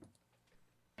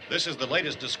This is the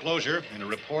latest disclosure in a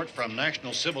report from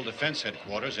National Civil Defense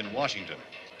Headquarters in Washington.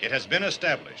 It has been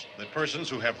established that persons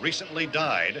who have recently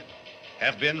died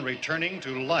have been returning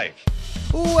to life.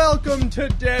 Welcome to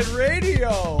Dead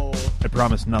Radio. I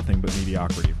promise nothing but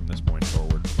mediocrity from this point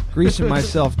forward. Greasing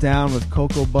myself down with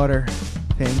cocoa butter,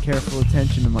 paying careful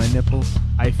attention to my nipples.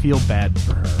 I feel bad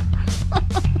for her.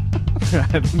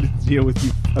 Having to deal with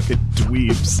you fucking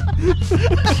dweebs.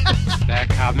 They're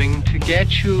coming to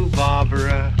get you,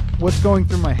 Barbara. What's going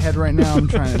through my head right now, I'm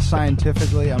trying to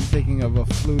scientifically, I'm thinking of a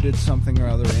fluted something or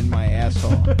other in my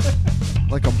asshole.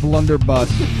 Like a blunderbuss.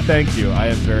 Thank you, I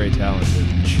am very talented.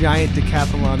 Giant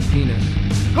decathlon penis.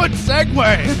 Good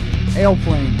segue!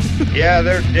 Airplane. Yeah,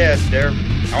 they're dead. They're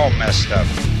all messed up.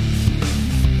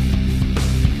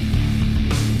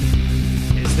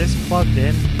 Is this plugged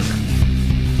in?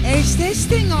 Is this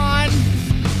thing on?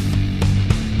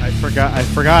 I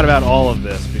forgot about all of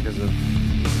this because of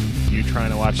you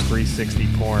trying to watch 360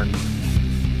 porn.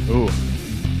 Ooh,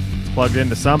 it's plugged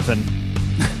into something.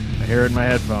 I hear it in my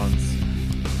headphones.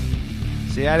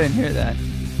 See, I didn't hear that.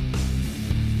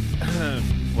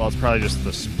 Well, it's probably just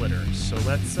the splitter. So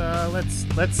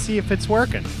let's see if it's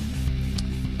working.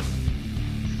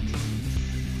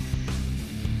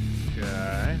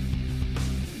 Okay.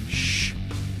 Shh.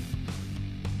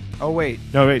 Oh, wait.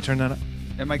 No, wait. Turn that up.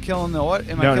 Am I killing the what?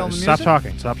 Am I No, killing the music? stop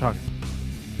talking. Stop talking.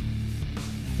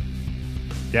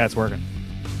 Yeah, it's working.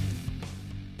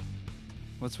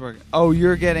 What's working? Oh,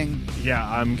 you're getting... Yeah,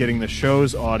 I'm getting the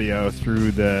show's audio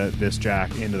through this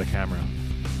jack into the camera.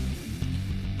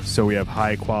 So we have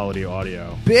high quality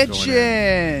audio.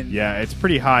 Bitchin'! Yeah, it's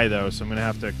pretty high though, so I'm going to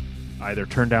have to either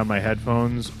turn down my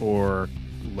headphones or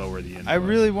lower the input. I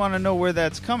really want to know where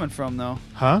that's coming from, though.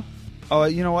 Huh? Oh,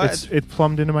 you know what? It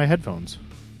plumbed into my headphones.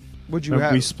 Would you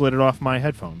have... We split it off my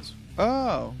headphones.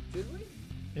 Oh. Did we?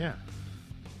 Yeah.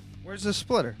 Where's the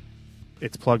splitter?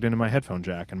 It's plugged into my headphone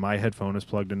jack, and my headphone is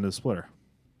plugged into the splitter.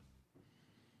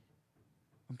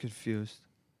 I'm confused.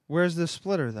 Where's the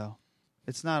splitter, though?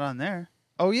 It's not on there.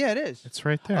 Oh, yeah, it is. It's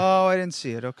right there. Oh, I didn't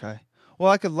see it. Okay.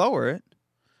 Well, I could lower it.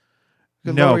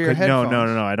 No, your headphones.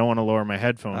 no. I don't want to lower my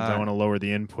headphones. I want to lower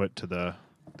the input to the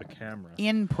camera.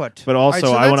 Input. But also,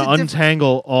 All right, so I want to that's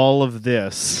untangle all of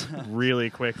this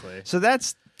really quickly. So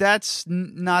that's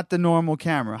not the normal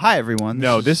camera. Hi, everyone.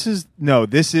 This is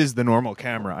the normal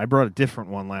camera. I brought a different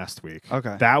one last week.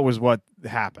 Okay. That was what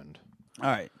happened.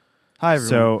 All right. Hi, everyone.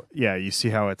 So, yeah, you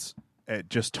see how it's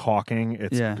just talking?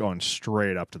 It's Yeah. going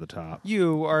straight up to the top.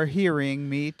 You are hearing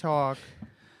me talk.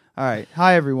 All right.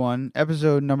 Hi, everyone.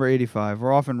 Episode number 85.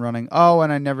 We're off and running. Oh,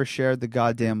 and I never shared the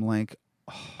goddamn link.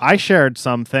 I shared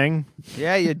something.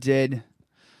 Yeah, you did.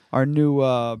 Our new...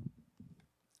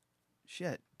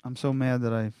 Shit. I'm so mad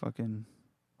that I fucking...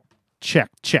 Check.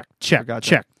 Forgot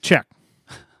Check.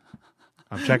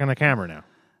 I'm checking the camera now.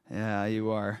 Yeah,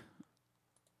 you are.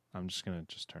 I'm just going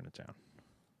to turn it down.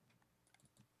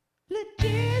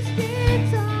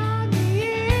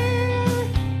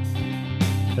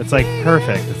 That's like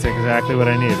perfect. That's exactly what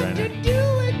I need right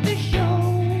now.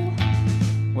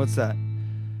 What's that?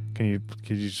 Could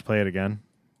you just play it again?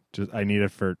 I need it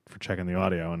for checking the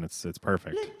audio, and it's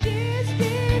perfect. That's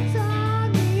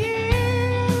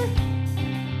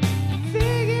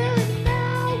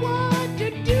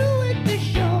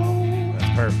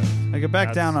perfect. I get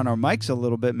back down on our mics a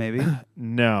little bit, maybe.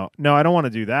 No, I don't want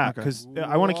to do that because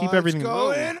I want to keep everything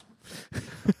going.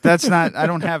 That's not. I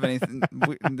don't have anything.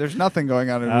 There's nothing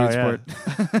going on in Weedsport.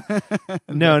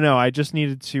 No. I just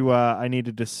needed to. I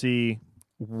needed to see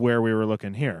where we were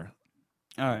looking here.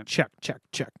 All right. Check.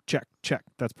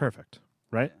 That's perfect.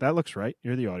 Right? That looks right.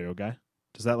 You're the audio guy.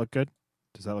 Does that look good?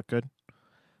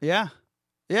 Yeah.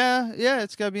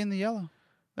 It's got to be in the yellow.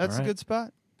 That's a good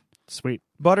spot. Sweet.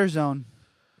 Butter zone.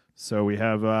 So we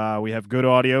have good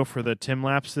audio for the Tim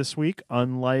Lapse this week,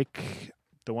 unlike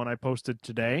the one I posted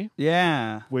today.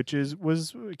 Yeah. Which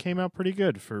came out pretty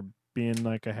good for being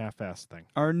like a half-assed thing.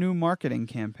 Our new marketing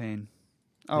campaign.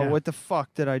 Oh, Yeah. What the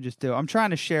fuck did I just do? I'm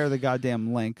trying to share the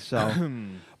goddamn link, so.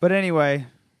 But anyway,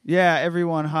 yeah,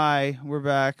 everyone, hi. We're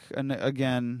back and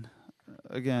again.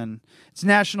 It's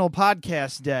National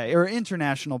Podcast Day, or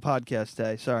International Podcast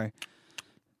Day, sorry.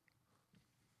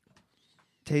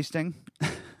 Tasting?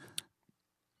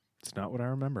 It's not what I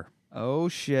remember. Oh,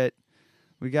 shit.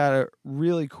 We got a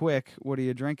really quick, what are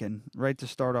you drinking? Right to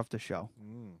start off the show.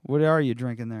 What are you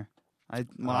drinking there? I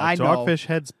know. Dogfish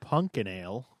Head's Pumpkin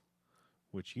Ale,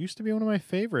 which used to be one of my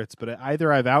favorites, but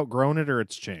either I've outgrown it or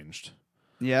it's changed.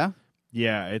 Yeah?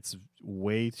 Yeah, it's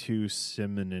way too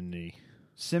cinnamony.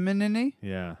 Cinnamony?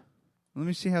 Yeah. Let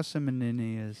me see how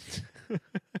cinnamony is.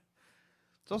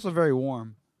 It's also very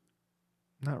warm.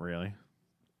 Not really.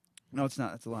 No, it's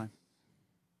not. That's a lie.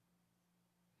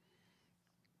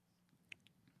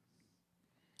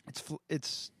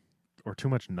 It's Or too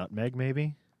much nutmeg,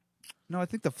 maybe? no. I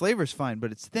think the flavor's fine,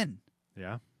 but it's thin.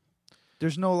 Yeah.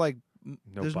 There's no No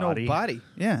there's body? no body.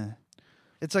 Yeah.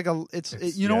 It's like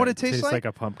you know what it tastes like? like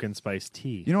a pumpkin spice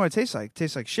tea. You know what it tastes like? It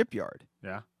tastes like Shipyard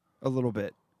Yeah. a little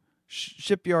bit.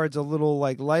 Shipyard's a little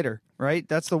like lighter, right?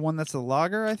 That's the one that's the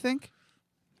lager, I think.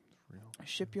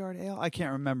 Shipyard Ale? I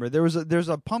can't remember. There's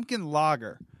a pumpkin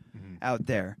lager out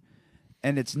there.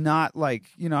 And it's not like,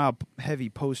 you know how heavy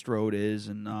Post Road is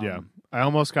and Yeah. I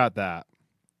almost got that.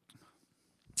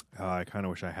 I kind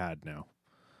of wish I had now.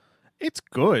 It's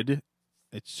good.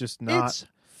 It's just not It's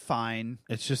fine.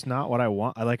 It's just not what I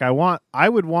want. I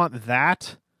would want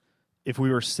that if we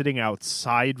were sitting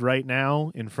outside right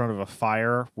now in front of a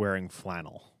fire wearing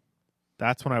flannel.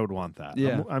 That's when I would want that.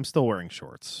 Yeah. I'm still wearing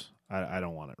shorts. I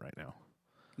don't want it right now.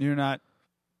 You're not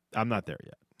I'm not there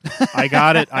yet. I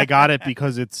got it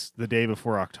because it's the day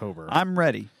before October. I'm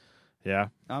ready. Yeah.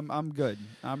 I'm good.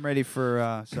 I'm ready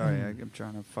for sorry, I'm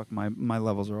trying to fuck my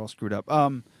levels are all screwed up.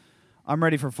 I'm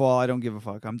ready for fall. I don't give a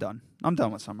fuck. I'm done. I'm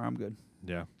done with summer. I'm good.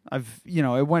 Yeah.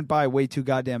 It went by way too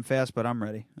goddamn fast, but I'm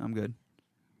ready. I'm good.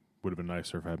 Would have been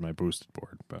nicer if I had my boosted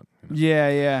board, but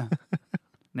Yeah.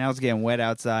 Now it's getting wet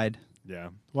outside. Yeah.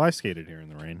 Well, I skated here in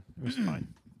the rain. It was fine.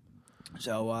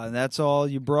 So that's all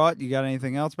you brought. You got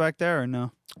anything else back there or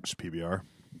no? Just PBR.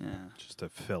 Yeah. Just to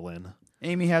fill in.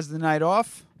 Amy has the night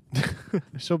off.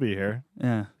 She'll be here.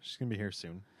 Yeah. She's going to be here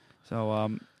soon. So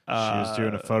she was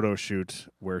doing a photo shoot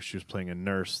where she was playing a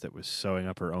nurse that was sewing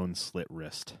up her own slit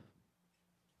wrist.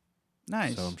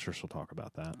 Nice. So I'm sure she'll talk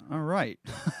about that. All right.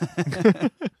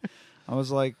 I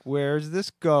was like, where's this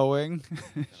going?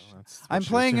 I'm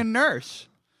playing a nurse.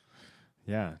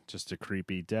 Yeah, just a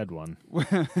creepy dead one.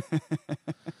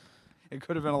 It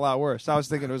could have been a lot worse. I was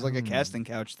thinking it was like a casting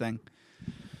couch thing.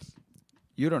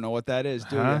 You don't know what that is,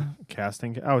 do you?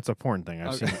 Casting? Oh, it's a porn thing.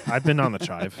 I've seen it. I've been on the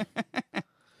chive.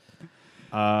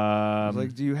 I was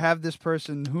like, do you have this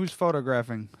person? Who's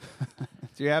photographing?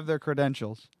 Do you have their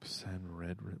credentials? Send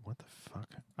red. What the fuck?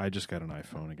 I just got an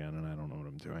iPhone again, and I don't know what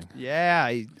I'm doing.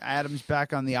 Yeah, Adam's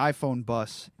back on the iPhone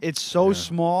bus. It's so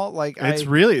small. Like it's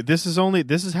really. This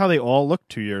is how they all looked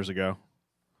 2 years ago.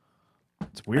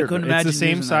 It's weird. couldn't It's imagine the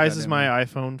same using that size as goddamn my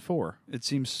iPhone 4. It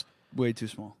seems way too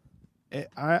small.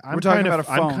 I'm talking about a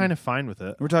phone. I'm kind of fine with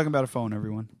it. We're talking about a phone,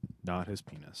 everyone. Not his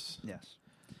penis. Yes.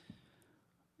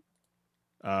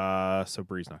 So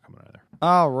Bree's not coming either.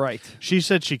 All right. She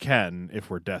said she can if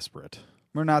we're desperate.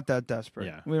 We're not that desperate.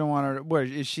 Yeah. We don't want her. Where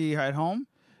is she at home?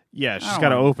 Yeah, she's don't got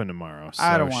to wanna- open tomorrow, so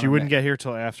I don't wanna she wouldn't make- get here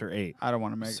till after 8. I don't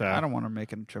want to make. So- I don't want her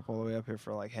making a trip all the way up here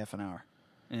for like half an hour.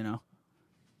 You know,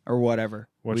 or whatever.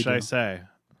 What we should I do. say?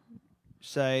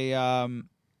 Say? I'm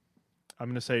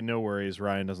going to say no worries.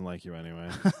 Ryan doesn't like you anyway.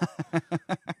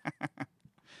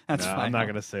 That's No, fine. I'm not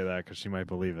going to say that because she might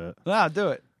believe it. No, do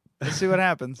it. Let's see what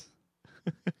happens.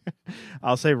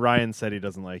 I'll say Ryan said he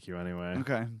doesn't like you anyway.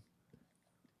 Okay.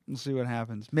 We'll see what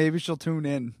happens. Maybe she'll tune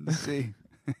in. Let's see.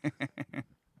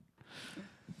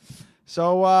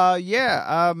 So,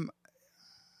 I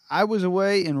was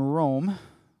away in Rome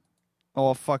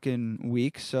all fucking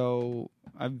week, so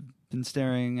I've been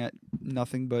staring at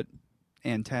nothing but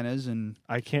antennas and...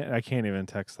 I can't even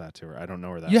text that to her. I don't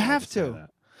know where that You is. have Say to. that.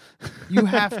 You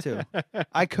have to.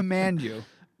 I command you.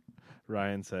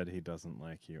 Ryan said he doesn't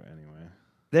like you anyway.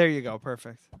 There you go.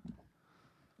 Perfect.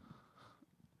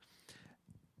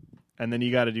 And then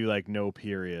you got to do like no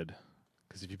period.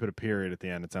 Because if you put a period at the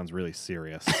end, it sounds really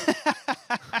serious.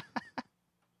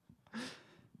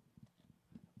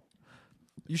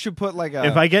 You should put like a...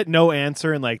 If I get no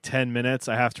answer in like 10 minutes,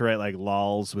 I have to write like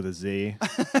lols with a Z.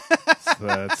 So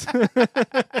that's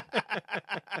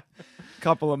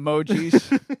couple emojis.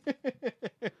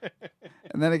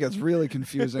 And then it gets really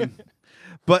confusing.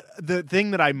 But the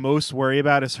thing that I most worry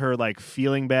about is her like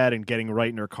feeling bad and getting right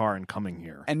in her car and coming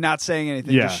here. And not saying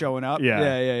anything, Yeah. just showing up.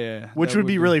 Yeah. Yeah. Which That would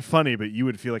be really funny, but you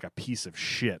would feel like a piece of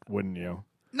shit, wouldn't you?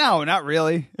 No, not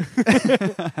really.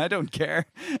 I don't care.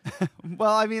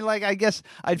 Well, I mean, like, I guess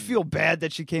I'd feel bad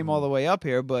that she came all the way up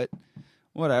here, but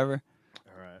whatever.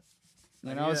 All right.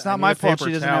 You know, it's not my fault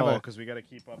she doesn't have a... because we got to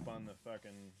keep up on the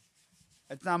fucking.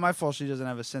 It's not my fault she doesn't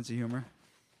have a sense of humor.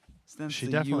 She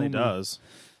definitely does.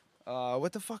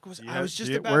 What the fuck was... Yeah, I was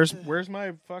just yeah, about where's to... Where's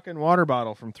my fucking water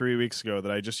bottle from 3 weeks ago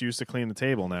that I just used to clean the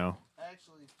table now? I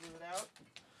actually threw it out.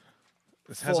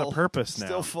 This has a Full. purpose now.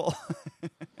 Still full.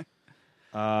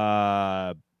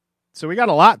 So we got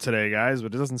a lot today, guys,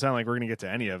 but it doesn't sound like we're going to get to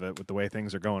any of it with the way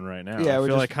things are going right now. Yeah, I we're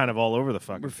feel just- like kind of all over the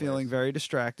fucking We're feeling place. very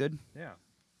distracted. Yeah.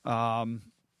 I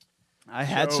I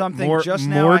had So, something more, just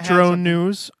now. More I had drone something-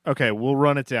 news. Okay, we'll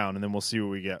run it down and then we'll see what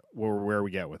we get, where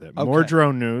we get with it. Okay. More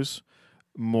drone news,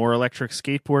 more electric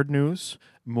skateboard news,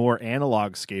 more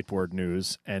analog skateboard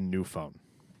news, and new phone.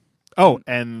 Oh,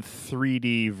 and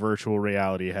 3D virtual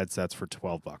reality headsets for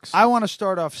 $12. I want to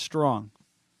start off strong,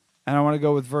 and I want to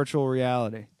go with virtual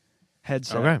reality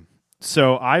headset. Okay.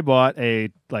 So I bought a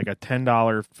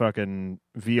 $10 fucking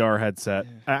VR headset.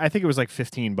 I think it was like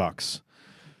 $15.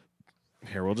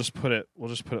 Here, we'll just put it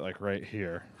like right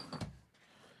here.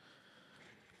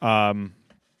 So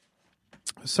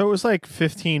it was like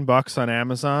 $15 on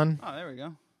Amazon. Oh, there we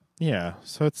go. Yeah,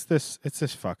 so it's this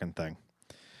fucking thing.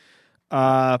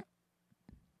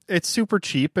 It's super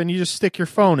cheap and you just stick your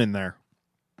phone in there.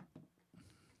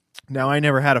 Now, I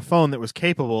never had a phone that was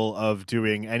capable of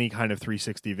doing any kind of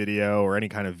 360 video or any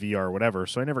kind of VR or whatever,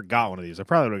 so I never got one of these. I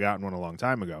probably would have gotten one a long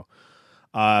time ago.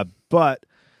 But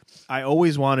I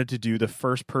always wanted to do the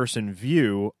first-person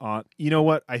view on... You know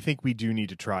what? I think we do need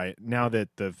to try it. Now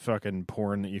that the fucking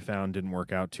porn that you found didn't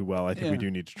work out too well, I think we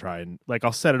do need to try it. And,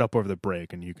 I'll set it up over the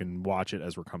break, and you can watch it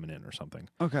as we're coming in or something.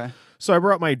 Okay. So I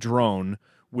brought my drone,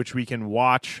 which we can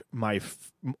watch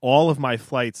all of my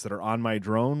flights that are on my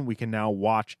drone. We can now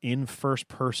watch in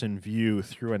first-person view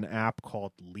through an app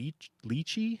called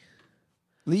Lychee.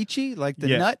 Lychee, like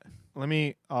the nut.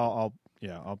 I'll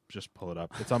just pull it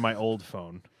up. It's on my old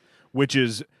phone, which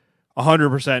is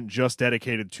 100% just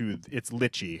dedicated to it's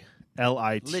Lychee,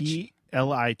 Litchi,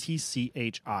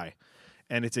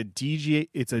 and it's a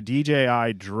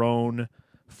DJI drone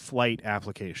flight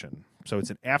application. So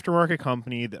it's an aftermarket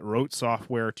company that wrote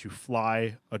software to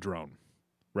fly a drone,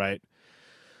 right?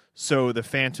 So the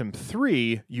Phantom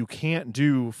 3, you can't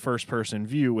do first-person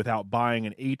view without buying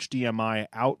an HDMI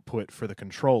output for the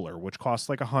controller, which costs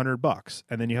like $100,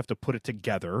 and then you have to put it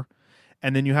together,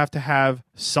 and then you have to have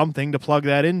something to plug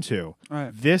that into. Right.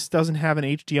 This doesn't have an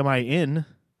HDMI in.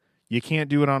 You can't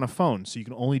do it on a phone, so you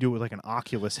can only do it with like an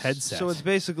Oculus headset. So it's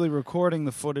basically recording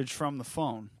the footage from the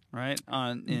phone, right?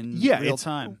 In real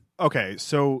time. Okay,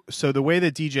 so the way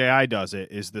that DJI does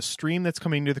it is the stream that's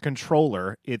coming to the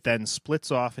controller, it then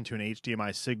splits off into an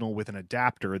HDMI signal with an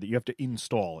adapter that you have to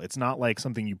install. It's not like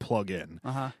something you plug in.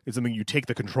 It's something you take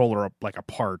the controller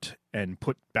apart and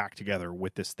put back together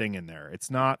with this thing in there.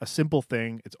 It's not a simple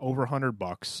thing. It's over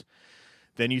 $100.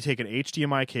 Then you take an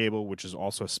HDMI cable, which is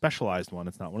also a specialized one.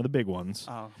 It's not one of the big ones.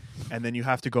 Oh. And then you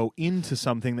have to go into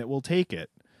something that will take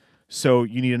it. So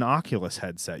you need an Oculus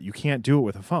headset. You can't do it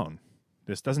with a phone.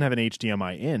 This doesn't have an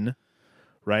HDMI in,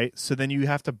 right? So then you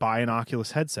have to buy an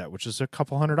Oculus headset, which is a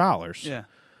couple $100. Yeah.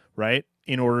 Right?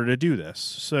 In order to do this.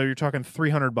 So you're talking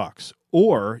 $300.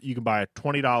 Or you can buy a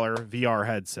 $20 VR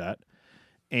headset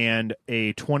and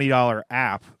a $20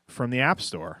 app from the App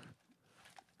Store.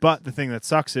 But the thing that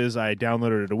sucks is I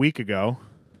downloaded it a week ago.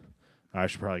 I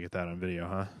should probably get that on video,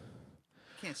 huh?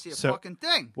 Can't see a fucking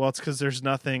thing. Well, it's because there's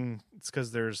nothing. It's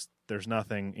because there's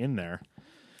nothing in there.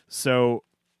 So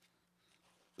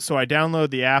I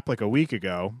downloaded the app like a week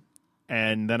ago,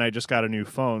 and then I just got a new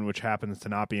phone, which happens to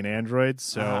not be an Android,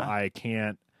 so I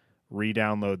can't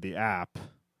re-download the app.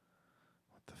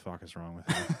 What the fuck is wrong with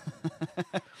him?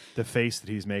 The face that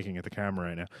he's making at the camera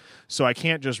right now. So I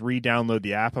can't just re-download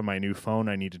the app on my new phone.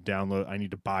 I need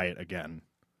to buy it again.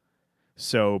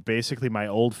 So basically my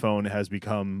old phone has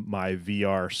become my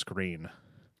VR screen,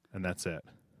 and that's it.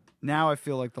 Now I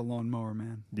feel like the lawnmower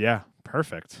man. Yeah,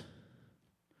 perfect.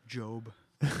 Job.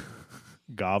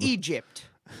 Gob. Egypt.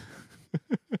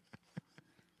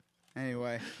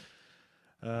 Anyway.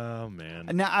 Oh, man.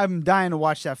 Now I'm dying to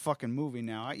watch that fucking movie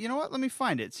now. You know what? Let me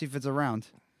find it. See if it's around.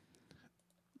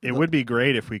 It would be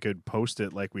great if we could post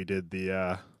it like we did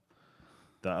the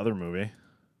other movie.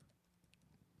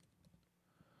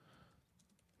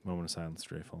 Moment of silence,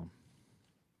 Dre Fulham.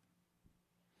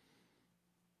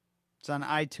 It's on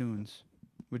iTunes,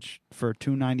 which for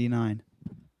 $2.99.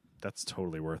 That's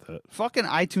totally worth it. Fucking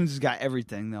iTunes has got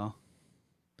everything though.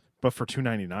 But for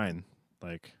 $2.99,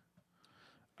 like,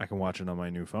 I can watch it on my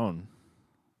new phone.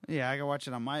 Yeah, I can watch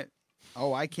it on my.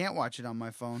 Oh, I can't watch it on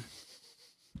my phone.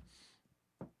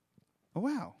 Oh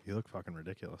wow! You look fucking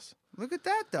ridiculous. Look at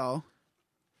that though.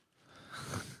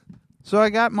 So I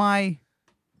got my.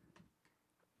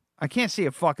 I can't see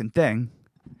a fucking thing.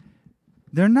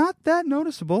 They're not that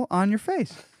noticeable on your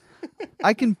face.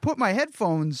 I can put my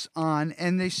headphones on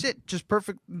and they sit just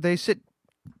perfect. They sit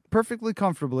perfectly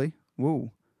comfortably.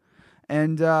 Woo.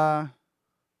 And yeah.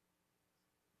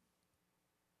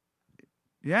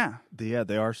 Yeah,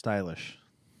 they are stylish.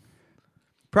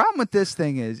 Problem with this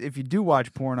thing is, if you do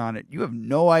watch porn on it, you have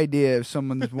no idea if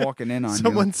someone's walking in on you.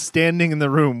 Someone's standing in the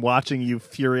room watching you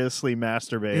furiously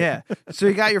masturbate. Yeah. So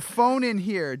you got your phone in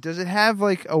here. Does it have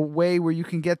like a way where you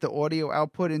can get the audio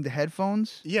output into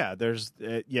headphones? Yeah, there's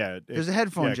There's a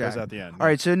headphone it jack. goes out the end. All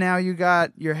right, so now you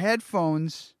got your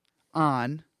headphones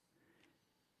on,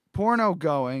 porno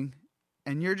going,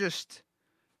 and you're just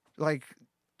like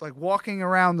walking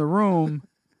around the room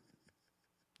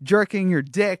jerking your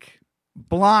dick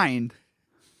blind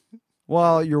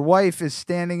while your wife is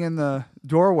standing in the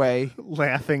doorway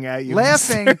laughing at you.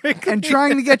 laughing and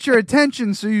trying to get your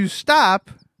attention, so you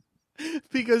stop.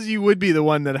 Because you would be the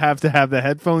one that have to have the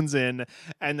headphones in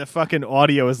and the fucking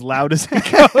audio as loud as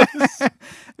it goes.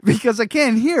 Because I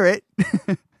can't hear it.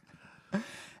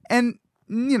 And,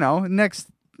 you know, next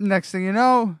thing you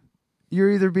know,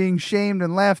 you're either being shamed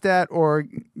and laughed at or,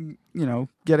 you know,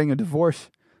 getting a divorce.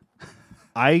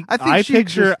 I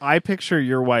picture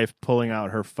your wife pulling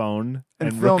out her phone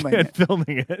and filming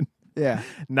it. Yeah.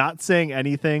 Not saying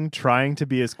anything, trying to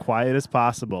be as quiet as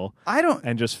possible.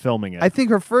 And just filming it. I think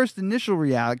her first initial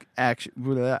reaction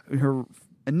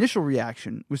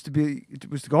was to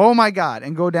go, "Oh my God,"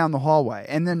 and go down the hallway.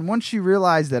 And then once she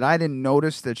realized that I didn't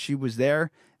notice that she was there,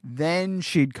 then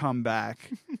she'd come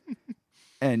back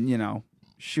and, you know,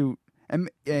 shoot.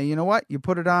 And you know what? You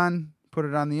put it on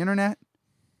the internet.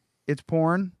 It's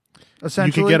porn.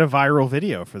 Essentially, you could get a viral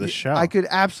video for the show. I could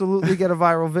absolutely get a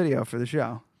viral video for the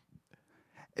show.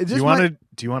 Do you want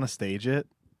to stage it?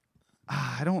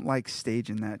 I don't like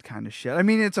staging that kind of shit. I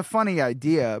mean, it's a funny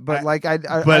idea, but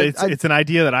it's an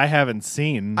idea that I haven't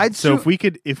seen. If we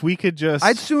could just,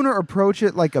 I'd sooner approach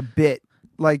it like a bit,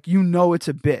 like, you know, it's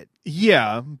a bit.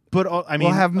 Yeah, but I mean,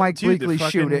 we'll have Mike Bleakley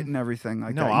shoot it and everything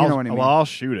like that. You know what I mean? Well, I'll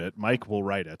shoot it. Mike will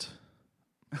write it.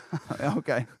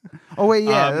 Okay. Oh wait,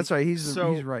 yeah, that's right. He's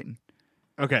writing.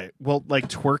 Okay, well, like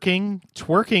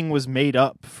twerking was made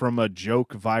up from a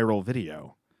joke viral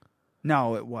video.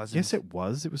 No, it wasn't. Yes, it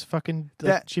was. It was fucking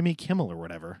That- Jimmy Kimmel or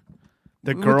whatever.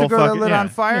 The With girl, the girl that lit on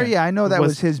fire. Yeah, I know that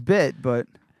was his bit, but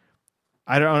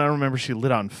I don't remember she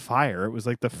lit on fire. It was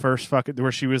like the first fucking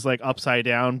where she was like upside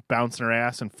down, bouncing her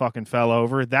ass, and fucking fell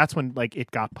over. That's when like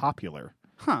it got popular.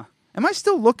 Huh? Am I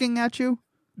still looking at you?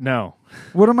 No.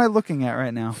 What am I looking at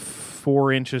right now?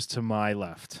 4 inches to my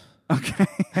left. Okay.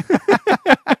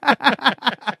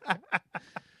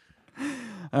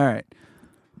 All right.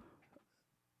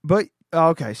 But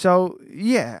okay, so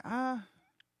yeah,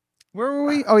 where were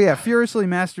we? Oh yeah, furiously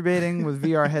masturbating with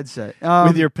VR headset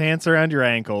with your pants around your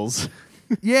ankles.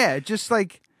 Yeah, just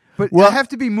like, but Well, I have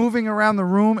to be moving around the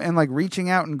room and like reaching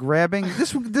out and grabbing.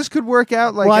 This could work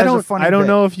out like as a funny. I don't bit.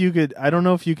 know if you could. I don't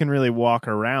know if you can really walk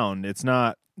around. It's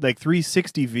not like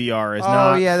 360 VR is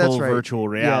not full virtual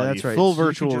reality. Yeah, that's right. Full So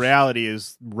virtual reality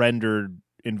is rendered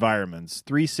environments.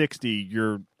 360,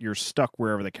 you're stuck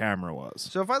wherever the camera was.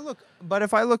 So if I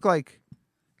look like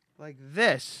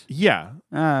this, Yeah.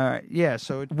 yeah.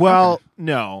 So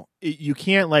no, you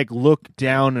can't like look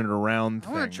down and around.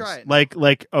 I want to try it.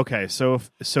 Like okay, so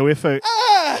if a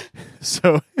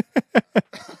so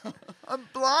I'm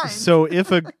blind. So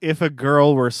if a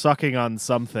girl were sucking on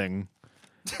something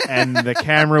and the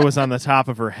camera was on the top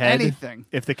of her head, anything.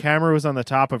 If the camera was on the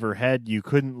top of her head, you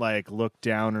couldn't like look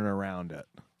down and around it.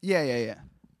 Yeah.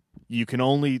 You can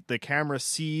only, the camera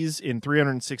sees in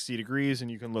 360 degrees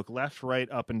and you can look left, right,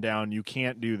 up and down. You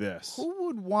can't do this. Who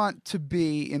would want to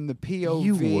be in the POV?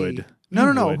 You would.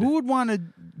 No. would. Who would want to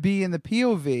be in the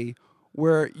POV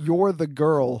where you're the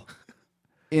girl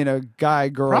in a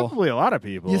guy-girl? Probably a lot of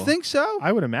people. You think so?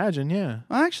 I would imagine, yeah.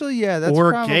 Actually, yeah. That's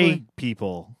or probably... gay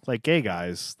people, like gay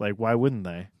guys. Like, why wouldn't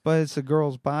they? But it's a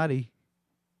girl's body.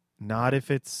 Not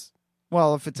if it's...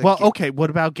 Well, if it's a okay. What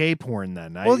about gay porn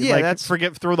then? Well, that's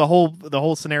throw the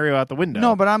whole scenario out the window.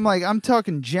 No, but I'm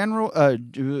talking general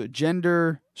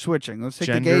gender switching. Let's take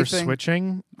the gay gender thing.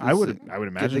 switching. I would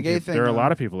imagine the gay thing there are a on.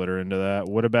 lot of people that are into that.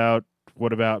 What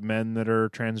about men that are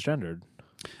transgendered?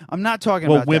 I'm not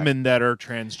talking about women that are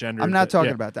transgendered. I'm not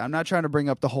talking about that. I'm not trying to bring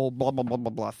up the whole blah blah blah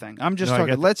blah blah thing. I'm just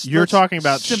talking. You're talking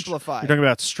about simplify. You're talking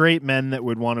about straight men that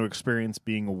would want to experience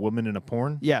being a woman in a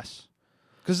porn. Yes.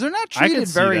 Because they're not treated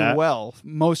very well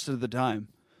most of the time.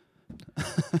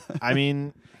 I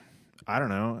mean, I don't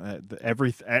know.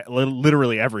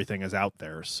 Literally everything is out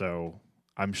there, so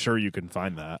I'm sure you can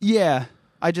find that. Yeah,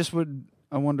 I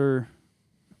wonder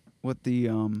what the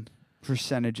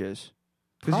percentage is.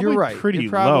 Because you're right, pretty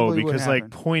low. Because like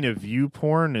point of view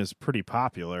porn is pretty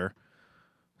popular.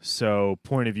 So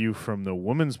point of view from the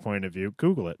woman's point of view,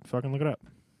 Google it. Fucking look it up.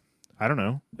 I don't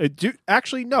know.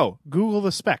 Actually, no. Google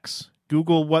the specs.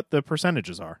 Google what the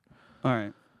percentages are. All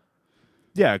right.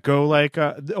 Yeah, go like.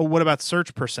 What about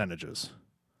search percentages?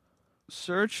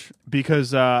 Search.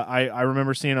 Because I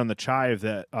remember seeing on the Chive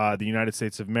that the United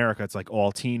States of America, it's like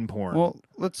all teen porn. Well,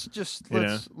 let's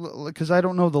because I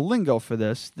don't know the lingo for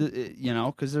this.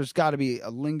 Because there's got to be a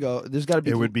lingo. There's got to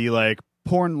be. It would be like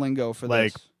porn lingo for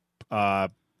like, this.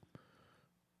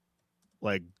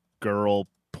 Like girl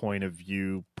point of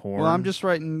view porn. Well, I'm just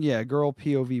writing, girl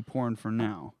POV porn for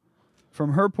now.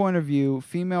 From her point of view,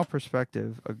 female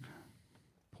perspective, a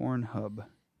Pornhub.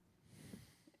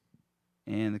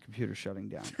 And the computer's shutting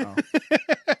down. Oh.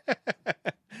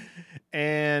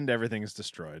 And everything's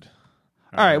destroyed.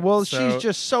 All right, well, she's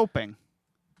just soaping.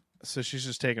 So she's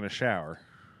just taking a shower.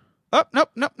 Oh,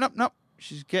 nope.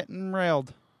 She's getting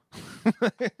railed. All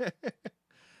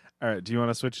right, do you want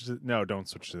to switch to... No, don't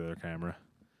switch to the other camera.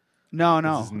 No.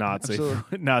 This is not safe,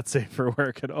 not safe for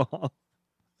work at all.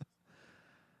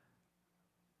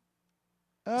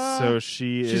 So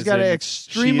she's got an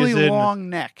extremely long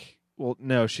neck. Well,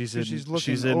 no, she's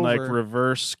in like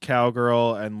reverse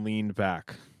cowgirl and leaned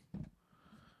back.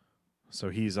 So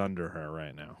he's under her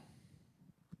right now.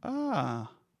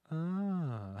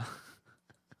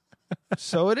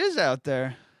 So it is out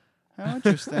there. How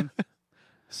interesting.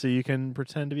 So you can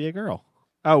pretend to be a girl.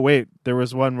 Oh, wait. There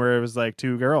was one where it was like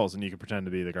two girls and you could pretend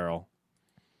to be the girl.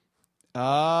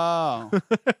 Oh.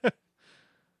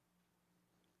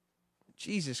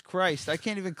 Jesus Christ. I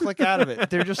can't even click out of it.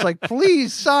 They're just like,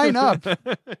 please sign up.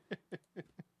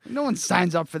 No one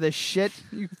signs up for this shit.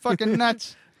 You fucking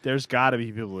nuts. There's got to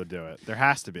be people that do it. There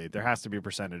has to be. There has to be a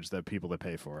percentage that people that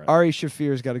pay for it. Ari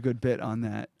Shafir's got a good bit on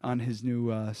that, on his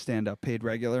new stand-up paid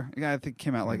regular. I think it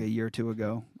came out like a year or two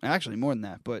ago. Actually, more than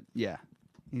that, but yeah.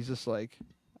 He's just like...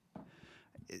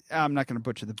 I'm not going to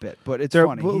butcher the bit, but it's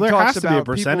funny. Well, there has to be a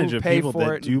percentage of people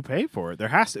that do pay for it. There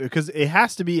has to, because it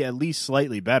has to be at least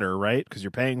slightly better, right? Because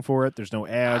you're paying for it. There's no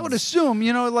ads. I would assume,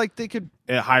 like they could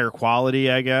higher quality,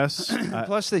 I guess.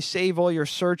 Plus, they save all your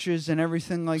searches and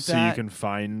everything like that. So you can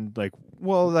find like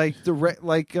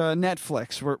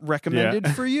Netflix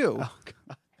recommended for you. Oh,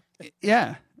 God.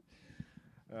 Yeah.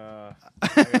 I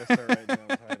gotta start writing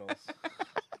down titles.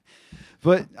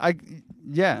 But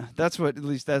that's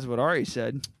what Ari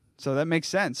said. So that makes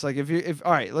sense. Like if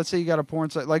all right, let's say you got a porn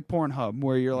site like Pornhub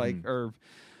where you're like, or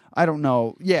I don't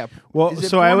know, yeah. Well,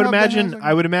 so I would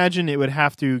imagine it would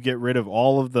have to get rid of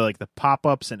all of the the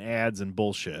pop-ups and ads and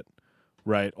bullshit,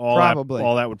 right? All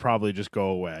that would probably just go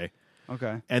away.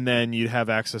 Okay. And then you'd have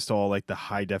access to all like the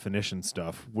high definition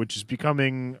stuff, which is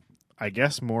becoming, I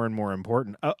guess, more and more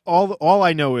important. All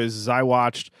I know is I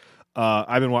watched.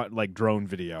 I've been watching like drone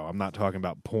video. I'm not talking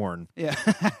about porn. Yeah.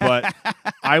 But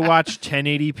I watch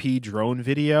 1080p drone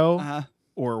video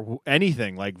or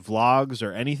anything like vlogs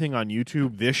or anything on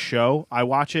YouTube. This show, I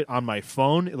watch it on my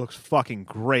phone. It looks fucking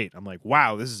great. I'm like,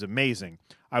 wow, this is amazing.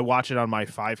 I watch it on my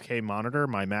 5K monitor,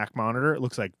 my Mac monitor. It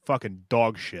looks like fucking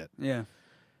dog shit. Yeah.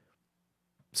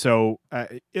 So, all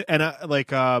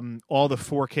the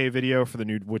 4K video for the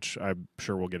new, which I'm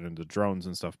sure we'll get into drones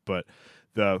and stuff, but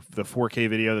the 4K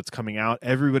video that's coming out,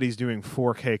 everybody's doing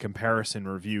 4K comparison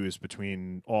reviews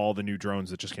between all the new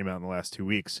drones that just came out in the last 2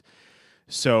 weeks.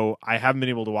 So I haven't been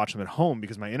able to watch them at home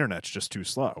because my internet's just too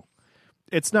slow.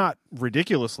 It's not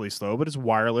ridiculously slow, but it's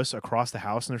wireless across the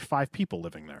house, and there's 5 people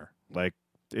living there. Like,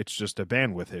 it's just a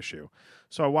bandwidth issue.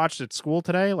 So I watched at school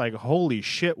today, like, holy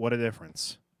shit, what a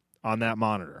difference on that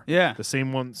monitor. Yeah. The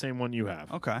same one you have.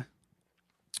 Okay.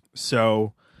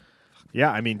 So,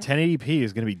 yeah, I mean, 1080p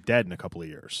is going to be dead in a couple of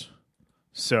years.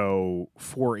 So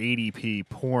 480p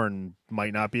porn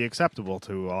might not be acceptable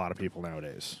to a lot of people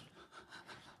nowadays,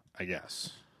 I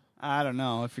guess. I don't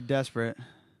know if you're desperate.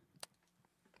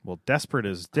 Well, desperate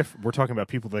is different. We're talking about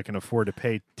people that can afford to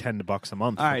pay $10 a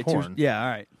month all for right, porn. Yeah, all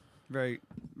right. Very,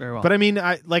 very well. But I mean,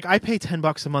 I pay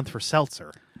 $10 a month for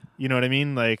seltzer. You know what I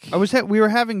mean? Like, we were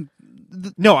having.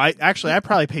 I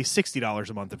probably pay $60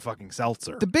 a month in fucking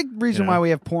seltzer. The big reason why we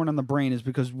have porn on the brain is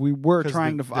because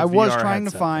I was trying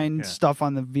to find stuff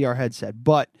on the VR headset,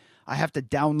 but I have to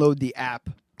download the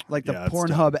app, like the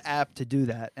Pornhub app, to do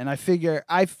that. And I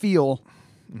feel,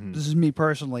 this is me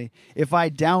personally, if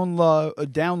I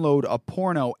download a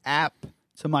porno app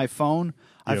to my phone,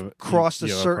 I've crossed a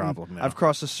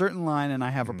certain line, and I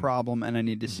have a problem, and I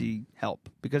need to see help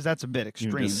because that's a bit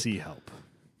extreme. You need to see help.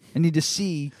 I need to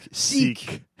seek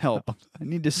help. I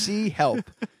need to see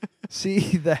help.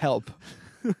 See the help.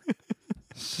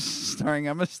 Starring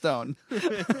Emma Stone.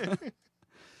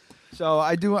 So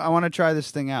I want to try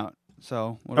this thing out.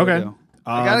 So what do I do?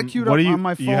 I got it queued up on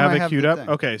my phone. You have it queued up?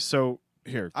 Okay, so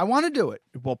here. I want to do it.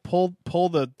 Well, pull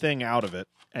the thing out of it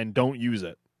and don't use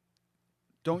it.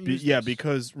 Don't use Yeah, this.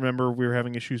 because remember we were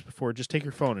having issues before. Just take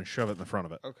your phone and shove it in the front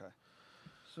of it. Okay.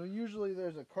 So usually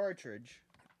there's a cartridge.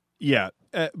 Yeah,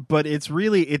 but it's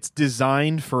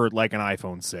designed for like an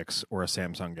iPhone 6 or a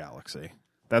Samsung Galaxy.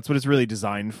 That's what it's really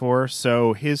designed for.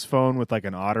 So his phone with like a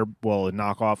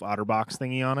knockoff OtterBox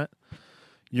thingy on it,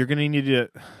 you're going to need to...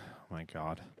 Oh, my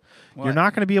God. What? You're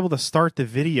not going to be able to start the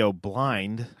video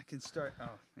blind. I can start... Oh,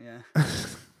 yeah.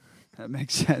 That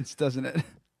makes sense, doesn't it?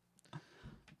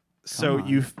 So on.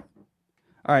 you've...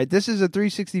 All right, this is a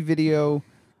 360 video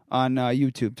on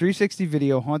YouTube. 360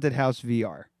 video haunted house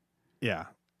VR. Yeah.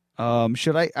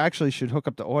 Should hook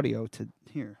up the audio to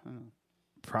here? I don't know.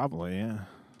 Probably, yeah.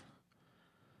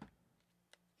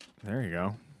 There you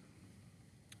go.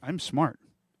 I'm smart.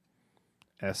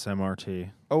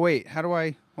 SMRT. Oh wait, how do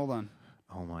I? Hold on.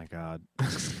 Oh my God.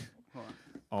 Hold on.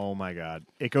 Oh my God.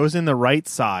 It goes in the right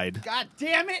side. God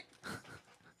damn it!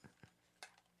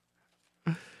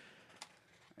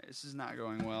 This is not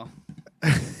going well.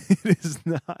 It is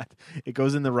not. It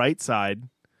goes in the right side.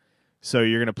 So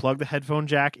you're going to plug the headphone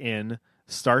jack in,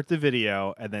 start the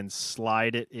video, and then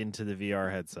slide it into the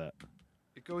VR headset.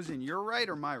 It goes in your right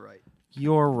or my right?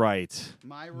 You're right.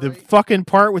 My right. The fucking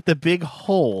part with the big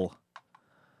hole.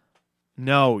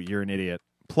 No, you're an idiot.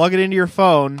 Plug it into your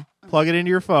phone. Plug it into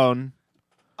your phone.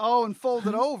 Oh, and fold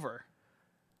it over.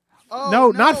 Oh,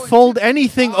 No, not fold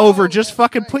anything over. Just that's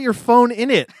fucking right. put your phone in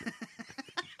it.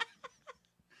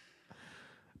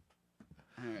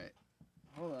 All right.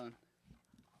 Hold on.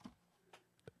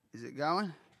 Is it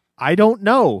going? I don't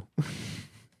know.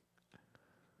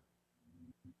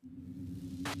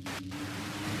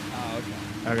 Oh,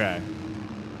 okay. Okay.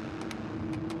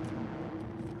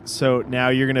 So now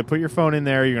you're going to put your phone in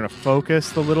there. You're going to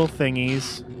focus the little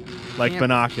thingies like Can't-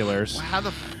 binoculars. How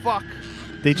the fuck?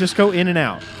 They just go in and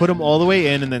out. Put them all the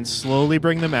way in and then slowly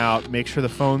bring them out. Make sure the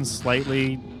phone's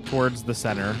slightly towards the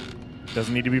center.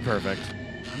 Doesn't need to be perfect.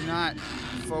 I'm not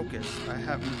focused. I'm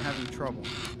having trouble.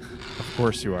 Of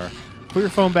course you are. Put your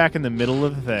phone back in the middle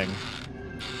of the thing.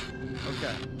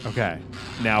 Okay. Okay.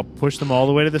 Now push them all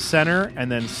the way to the center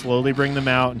and then slowly bring them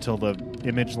out until the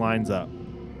image lines up.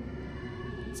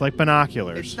 It's like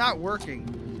binoculars. It's not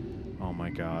working. Oh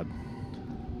my God.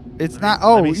 It's Let not. me-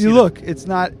 let Oh, me see you the- look. It's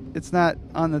not. It's not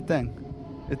on the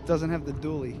thing. It doesn't have the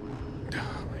dually.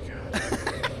 Oh my God.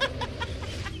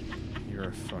 You're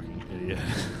a fucking idiot.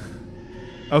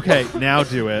 Okay, now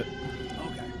do it.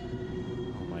 Okay.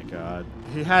 Oh my God.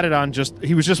 He had it on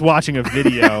he was just watching a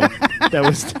video that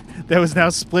was now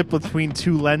split between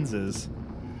two lenses.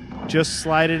 Just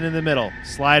slide it in the middle.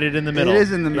 Slide it in the middle. It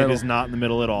is in the middle. It is not in the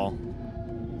middle at all.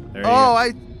 There you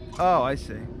Oh, go. I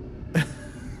see.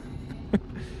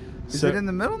 Is So- it in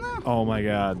the middle now? Oh my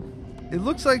God. It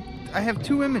looks like I have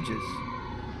two images.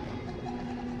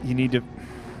 You need to...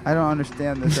 I don't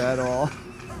understand this at all.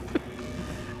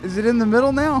 Is it in the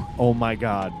middle now? Oh my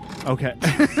God. Okay.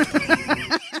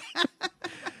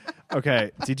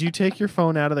 Okay. Did you take your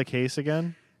phone out of the case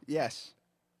again? Yes.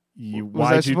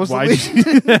 Why'd you supposed to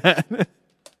do that?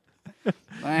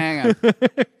 Hang on.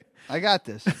 I got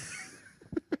this.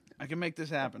 I can make this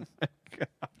happen.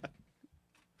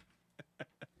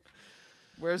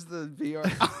 Where's the VR?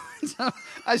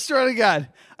 I swear to God.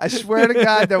 I swear to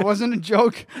God that wasn't a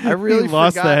joke. I really He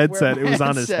lost the forgot headset. where It my was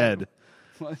on his headset head.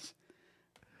 was.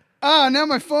 Oh, now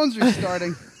my phone's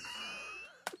restarting.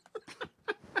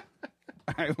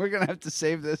 All right, we're going to have to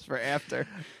save this for after.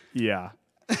 Yeah.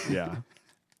 Yeah.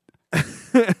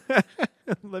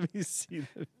 Let me see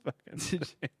the fucking...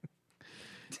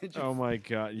 Did you, Oh my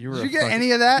God. You were did you a get fucking-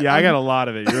 any of that? Yeah, I got a lot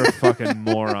of it. You're a fucking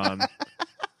moron.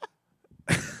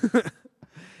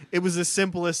 It was the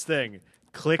simplest thing.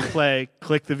 Click play,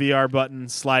 click the VR button,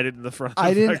 slide it in the front.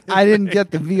 I didn't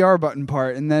get the VR button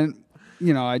part, and then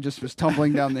I just was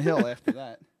tumbling down the hill after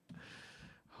that.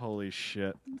 Holy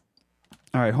shit.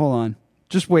 All right, hold on.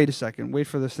 Just wait a second. Wait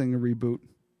for this thing to reboot.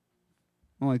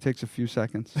 Only takes a few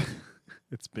seconds.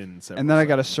 It's been several And then I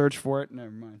got to seconds. search for it.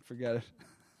 Never mind. Forget it.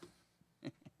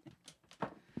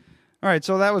 All right,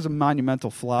 so that was a monumental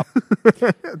flop.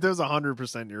 That was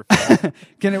 100% your fault.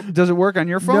 Does it work on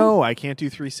your phone? No, I can't do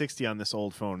 360 on this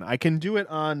old phone. I can do it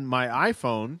on my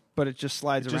iPhone. But it just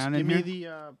slides Just around give in me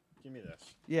here? give me this.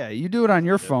 Yeah, you do it on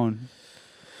your phone.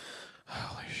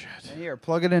 Holy shit. And here,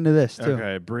 plug it into this, too.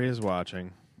 Okay, Bree is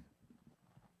watching.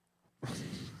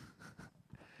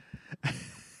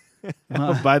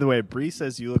 Oh, by the way, Bree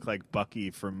says you look like Bucky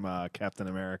from Captain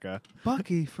America.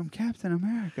 Bucky from Captain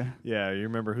America. Yeah, you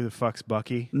remember who the fuck's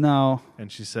Bucky? No.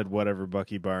 And she said, whatever,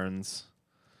 Bucky Barnes.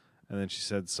 And then she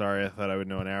said, sorry, I thought I would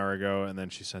know an hour ago. And then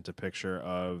she sent a picture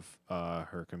of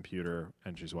her computer,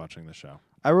 and she's watching the show.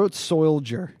 I wrote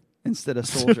Soilger. instead of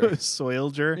soldier.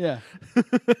 Soilger? Yeah.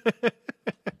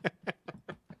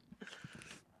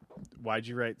 Why'd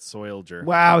you write Soilger?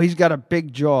 Wow, he's got a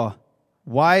big jaw.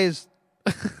 Why is...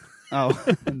 Oh.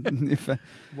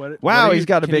 Wow, he's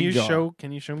got a big jaw.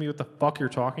 Can you show me what the fuck you're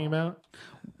talking about?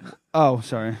 Oh,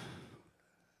 sorry.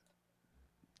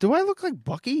 Do I look like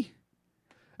Bucky?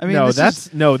 I mean,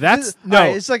 that's no.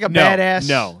 It's like a badass.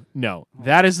 No.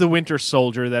 That is the Winter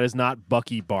Soldier. That is not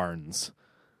Bucky Barnes.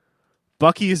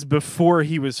 Bucky is before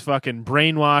he was fucking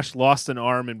brainwashed, lost an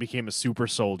arm, and became a super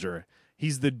soldier.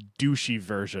 He's the douchey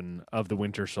version of the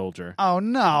Winter Soldier. Oh,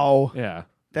 no. Yeah.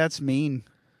 That's mean.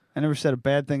 I never said a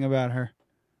bad thing about her.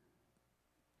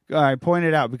 All right, point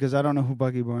it out because I don't know who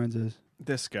Bucky Barnes is.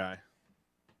 This guy.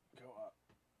 Go up.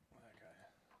 That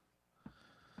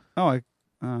guy. Oh,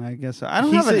 I guess I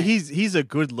don't have he's a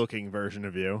good-looking version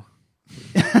of you.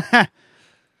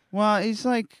 Well, he's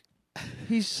got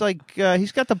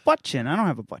the butt chin. I don't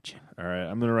have a butt chin. All right,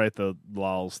 I'm gonna write the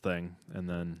lols thing, and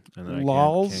then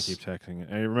lols? I can't keep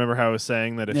texting. I remember how I was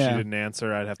saying that if Yeah. she didn't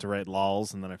answer, I'd have to write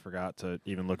lols, and then I forgot to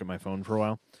even look at my phone for a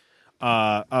while.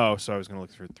 So I was gonna look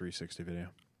through a 360 video.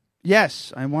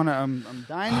 Yes, I want to. I'm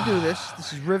dying to do this.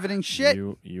 This is riveting shit.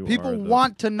 You People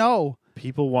want to know.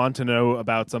 People want to know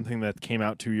about something that came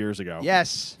out 2 years ago.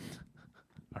 Yes.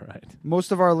 All right.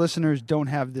 Most of our listeners don't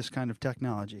have this kind of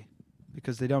technology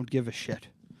because they don't give a shit.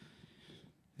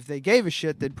 If they gave a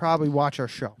shit, they'd probably watch our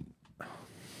show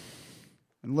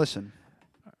and listen.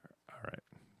 All right.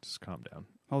 Just calm down.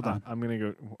 Hold on. I'm going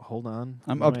to go. Hold on.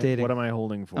 I'm updating. What am I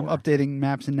holding for? I'm updating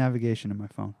maps and navigation in my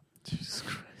phone. Jesus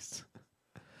Christ.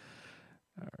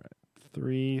 All right.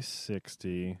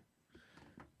 360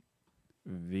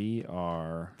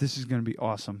 VR. This is going to be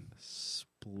awesome.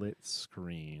 Split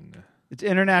screen. It's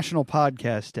International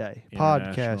Podcast Day.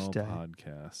 Podcast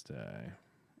Day.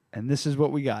 And this is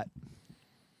what we got.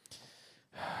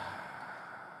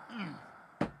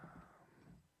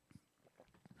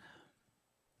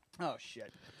 Oh,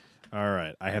 shit. All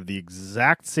right. I have the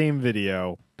exact same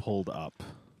video pulled up.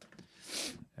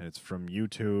 And it's from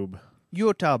YouTube.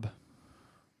 YouTube.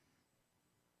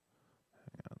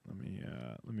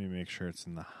 Let me make sure it's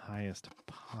in the highest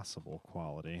possible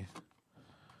quality.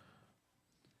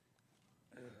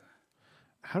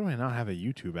 How do I not have a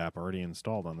YouTube app already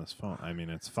installed on this phone? I mean,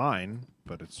 it's fine,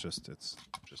 but it's just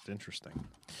interesting.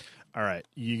 All right,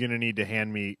 you're going to need to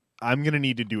hand me... I'm going to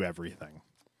need to do everything.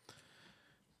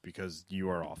 Because you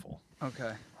are awful.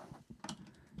 Okay.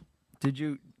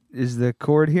 Is the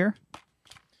cord here?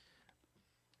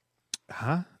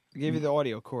 Huh? I gave you the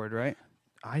audio cord, right?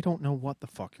 I don't know what the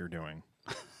fuck you're doing.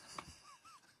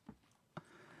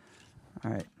 All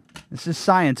right. This is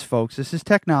science, folks. This is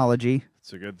technology.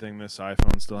 It's a good thing this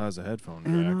iPhone still has a headphone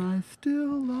jack. And I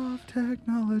still love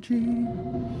technology.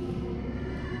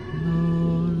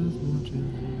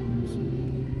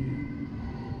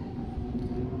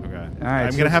 Okay. All right,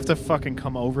 I'm going to have to fucking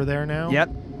come over there now? Yep.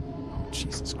 Oh,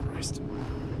 Jesus Christ.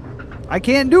 I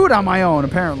can't do it on my own,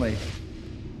 apparently.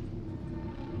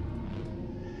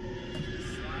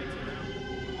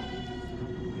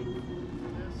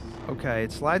 Okay,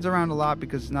 it slides around a lot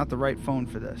because it's not the right phone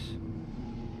for this.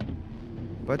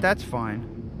 But that's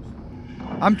fine.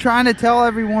 I'm trying to tell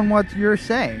everyone what you're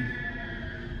saying.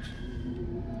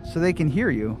 So they can hear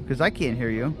you, because I can't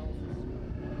hear you.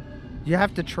 You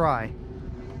have to try.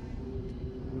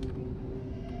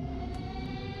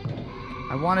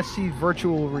 I want to see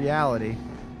virtual reality.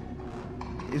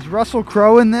 Is Russell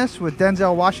Crowe in this with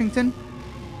Denzel Washington?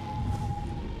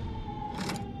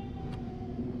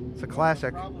 It's a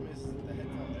classic.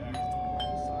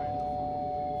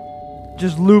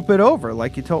 Just loop it over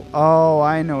like you told. Oh,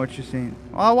 I know what you're saying.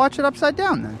 Well, I'll watch it upside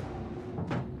down then.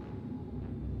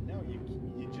 No, you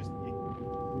just...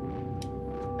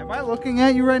 Am I looking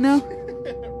at you right now?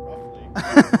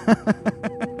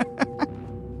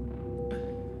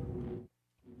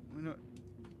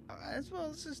 As well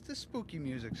as the spooky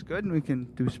music's good, and we can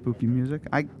do spooky music.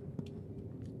 I'm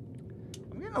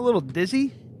getting a little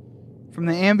dizzy from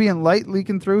the ambient light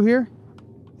leaking through here.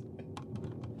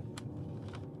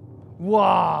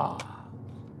 Wow.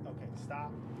 Okay,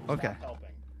 stop. Okay. Stop helping.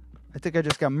 I think I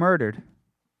just got murdered.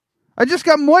 I just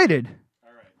got moited. All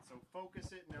right, so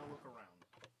focus it, now look around.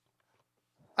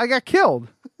 I got killed.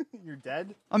 You're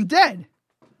dead? I'm dead.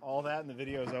 All that and the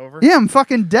video's over? Yeah, I'm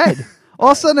fucking dead. All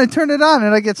of a sudden I turn it on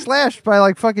and I get slashed by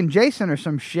like fucking Jason or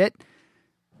some shit.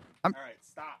 All right,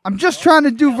 stop. I'm just trying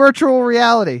to do virtual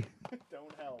reality.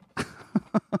 Don't help.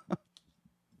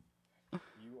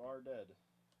 You are dead.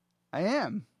 I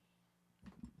am.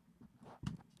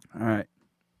 All right.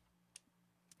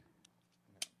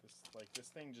 This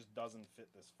thing just doesn't fit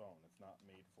this phone. It's not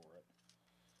made for it.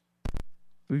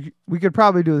 We could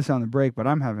probably do this on the break, but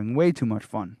I'm having way too much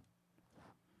fun.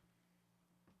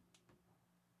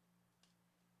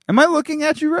 Am I looking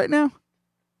at you right now?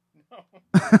 No.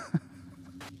 Starting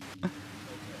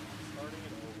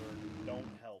it over. Don't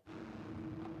help.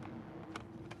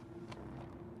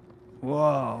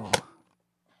 Whoa.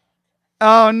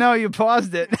 Oh, no, you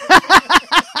paused it.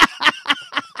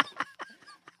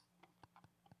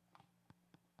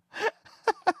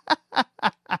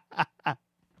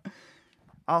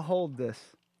 I'll hold this.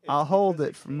 I'll hold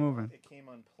it from moving. It came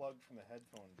unplugged from the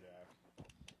headphone jack.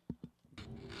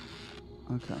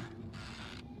 Okay.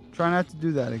 Try not to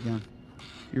do that again.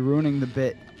 You're ruining the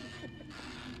bit.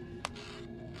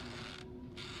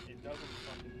 It doesn't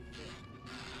fucking fit.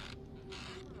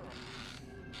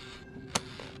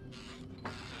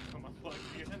 Come unplugged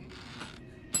again.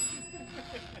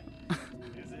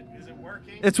 Is it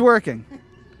working? It's working.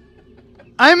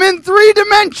 I'm in 3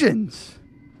 dimensions.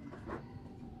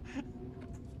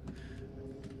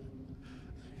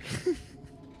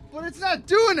 But it's not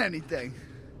doing anything.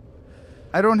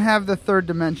 I don't have the 3rd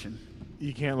dimension.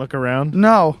 You can't look around?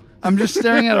 No, I'm just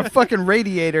staring at a fucking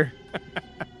radiator.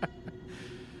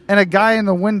 And a guy in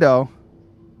the window.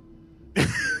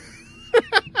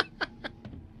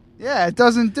 Yeah, it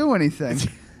doesn't do anything.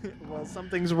 Well,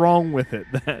 something's wrong with it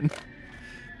then.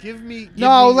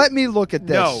 Let me look at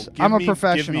this. No, I'm a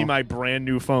professional. Give me my brand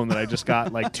new phone that I just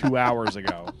got like 2 hours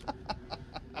ago.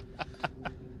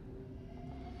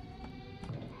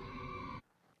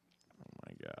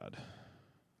 God.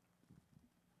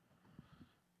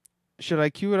 Should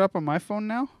I queue it up on my phone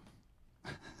now?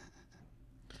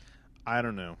 I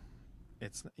don't know.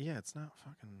 It's not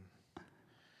fucking.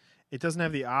 It doesn't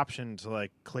have the option to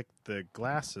like click the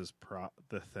glasses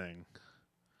the thing.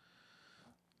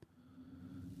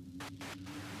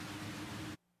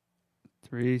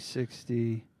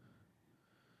 .360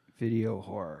 video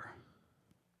horror.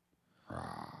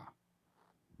 Rah.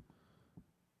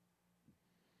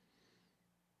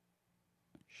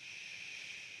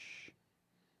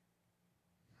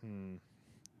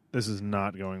 This is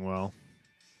not going well.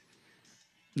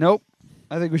 Nope.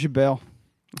 I think we should bail.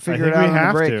 Figure it I out think we on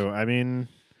have the break. to. I mean,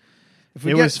 If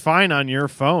we it get- was fine on your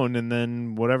phone, and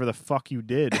then whatever the fuck you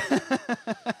did,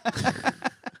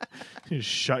 you just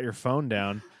shut your phone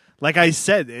down. Like I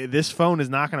said, this phone is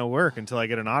not going to work until I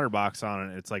get an OtterBox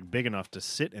on it. It's like big enough to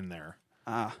sit in there.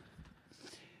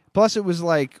 Plus, it was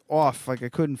like off. Like I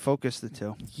couldn't focus the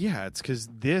two. Yeah, it's because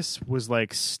this was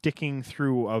like sticking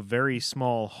through a very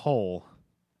small hole.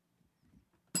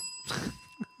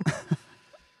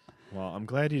 Well, I'm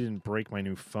glad you didn't break my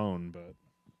new phone, but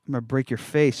I'm gonna break your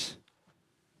face.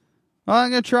 Well, I'm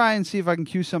gonna try and see if I can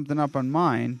cue something up on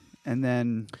mine, and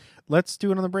then let's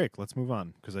do it on the break. Let's move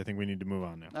on because I think we need to move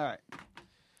on now. all right.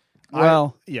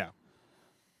 Well, yeah.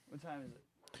 what time is it?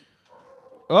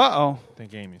 Uh-oh. I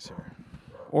think Amy's here.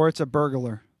 Or it's a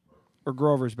burglar, or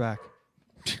Grover's back.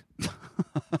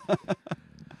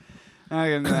 I'll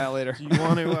get into that later. Do you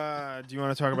want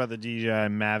to talk about the DJI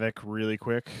Mavic really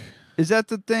quick? Is that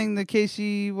the thing that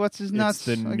Casey, what's his nuts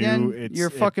It's the again? Your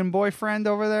fucking boyfriend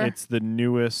over there? It's the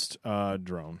newest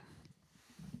drone.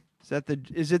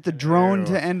 Is it the drone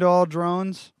to end all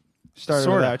drones? Started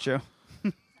Sorta.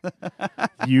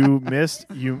 without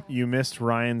you. You missed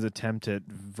Ryan's attempt at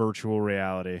virtual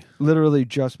reality. Literally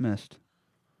just missed.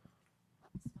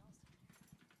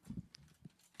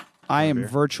 I am beer?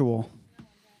 virtual.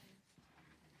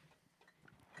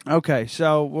 Okay,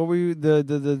 so what were you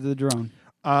the drone?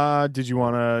 Did you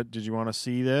wanna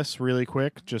see this really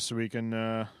quick, just so we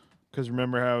can? Because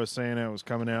remember how I was saying it was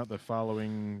coming out the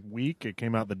following week. It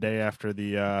came out the day after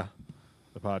the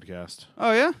podcast.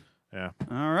 Oh yeah. Yeah.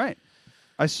 All right.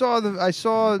 I saw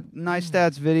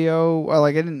Nystat's video. Well,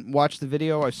 like I didn't watch the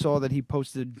video. I saw that he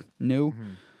posted new.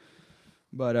 Mm-hmm.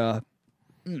 But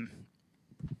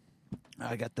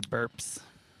I got the burps.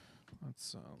 That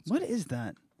sounds. What is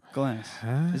that glass?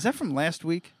 Huh? Is that from last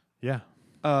week? Yeah.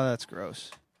 Oh, that's gross.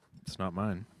 It's not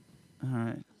mine. All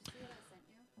right.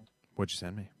 What'd you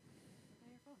send me?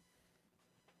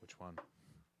 Which one?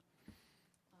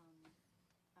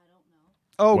 I don't know.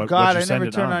 Oh What'd God, you I send never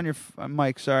it turned on? on your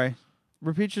mic. Sorry.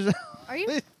 Repeat yourself. Are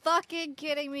you fucking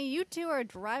kidding me? You two are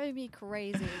driving me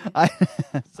crazy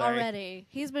Sorry. already.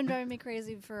 He's been driving me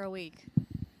crazy for a week.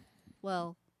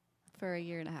 Well, for a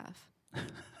year and a half.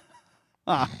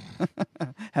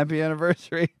 Happy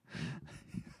anniversary.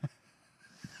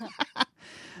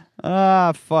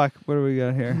 Fuck. What do we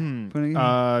got here?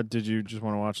 Did you just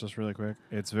want to watch this really quick?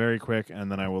 It's very quick,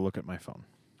 and then I will look at my phone.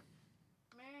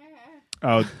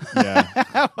 Oh, yeah.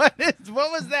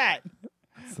 What was that?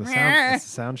 It's the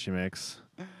sound she makes.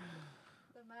 The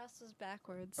mouse is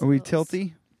backwards. Are we so it's-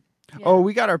 tilty? Yeah. Oh,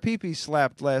 we got our pee-pee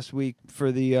slapped last week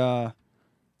for the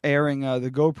airing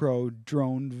the GoPro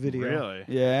drone video. Really?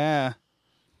 Yeah.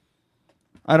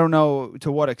 I don't know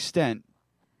to what extent.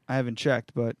 I haven't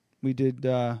checked, but we did.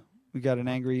 We got an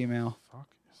angry email. What the fuck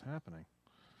is happening?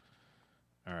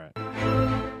 All right.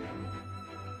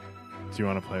 Do you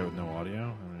want to play it with no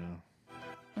audio?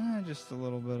 I don't know. Just a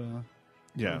little bit of.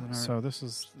 Yeah. Wasn't So hard this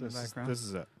is in the background. this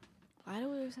is it. Why do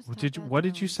we always have to What talk did you about What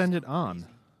did you drones? send it on?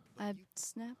 I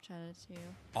Snapchatted to you.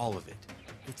 All of it.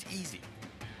 It's easy.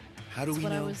 How do That's we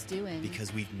what I know? was doing.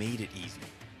 Because we've made it easy.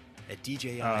 At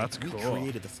DJI, Oh, that's we cool.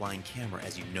 created the flying camera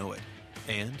as you know it.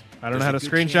 And I don't know there's how a to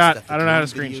good chance screenshot. that the I don't know how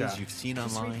to drone videos screenshot. You've seen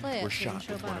Just online replay it were so you can shot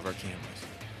show with one of our back. cameras.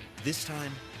 This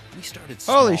time, we started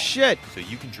small. Holy shit! So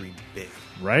you can dream big.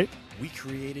 Right? We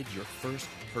created your first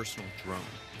personal drone.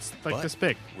 It's like But this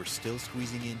big. We're still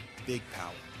squeezing in big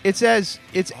power. It's as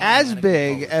Automatically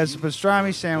big follows as a you pastrami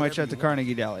or sandwich wherever at the you want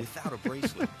Carnegie Deli. Without a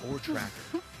bracelet or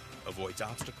tracker. Avoids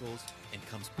obstacles and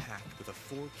comes packed with a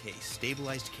 4K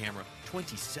stabilized camera,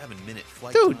 27-minute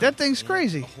flight Dude, time, that thing's and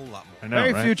crazy. A whole lot more. I know,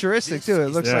 Very right? futuristic This too. It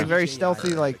is looks Yeah. like very DJI stealthy,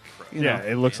 like Pro. Yeah, know.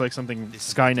 it looks like something This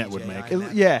is Skynet the would DJI make. Mavic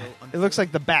yeah. Pro It looks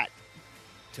like the bat.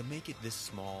 To make it this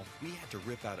small, we had to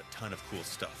rip out a ton of cool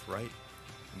stuff, right?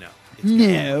 No.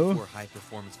 No. It's got 4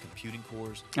 high-performance computing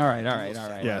cores. All right.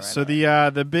 Yeah. So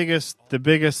the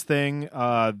biggest thing,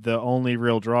 the only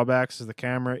real drawbacks is the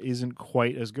camera isn't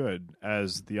quite as good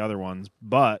as the other ones,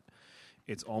 but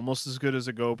it's almost as good as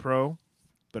a GoPro,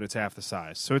 but it's half the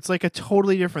size. So it's like a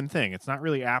totally different thing. It's not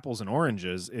really apples and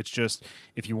oranges. It's just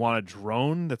if you want a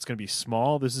drone that's going to be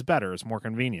small, this is better. It's more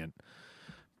convenient.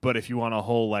 But if you want a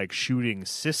whole like shooting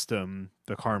system,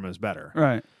 the Karma is better.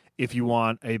 Right. If you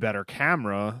want a better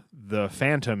camera, the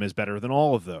Phantom is better than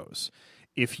all of those.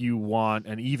 If you want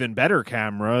an even better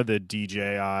camera, the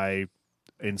DJI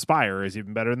Inspire is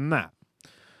even better than that.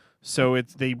 So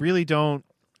they really don't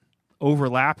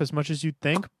overlap as much as you'd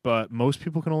think, but most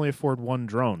people can only afford one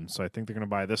drone, so I think they're going to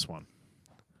buy this one.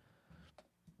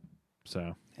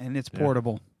 So, And it's Yeah.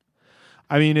 portable.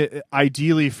 I mean,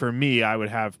 ideally for me, I would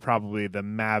have probably the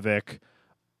Mavic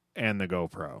and the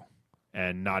GoPro,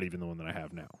 and not even the one that I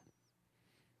have now.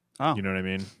 Oh. You know what I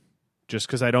mean? Just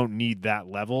because I don't need that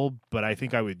level, but I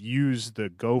think I would use the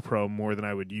GoPro more than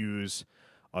I would use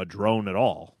a drone at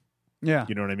all. Yeah.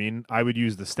 You know what I mean? I would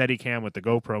use the Steadicam with the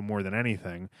GoPro more than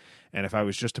anything. And if I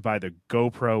was just to buy the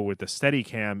GoPro with the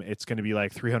Steadicam, it's going to be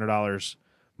like $300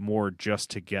 more just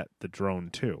to get the drone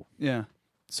too. Yeah.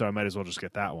 So I might as well just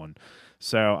get that one.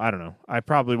 So I don't know. I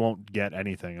probably won't get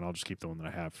anything, and I'll just keep the one that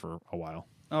I have for a while.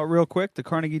 Real quick, the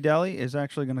Carnegie Deli is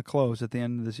actually going to close at the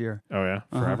end of this year. Oh, yeah?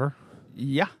 Forever?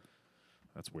 Yeah.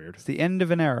 That's weird. It's the end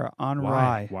of an era on Why?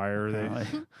 Rye. Why are they?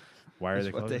 apparently. Why are That's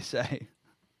they what closing? they say.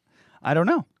 I don't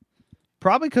know.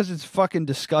 Probably because it's fucking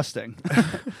disgusting.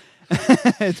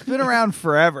 It's been around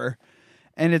forever,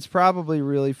 and it's probably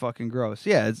really fucking gross.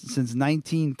 Yeah, it's since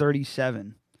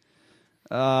 1937.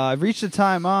 I've reached the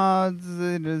time.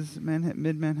 It is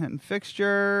mid-Manhattan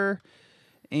fixture,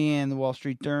 and the Wall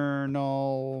Street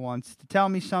Journal wants to tell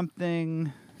me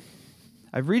something.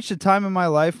 I've reached a time in my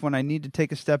life when I need to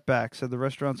take a step back, said the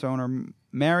restaurant's owner,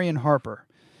 Marion Harper.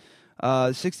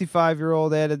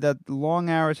 65-year-old added that the long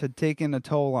hours had taken a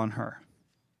toll on her.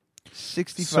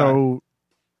 65. So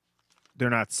they're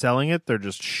not selling it; they're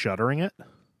just shuttering it.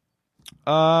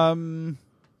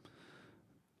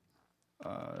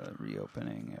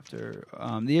 Reopening after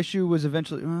the issue was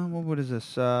eventually. What is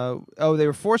this? They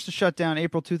were forced to shut down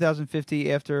April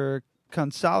 2050 after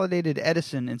Consolidated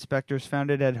Edison inspectors found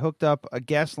it had hooked up a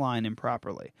gas line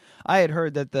improperly. I had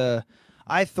heard that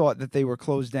I thought that they were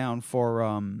closed down for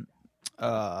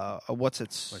what's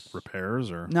its Like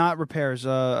repairs or not repairs,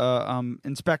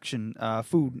 inspection,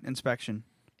 food inspection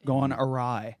gone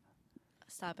awry.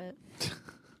 Stop it.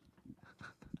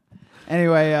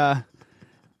 Anyway,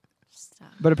 Stop.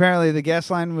 but apparently the gas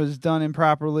line was done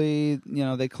improperly. You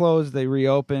know, they closed, they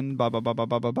reopened.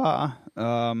 Midtown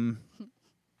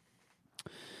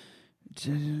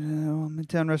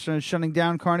restaurant is shutting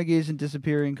down. Carnegie isn't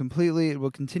disappearing completely. It will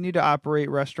continue to operate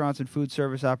restaurants and food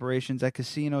service operations at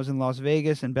casinos in Las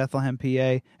Vegas and Bethlehem,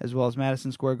 PA, as well as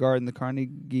Madison Square Garden, the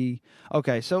Carnegie.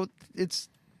 Okay, so it's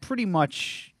pretty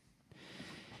much.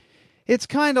 It's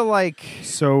kind of like.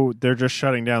 So they're just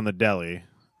shutting down the deli.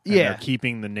 And Yeah. they're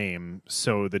keeping the name,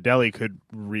 so the deli could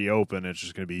reopen. It's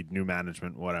just going to be new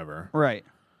management, whatever. Right.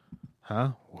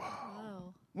 Huh?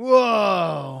 Whoa.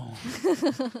 Whoa.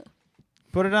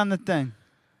 Put it on the thing.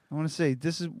 I want to see.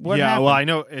 This is what yeah, happened. well, I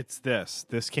know it's this.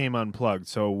 This came unplugged,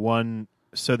 so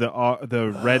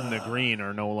the red and the green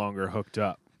are no longer hooked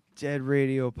up. Dead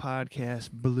Radio Podcast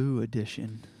Blue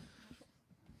Edition.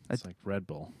 It's like Red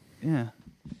Bull. Yeah.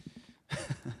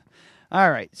 All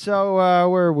right. So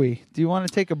where are we? Do you want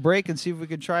to take a break and see if we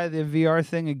could try the VR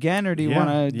thing again, or do you Yeah,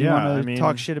 want to yeah, I mean-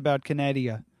 talk shit about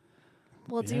Canada?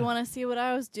 Well, do you want to see what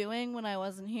I was doing when I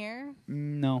wasn't here?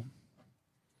 No.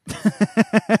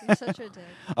 You're such a dick.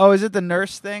 Oh, is it the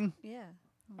nurse thing? Yeah.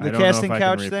 I The don't know if casting I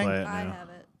couch can thing? replay it I now. have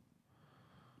it.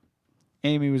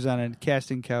 Amy was on a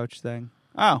casting couch thing.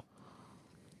 Oh.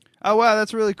 Oh, wow,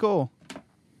 that's really cool.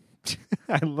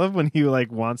 I love when he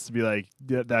like wants to be like,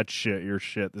 yeah, that's shit, you're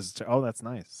shit. This is oh, that's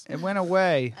nice. It went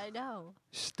away. I know.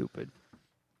 Stupid.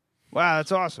 Wow,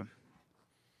 that's awesome.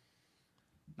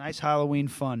 Nice Halloween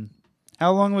fun.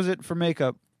 How long was it for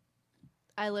makeup?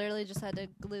 I literally just had to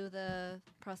glue the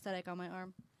prosthetic on my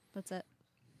arm. That's it.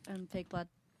 And fake blood.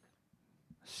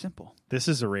 Simple. This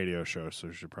is a radio show, so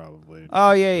we should probably.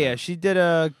 Oh, yeah. She did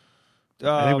a...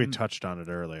 I think we touched on it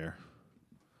earlier.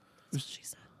 She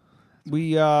said.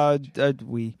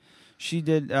 She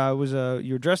did,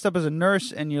 you're dressed up as a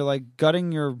nurse and you're like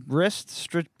gutting your wrist,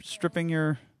 stripping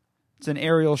your... It's an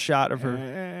aerial shot of her.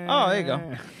 Oh, there you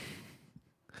go.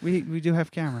 We do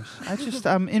have cameras.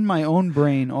 I'm in my own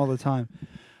brain all the time.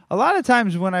 A lot of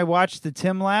times when I watch the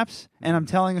Tim Lapse and I'm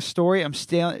telling a story, I'm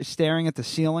staring at the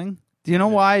ceiling. Do you know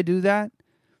why I do that?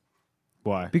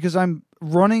 Why? Because I'm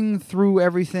running through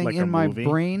everything Like a in my movie?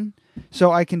 brain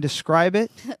so I can describe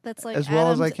it. That's like As well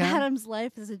as I can? Adam's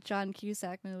life is a John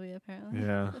Cusack movie, apparently.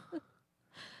 Yeah.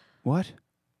 What?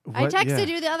 I What? texted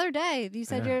Yeah. you the other day. You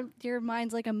said Yeah. your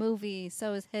mind's like a movie.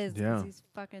 So is his. 'Cause Yeah. he's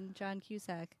fucking John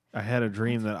Cusack. I had a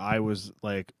dream that I was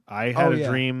like, I had Oh, a yeah.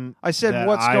 dream. I said, that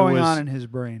what's I going was- on in his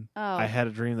brain? Oh. I had a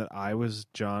dream that I was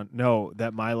John. No,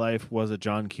 that my life was a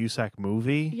John Cusack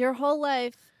movie. Your whole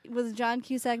life was a John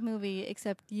Cusack movie,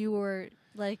 except you were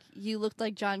like you looked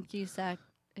like John Cusack.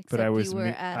 Except But I was you were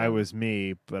me. Adam. I was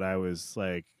me, but I was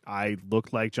like, I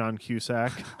looked like John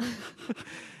Cusack,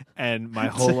 and my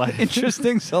whole life,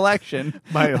 Interesting selection.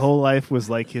 my whole life was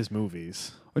like his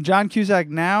movies. Well, John Cusack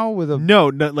now with a... No,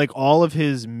 like all of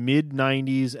his mid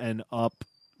 '90s and up,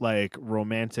 like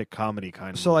romantic comedy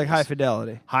kind of. So like movies. High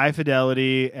Fidelity. High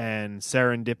Fidelity and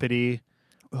Serendipity,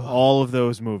 all of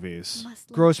those movies. Must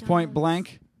love Gross Point Johns.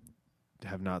 Blank.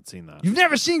 Have not seen that. You've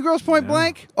never seen Gross Point No.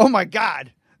 Blank? Oh my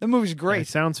God. The movie's It great.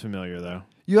 sounds familiar though.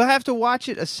 You'll have to watch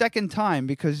it a second time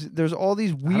because there's all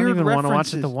these I weird don't even want to watch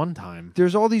references. it the one time.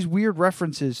 There's all these weird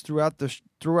references throughout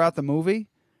the movie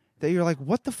that you're like,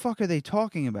 what the fuck are they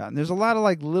talking about? And there's a lot of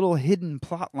like little hidden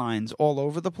plot lines all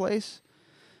over the place,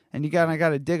 and I got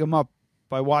to dig them up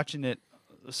by watching it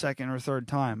a second or third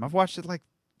time. I've watched it like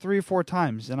 3 or 4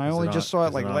 times, and I Is only it just on- saw it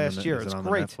is like on last the- year. is it It's on the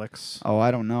great. Netflix? Oh, I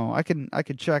don't know. I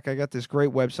could check. I got this great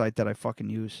website that I fucking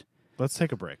use. Let's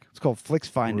take a break. It's called Flix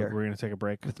Finder We're gonna take a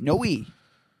break. with no E.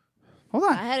 Hold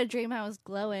on. I had a dream I was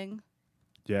glowing.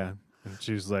 Yeah, and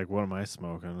she was like, "What am I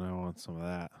smoking? I want some of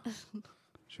that."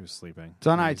 She was sleeping. It's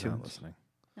on She's not iTunes. listening.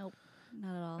 Not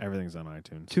at all. Everything's on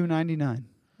iTunes. $2.99.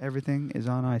 Everything is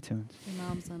on iTunes. Your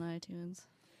mom's on iTunes.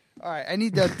 All right, I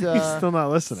need that. He's still not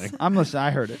listening. I'm listening.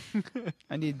 I heard it.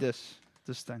 I need this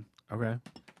thing Okay.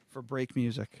 for break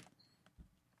music.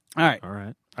 All right, All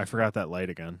right. I forgot that light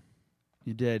again.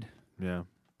 you did. Yeah.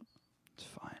 It's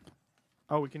fine.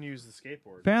 Oh, we can use the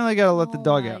skateboard. Apparently, I gotta let the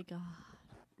dog Oh out. my God.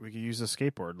 We can use the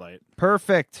skateboard light.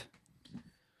 Perfect.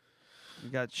 We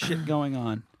got shit going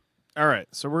on. All right.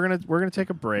 So we're gonna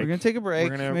take a break. We're gonna take a break.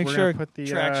 We're gonna- Make we're sure gonna put the,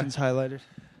 traction's highlighted.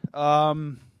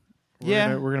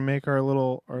 Yeah, We're gonna make our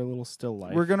little still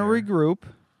life. we're gonna here. regroup,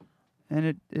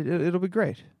 and it'll be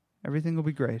great. Everything will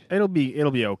be great. It'll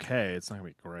be okay. It's not gonna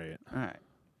be great. All right.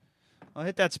 I'll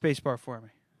hit that space bar for me.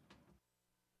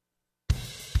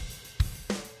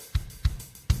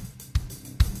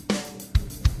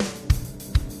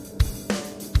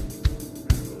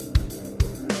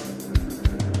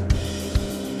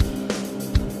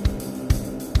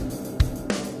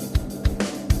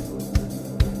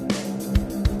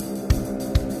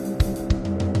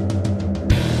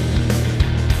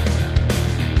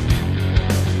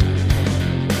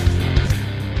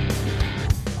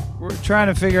 We're trying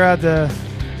to figure out the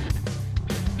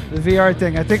VR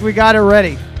thing. I think we got it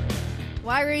ready.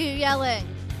 Why were you yelling?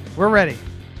 We're ready.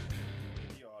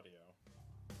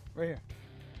 Right here.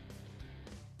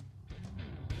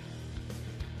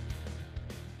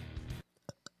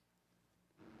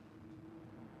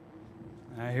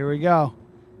 All right, here we go.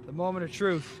 The moment of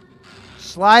truth.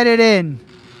 Slide it in.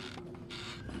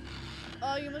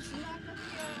 Oh, you must knock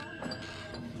up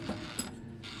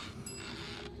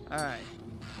the All right.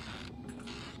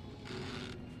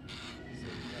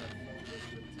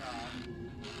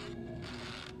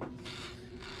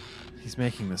 He's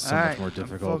making this so All much right, more I'm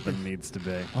difficult than it focused. needs to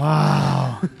be.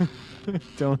 Wow.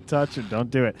 Don't touch it. Don't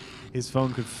do it. His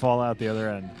phone could fall out the other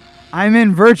end. I'm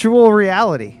in virtual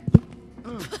reality.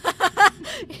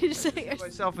 You just say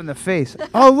Myself in the face.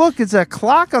 Oh, look, it's a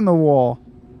clock on the wall.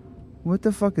 What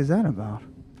the fuck is that about?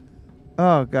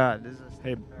 Oh, God.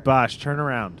 Hey, Bosch, turn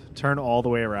around. Turn all the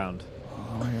way around.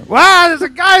 Wow, there's a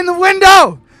guy in the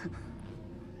window!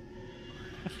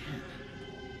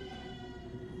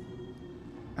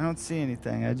 I don't see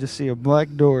anything. I just see a black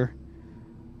door.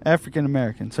 African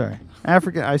American, sorry.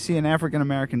 I see an African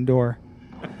American door.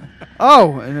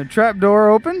 Oh, and a trap door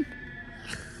open.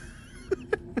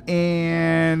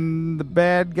 And the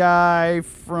bad guy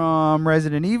from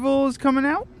Resident Evil is coming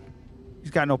out. He's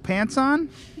got no pants on.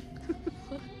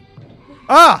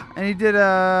 And he did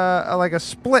a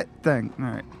split thing. All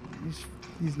right,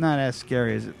 he's not as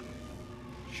scary as it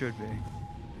should be.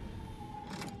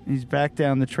 He's back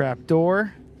down the trap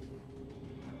door.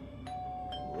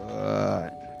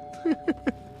 What?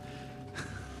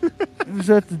 Who's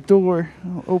at the door?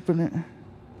 I'll open it.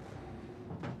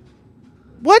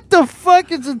 What the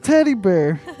fuck is a teddy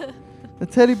bear? A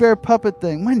teddy bear puppet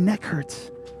thing. My neck hurts.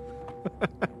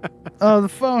 Oh, the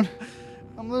phone.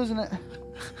 I'm losing it.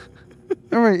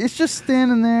 All right, it's just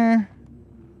standing there,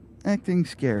 acting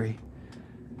scary.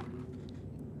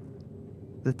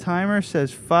 The timer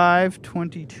says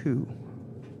 5:22.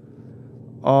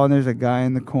 Oh, and there's a guy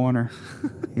in the corner.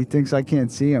 He thinks I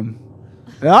can't see him.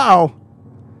 Uh-oh.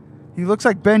 He looks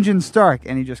like Benjamin Stark,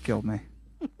 and he just killed me.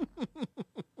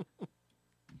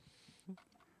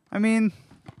 I mean,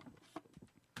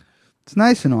 it's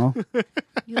nice and all.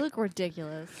 You look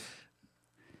ridiculous.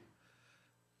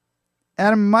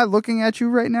 Adam, am I looking at you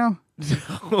right now?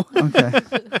 No. Okay.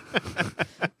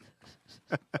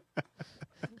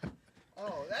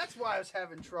 Oh, that's why I was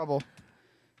having trouble.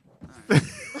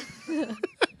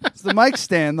 It's the mic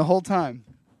stand the whole time.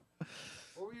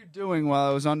 What were you doing while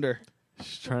I was under?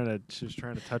 She's trying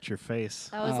to touch your face.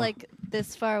 I was like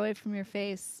this far away from your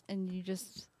face, and you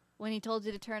just, when he told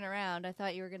you to turn around, I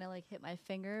thought you were going to like hit my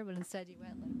finger, but instead you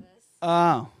went like this.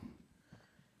 Oh.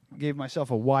 Gave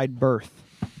myself a wide berth.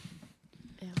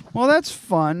 Ew. Well, that's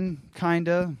fun, kind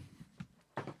of.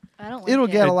 I don't like It'll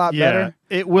it. get a lot better.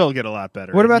 It will get a lot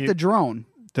better. What about the drone?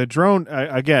 The drone,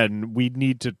 again, we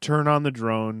need to turn on the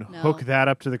drone, No. hook that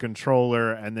up to the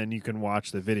controller, and then you can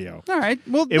watch the video. All right.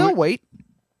 Well, they'll wait.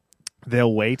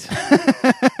 They'll wait.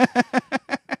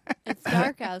 It's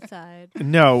dark outside.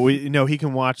 No, he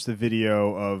can watch the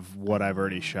video of what I've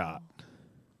already shot.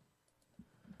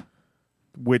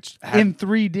 Which In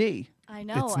 3D. I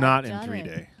know. It's I've not in done 3D.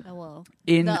 it. Oh, well.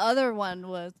 In The other one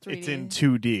was 3D. It's in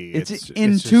 2D. It's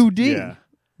in just- 2D. yeah.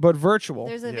 But virtual.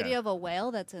 There's a Yeah. video of a whale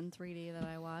that's in 3D that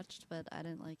I watched, but I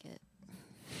didn't like it.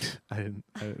 I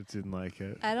didn't like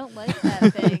it. I don't like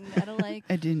that thing. I don't like.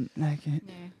 I didn't like it.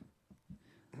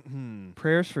 Nah.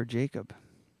 Prayers for Jacob.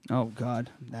 Oh, God.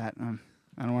 That. I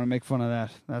don't want to make fun of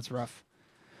that. That's rough.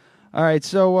 All right.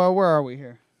 So where are we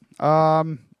here?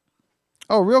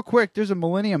 Oh, real quick. There's a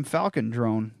Millennium Falcon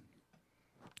drone.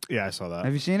 Yeah, I saw that.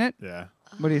 Have you seen it? Yeah.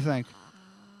 What do you think?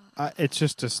 It's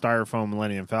just a styrofoam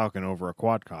Millennium Falcon over a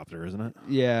quadcopter, isn't it?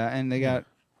 Yeah, and they got.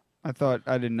 I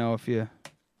didn't know if you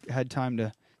had time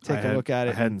to take a look at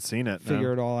it. I hadn't seen it.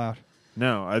 Figure it all out.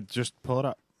 No, I just pull it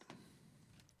up.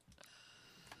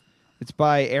 It's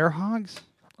by Air Hogs.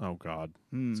 Oh God,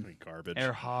 it's gonna be garbage.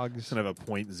 Air Hogs. It's gonna have a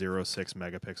 .06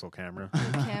 megapixel camera.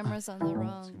 The camera's on the It's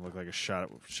wrong. gonna look like a shot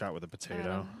with a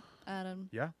potato. Adam.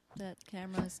 Yeah. That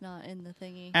camera's not in the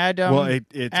thingy. Adam. Well, it's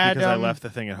because I Adam. left the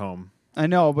thing at home. I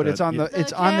know, but The- it's on the the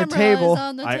it's on the camera table. is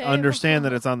on the I table. understand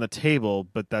that it's on the table,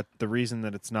 but that the reason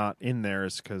that it's not in there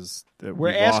is because We're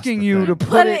asking you to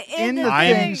put it in the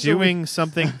I'm thing. so we- doing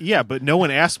something. Yeah, but no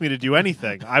one asked me to do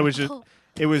anything. I was just.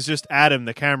 It was just Adam.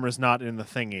 The camera's not in the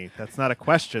thingy. That's not a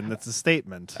question. That's a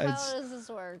statement. How does this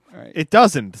work? All right. It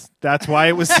doesn't. That's why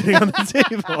it was sitting on the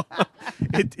table.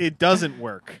 It doesn't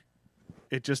work.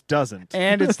 It just doesn't.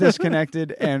 And it's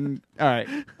disconnected. And all right,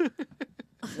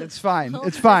 it's fine.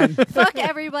 It's fine. Fuck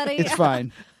everybody. It's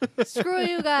fine. Screw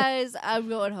you guys. I'm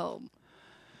going home.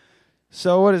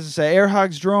 So what does it say? Air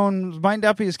Hogs drones might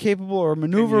not be as capable or Can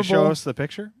maneuverable. you show us the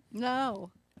picture?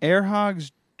 No. Air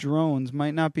Hogs drones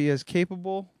might not be as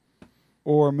capable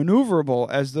or maneuverable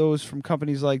as those from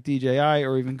companies like DJI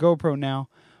or even GoPro now,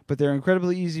 but they're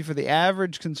incredibly easy for the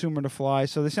average consumer to fly.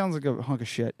 So they sound like a hunk of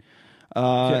shit.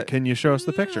 Can you show us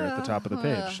the picture at the top of the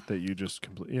page that you just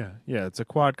complete? Yeah. It's a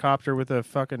quadcopter with a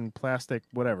fucking plastic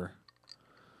whatever.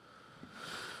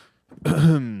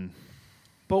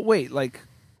 But wait, like,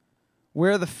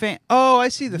 where are the fan? Oh, I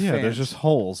see the Yeah, fans. there's just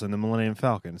holes in the Millennium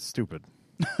Falcon. It's stupid.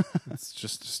 It's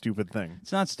just a stupid thing.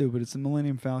 It's not stupid. It's the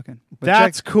Millennium Falcon. But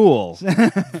That's cool.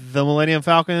 The Millennium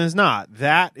Falcon is not.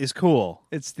 That is cool.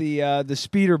 It's the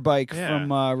speeder bike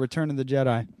from Return of the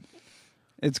Jedi.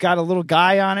 It's got a little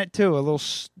guy on it too, a little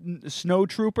snow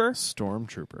trooper.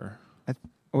 Stormtrooper.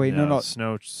 Wait, no.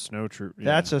 Snow trooper. Yeah.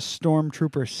 That's a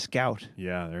stormtrooper scout.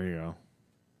 Yeah, there you go.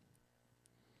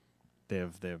 They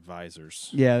have visors.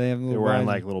 Yeah, they have little. They're wearing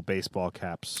visors. like little baseball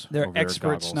caps. They're over their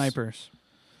expert goggles. snipers.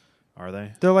 Are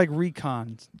they? They're like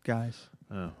recon guys.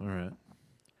 Oh, all right.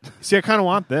 See, I kind of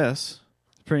want this.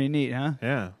 It's pretty neat, huh?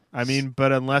 Yeah. I mean,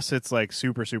 but unless it's like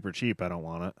super, super cheap, I don't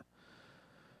want it.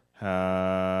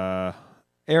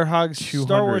 Air Hogs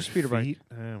Star Wars speeder feet?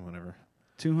 bike. Whatever.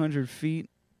 200 feet.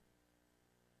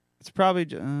 It's probably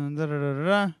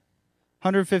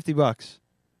 $150.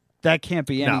 That can't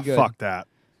be any good. Fuck that.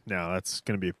 No, that's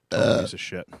gonna be a total piece of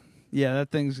shit. Yeah,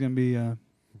 that thing's gonna be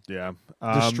Yeah,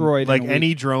 destroyed. Like in a any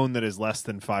week. drone that is less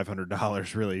than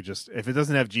 $500, really, just if it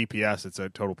doesn't have GPS, it's a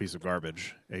total piece of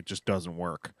garbage. It just doesn't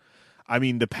work. I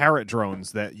mean, the Parrot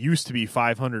drones that used to be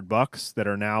 $500 that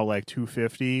are now like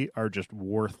 $250 are just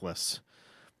worthless.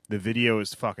 The video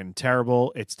is fucking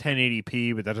terrible. It's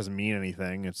 1080p, but that doesn't mean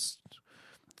anything. It's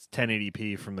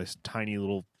 1080p from this tiny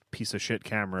little piece of shit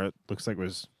camera. It looks like it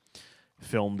was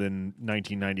filmed in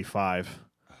 1995.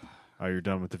 Oh, you're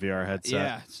done with the VR headset?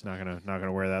 Yeah. It's not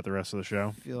gonna wear that the rest of the show.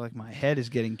 I feel like my head is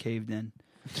getting caved in.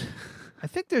 I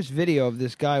think there's video of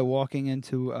this guy walking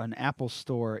into an Apple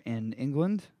store in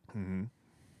England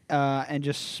and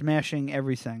just smashing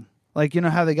everything. Like, you know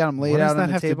how they got them laid What out does on that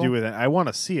the have table? to do with it? I want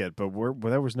to see it, but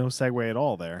there was no segue at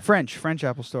all there. French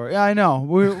Apple store. Yeah, I know.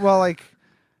 Like,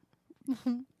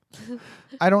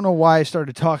 I don't know why I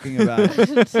started talking about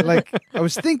it. Like, I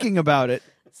was thinking about it,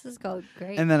 This is going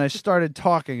great. and then I started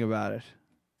talking about it.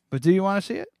 But do you want to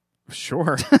see it?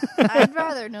 Sure. I'd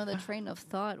rather know the train of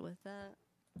thought with that.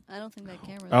 I don't think that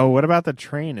camera. Oh, what about the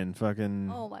train in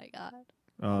fucking Oh my god.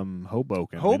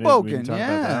 Hoboken? Hoboken, talk about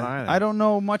that yeah. either. I don't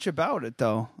know much about it,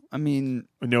 though. I mean,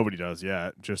 Nobody does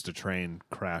yet. Just a train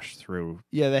crashed through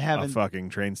yeah, they a haven't. fucking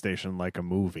train station like a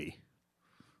movie.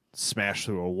 Smashed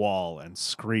through a wall and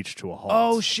screeched to a halt.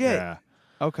 Oh, shit. Yeah.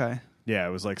 Okay. Yeah,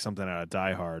 it was like something out of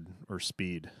Die Hard or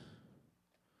Speed.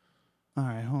 All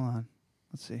right, hold on.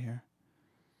 Let's see here.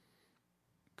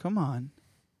 Come on.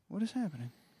 What is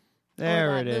happening?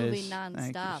 There that it is. movie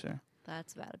Thank you, Nonstop. sir.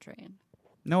 That's about a train.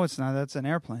 No, it's not. That's an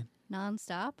airplane.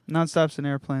 Nonstop? Nonstop's an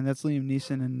airplane. That's Liam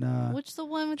Neeson and Which the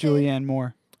one with Julianne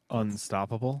Moore.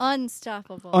 Unstoppable?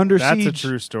 Unstoppable. Under That's Siege. a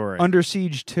true story. Under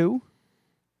Siege 2?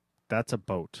 That's a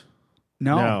boat.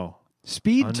 No.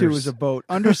 Speed 2 is a boat.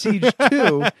 Under Siege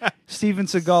 2, Steven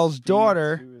Seagal's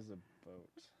daughter.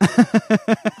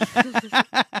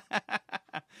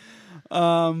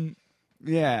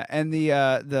 Yeah, and the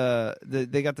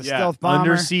they got the stealth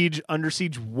bomber. Under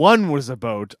Siege 1 was a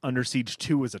boat. Under Siege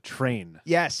 2 was a train.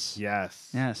 Yes.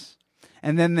 Yes.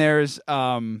 And then there's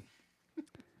what's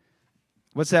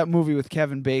that movie with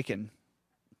Kevin Bacon?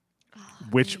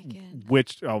 Which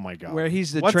oh my god. Where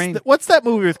he's the what's train what's that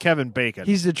movie with Kevin Bacon?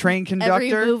 He's the train conductor.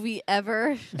 Every movie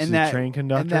ever. And the train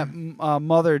conductor. And that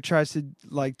mother tries to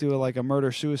like do a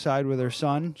murder suicide with her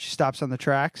son. She stops on the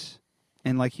tracks.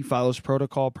 And like he follows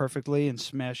protocol perfectly and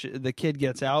the kid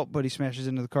gets out, but he smashes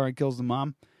into the car and kills the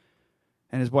mom.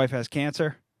 And his wife has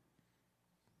cancer.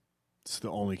 It's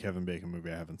the only Kevin Bacon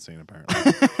movie I haven't seen, apparently.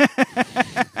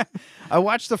 I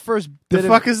watched the first bit. The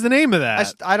fuck is the name of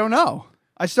that? I don't know.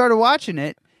 I started watching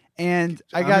it, and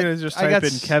I'm gonna just type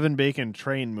in Kevin Bacon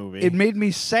train movie. It made me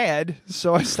sad,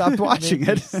 so I stopped watching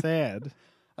it. Sad.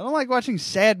 I don't like watching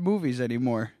sad movies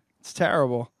anymore. It's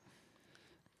terrible.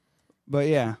 But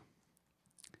yeah.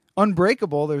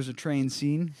 Unbreakable, there's a train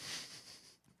scene.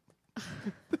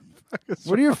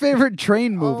 What are your favorite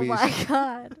train movies? Oh my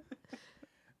god.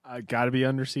 Gotta be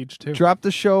Under Siege 2. Drop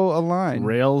the show a line.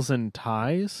 Rails and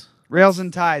Ties? Rails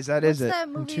and Ties, that is What's it. that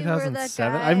From movie where that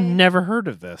 2007? guy... I've never heard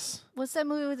of this. What's that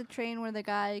movie with the train where the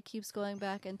guy keeps going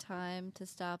back in time to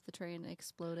stop the train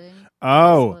exploding?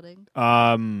 Oh.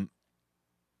 Exploding?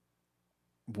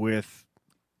 With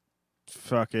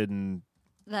fucking...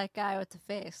 That guy with the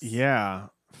face. Yeah,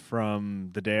 from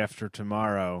The Day After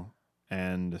Tomorrow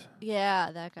and...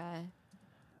 Yeah, that guy.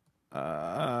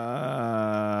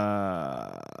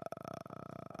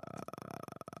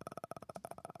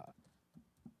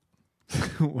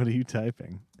 What are you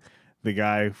typing? The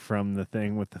guy from the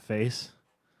thing with the face?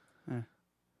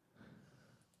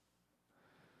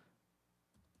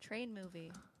 Train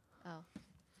movie. Oh.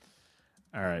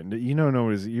 All right. You know,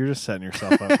 you're just setting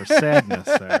yourself up for sadness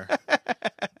there.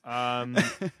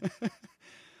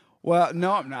 Well,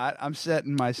 no, I'm not. I'm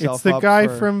setting myself It's the up guy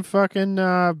for... from fucking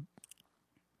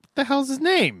the hell's his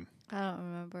name? I don't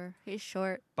remember. He's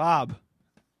short. Bob.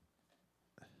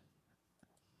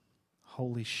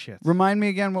 Holy shit! Remind me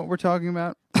again what we're talking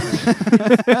about.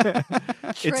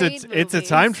 It's a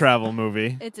time travel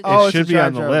movie. It's a Oh, It it's should a be time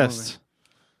on the travel list.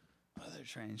 Other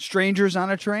train. Strangers on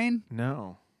a Train.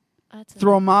 No. That's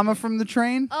Throw another Mama movie. from the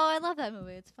Train. Oh, I love that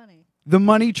movie. It's funny. The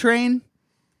Money Train.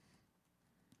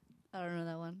 I don't know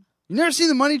that one. You never seen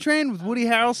The Money Train with Woody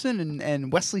Harrelson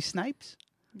and Wesley Snipes?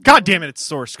 God damn it! It's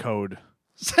Source Code.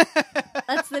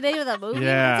 That's the name of that movie?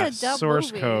 Yeah, That's a dumb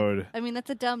Source movie. Code. I mean, that's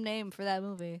a dumb name for that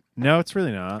movie. No, it's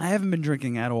really not. I haven't been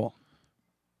drinking at all.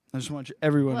 I just want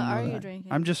everyone What to know are you that.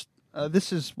 drinking? I'm just.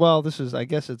 This is. I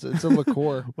guess it's a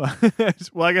liqueur.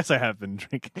 well, I guess I have been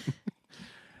drinking.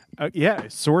 Yeah,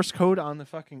 Source Code on the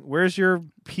fucking. Where's your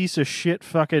piece of shit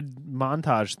fucking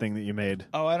montage thing that you made?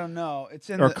 Oh, I don't know. It's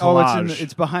in. Or It's collage.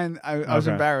 it's behind. I was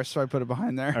Okay. embarrassed, so I put it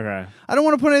behind there. Okay, I don't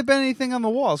want to put anything on the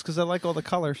walls because I like all the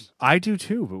colors. I do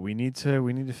too, but we need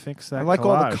to fix that. I like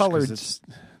all the collage 'cause colors.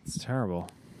 It's terrible.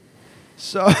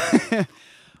 So,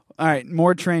 all right,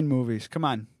 more train movies. Come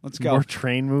on, let's go. More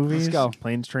train movies. Let's go.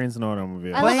 Planes, trains, and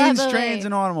automobiles. I love that Planes, movie. trains,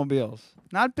 and automobiles.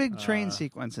 Not big train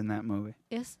sequence in that movie.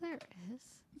 Yes, there is.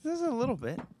 There's a little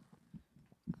bit.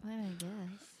 I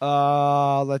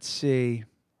guess. Let's see.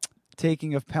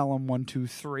 Taking of Pelham 1, 2,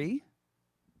 3.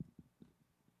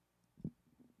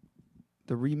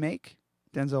 The remake.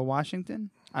 Denzel Washington.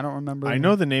 I don't remember. I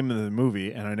know the name of the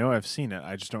movie, and I know I've seen it.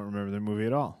 I just don't remember the movie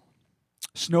at all.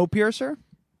 Snowpiercer.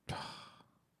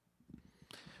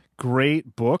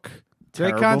 Great book. Great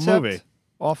Terrible concept. movie.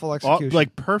 Awful execution.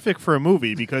 Like perfect for a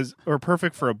movie or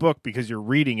perfect for a book because you're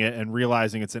reading it and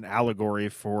realizing it's an allegory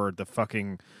for the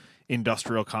fucking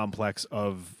industrial complex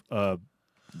of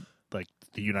like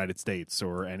the United States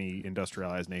or any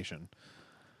industrialized nation.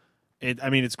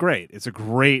 It's great. It's a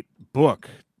great book.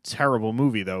 Terrible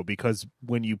movie though, because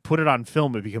when you put it on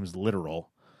film, it becomes literal.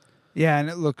 Yeah, and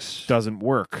it looks. Doesn't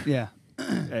work. Yeah.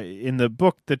 In the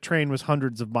book, the train was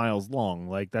hundreds of miles long.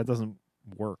 Like that doesn't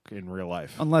work in real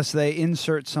life. Unless they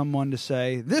insert someone to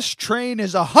say, this train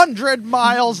is 100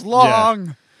 miles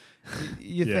long.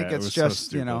 You Yeah, think it it's was so just,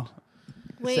 stupid.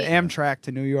 Wait, it's the Amtrak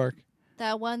to New York.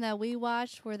 that one that we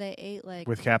watched where they ate like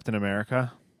With Captain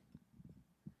America.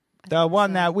 The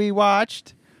one that we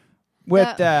watched with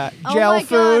oh gel my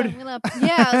food. God,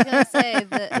 I was gonna say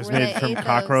that It was where made they from ate those-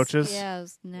 cockroaches? Yeah, it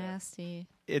was nasty.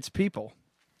 It's people.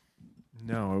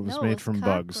 No, it was No, made it was from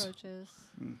bugs. cockroaches.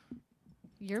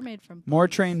 You're made from More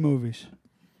bugs. train movies.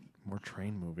 More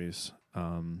train movies.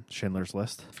 Schindler's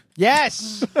List.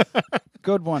 Yes.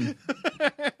 Good one.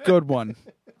 Good one.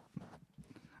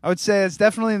 I would say it's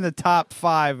definitely in the top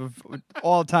 5 of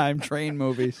all-time train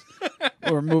movies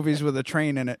or movies with a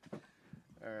train in it. All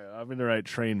right, I'm gonna write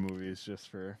train movies just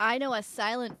for. I know a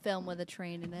silent film with a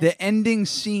train in it. The ending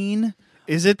scene.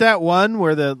 Is it that one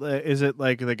where is it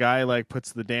like the guy like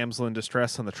puts the damsel in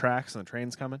distress on the tracks and the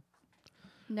train's coming?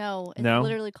 No, it's No?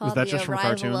 literally Was called that The just from Arrival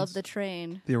cartoons? of the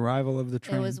Train. The arrival of the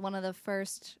train. It was one of the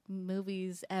first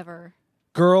movies ever.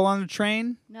 Girl on the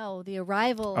Train. No, The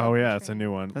Arrival. Oh of yeah, the it's a Train.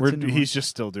 new one. That's a new He's one. just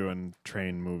still doing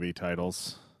train movie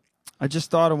titles. I just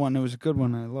thought of one. It was a good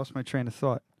one. I lost my train of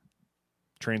thought.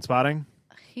 Train Spotting.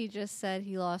 He just said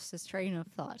he lost his train of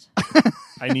thought.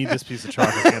 I need this piece of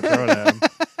chocolate. Can't throw it at him.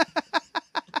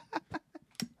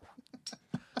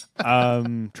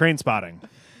 Train Spotting.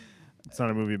 It's not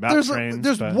a movie about trains.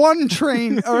 There's but one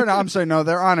train. Or no, I'm sorry. No,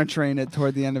 they're on a train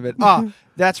toward the end of it.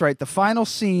 That's right. The final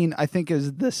scene, I think,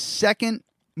 is the second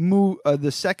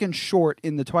short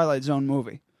in the Twilight Zone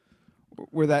movie,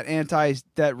 where that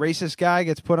racist guy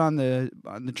gets put on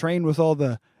the train with all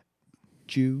the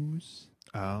Jews.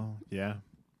 Oh yeah.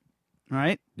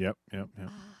 Right. Yep. I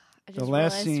just The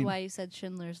last realized scene. why you said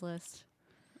Schindler's List.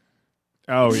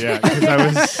 Oh yeah,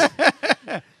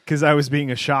 because I was being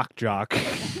a shock jock.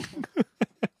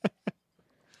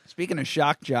 Speaking of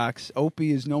shock jocks,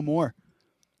 Opie is no more.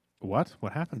 What?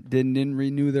 What happened? Didn't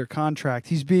renew their contract.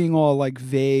 He's being all like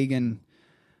vague and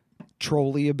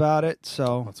trolly about it.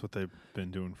 So That's what they've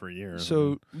been doing for years.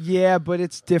 So yeah, but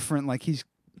it's different. Like he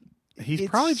it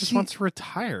probably just se- wants to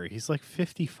retire. He's like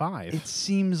 55. it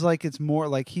seems like it's more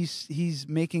like he's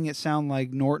making it sound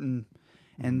like Norton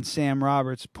and Sam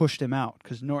Roberts pushed him out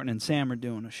because Norton and Sam are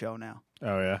doing a show now.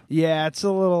 Oh yeah. Yeah, it's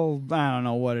a little. I don't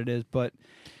know what it is, but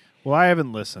Well, I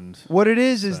haven't listened. what it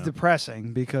is So.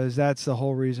 depressing because that's the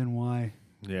whole reason why.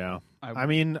 Yeah. I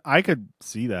mean, I could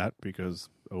see that because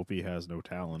Opie has no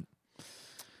talent.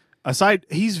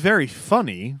 He's very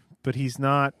funny, but he's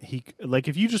not. Like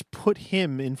if you just put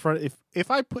him in front.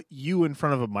 If I put you in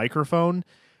front of a microphone,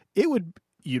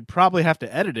 you'd probably have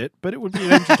to edit it, but it would be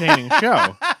an entertaining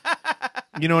show.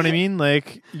 You know what I mean?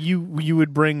 Like you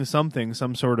would bring some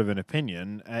sort of an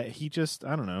opinion. He just,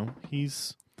 I don't know.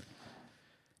 He's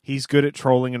good at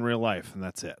trolling in real life, and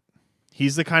that's it.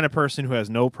 He's the kind of person who has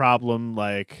no problem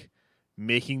like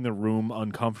making the room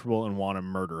uncomfortable and want to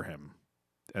murder him,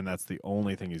 and that's the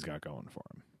only thing he's got going for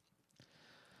him.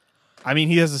 I mean,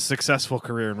 he has a successful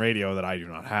career in radio that I do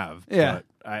not have. Yeah.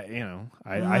 But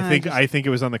I think it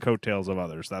was on the coattails of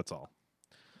others. That's all.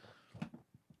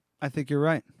 I think you're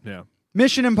right. Yeah.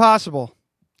 Mission Impossible.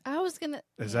 I was gonna.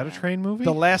 Is that a train movie?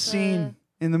 The last scene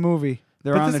in the movie.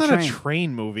 They're but on that's the not train. a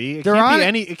train movie. It They're can't on be it.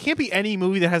 any. It can't be any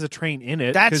movie that has a train in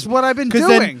it. That's what I've been Because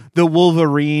doing. then the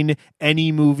Wolverine,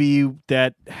 any movie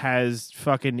that has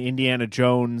fucking Indiana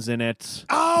Jones in it.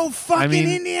 Oh, fucking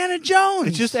Indiana Jones!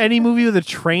 It's just any movie with a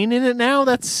train in it now.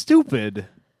 That's stupid.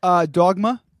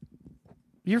 Dogma.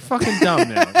 You're fucking dumb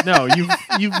now. No,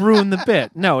 you've ruined the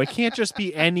bit. No, it can't just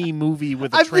be any movie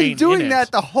with a I've train been doing in it.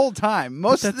 that the whole time.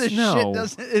 Most of this no.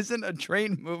 shit isn't a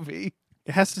train movie.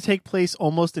 It has to take place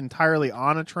almost entirely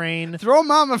on a train. Throw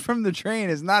Mama from the Train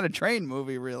is not a train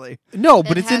movie, really. No,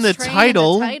 but It it's in the has train in the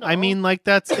title. title. I mean, like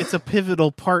it's a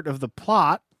pivotal part of the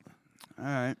plot. All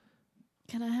right.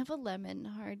 Can I have a lemon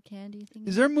hard candy thing?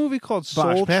 Is there a movie called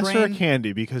Bosh, Soul pass her a Train?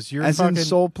 candy because you're As fucking in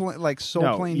Soul Plane, like Soul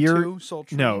No, Plane you're- 2, Soul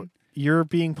Train? No, you're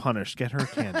being punished. Get her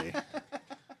candy.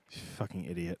 Fucking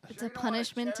idiot. It's a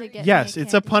punishment to get. Yes, me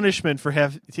it's a candy. punishment for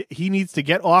he needs to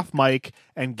get off mic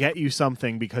and get you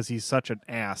something because he's such an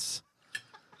ass.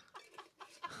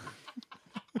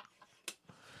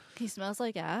 He smells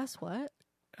like ass. What?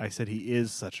 I said he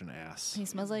is such an ass. He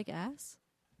smells like ass.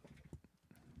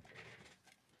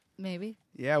 Maybe.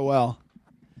 Yeah, well,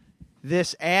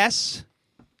 this ass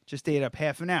just ate up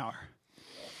half an hour.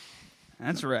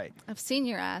 That's right. I've seen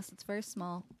your ass. It's very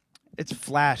small. It's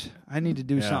flat. I need to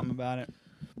do Yeah. something about it.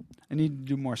 I need to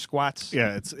do more squats.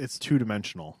 Yeah, it's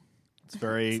 2-dimensional. It's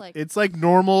very It's it's like- like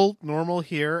normal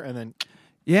here and then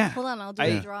Yeah. Hold on, I'll do I-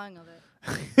 a drawing of it.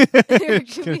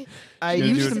 Give me- I Gonna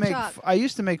used do to it. make Chalk. I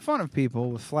used to make fun of people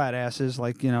with flat asses,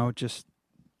 like, you know, just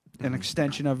an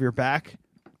extension of your back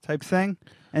type thing.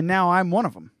 And now I'm one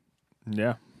of them.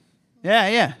 yeah.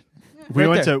 Yeah. We Right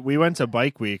went there. to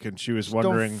Bike Week and she was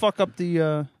wondering Don't fuck up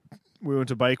the. we went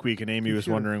to Bike Week and Amy was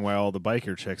Computer. wondering why all the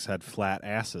biker chicks had flat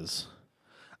asses.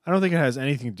 I don't think it has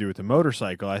anything to do with the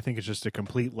motorcycle. I think it's just a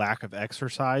complete lack of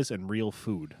exercise and real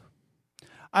food.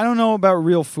 I don't know about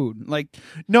real food. Like,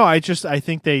 No, I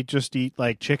think they just eat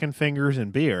like chicken fingers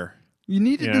and beer. you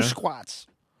need to Yeah. do squats.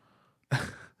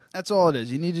 That's all it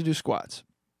is. You need to do squats.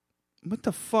 What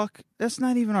the fuck? That's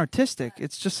not even artistic.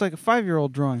 It's just like a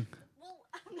 5-year-old drawing. Well,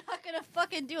 I'm not gonna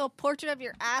fucking do a portrait of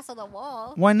your ass on the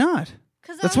wall. Why not?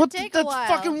 Because That's that would what. take That's a while.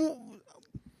 fucking.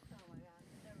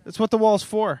 That's what the wall's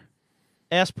for.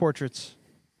 Ass portraits.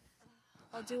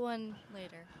 I'll do one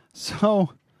later.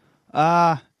 So,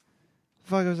 fuck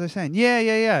was I saying?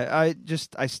 Yeah.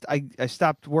 I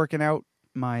stopped working out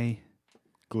my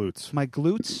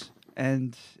glutes,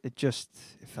 and it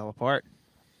fell apart.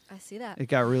 I see that. It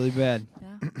got really bad.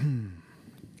 Yeah,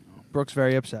 Brooke's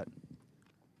very upset.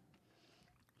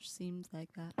 seems like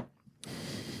that.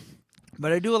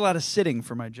 But I do a lot of sitting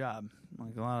for my job,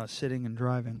 like a lot of sitting and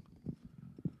driving.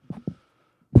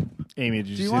 Amy, did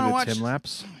Do you you see wanna the watch- Tim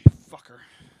lapse? Fucker.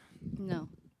 No.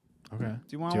 Okay. Do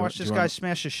you want to watch this guy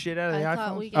smash the shit out of the I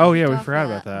thought iPhone? we Oh got yeah, we off forgot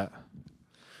that. about that.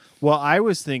 Well, I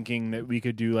was thinking that we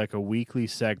could do like a weekly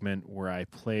segment where I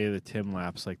play the Tim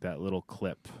lapse, like that little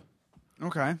clip,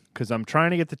 Okay. because I'm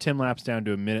trying to get the Tim lapse down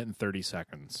to 1 minute and 30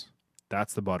 seconds.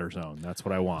 That's the butter zone. That's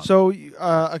what I want. So,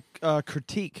 a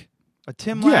critique, a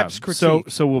Tim Lapse critique.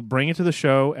 So we'll bring it to the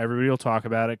show. Everybody will talk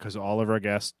about it because all of our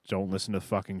guests don't listen to the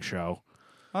fucking show.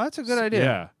 Oh, that's a good idea.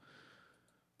 Yeah.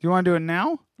 Do you want to do it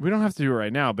now? We don't have to do it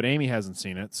right now, but Amy hasn't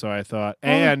seen it, so I thought.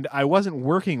 And I wasn't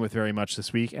working with very much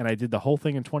this week, and I did the whole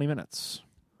thing in 20 minutes.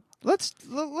 Let's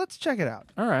check it out.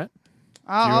 All right.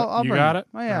 I'll you bring got it?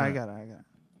 Oh yeah, All I right. got it.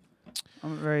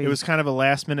 I'm very. It was kind of a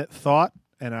last-minute thought,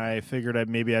 and I figured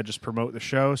I'd just promote the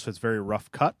show, so it's very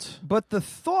rough cut. But the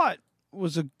thought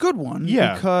was a good one.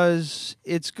 Yeah. Because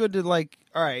it's good to, like,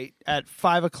 all right, at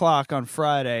 5:00 on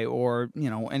Friday, or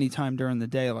any time during the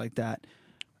day like that.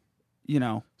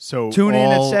 So Tune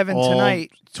in at 7 all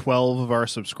tonight. 12 of our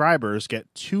subscribers get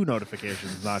 2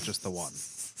 notifications, not just the one.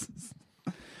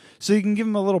 So you can give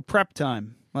them a little prep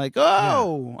time. Like,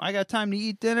 I got time to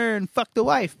eat dinner and fuck the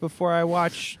wife before I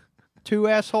watch 2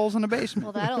 assholes in a basement.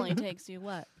 Well, that only takes you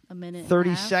what, a minute? 30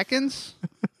 and a half? seconds?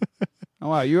 Oh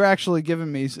wow, you're actually giving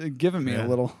me Yeah. a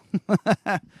little.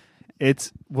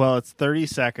 It's 30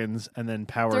 seconds, and then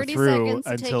power 30 through seconds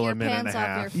to until take your a minute and pants a off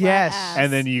half. your flat Yes. ass.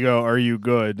 And then you go, "Are you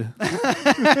good?"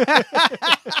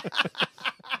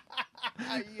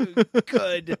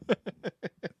 Good.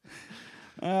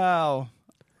 Oh,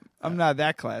 I'm not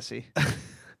that classy.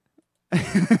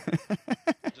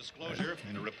 Disclosure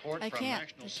in a report I from can't.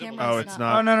 National The Civil camera's Oh, it's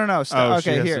not. Oh, no. Stop. she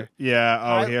Okay, has here. to-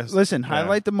 yeah. Oh, he has. Listen, yeah.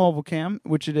 highlight the mobile cam,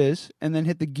 which it is, and then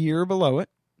hit the gear below it.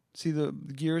 See the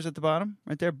gears at the bottom?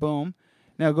 Right there. Boom.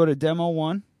 Now go to demo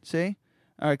 1. See?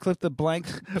 All right, click the blank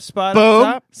spot at the Boom.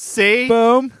 top. See.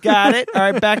 Boom. Got it. All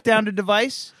right, back down to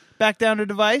device. Back down to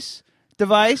device.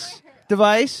 Device.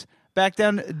 Device. Back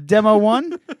down to demo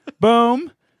 1.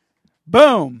 Boom.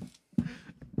 Boom.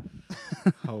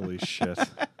 Holy shit.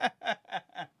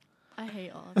 I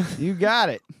hate all of this. You got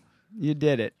it. You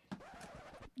did it.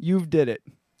 You've did it.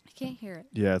 I can't hear it.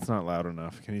 Yeah, it's not loud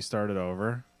enough. Can you start it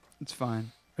over? It's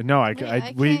fine. No, I we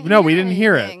can't we hear didn't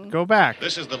hear it. anything. Go back.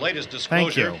 This is the latest Thank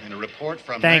disclosure you. in a report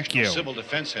from Thank National you. Civil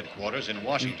Defense Headquarters in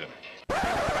Washington.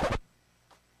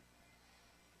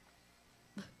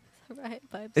 Right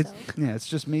by It's himself. it's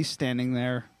just me standing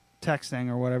there texting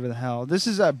or whatever the hell. This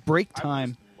is a break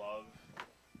time. Love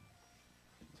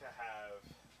to have.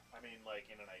 I mean, like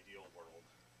in an ideal world,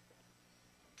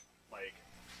 like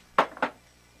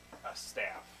a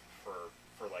staff for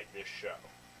like this show.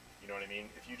 You know what I mean?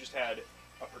 If you just had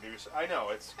a producer, I know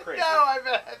it's crazy. I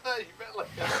thought you meant like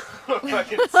a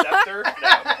fucking scepter. No.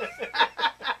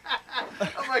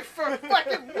 I'm like, for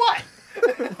fucking what?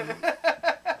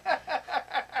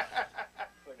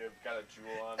 Like they've got a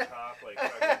jewel on top, like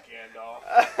fucking Gandalf.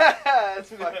 That's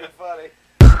fucking funny.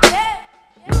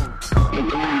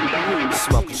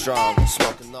 Smoking strong,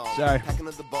 smoking long. Sorry. Packing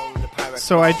up the bone in the pirate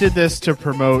So I ball. did this to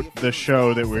promote the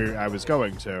show that I was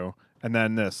going to, and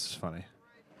then this is funny.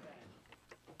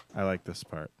 I like this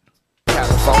part.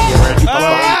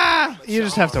 California. You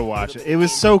just have to watch it. It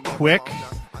was so quick.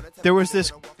 There was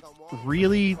this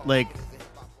really like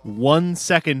 1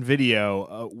 second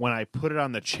video when I put it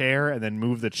on the chair and then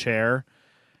moved the chair,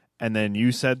 and then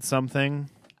you said something.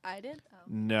 I did? Oh.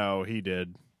 No, he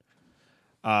did.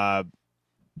 And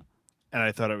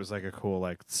I thought it was like a cool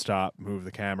like stop, move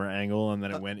the camera angle, and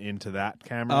then it went into that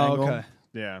camera angle. Okay.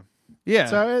 Yeah. Yeah.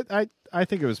 So I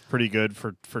think it was pretty good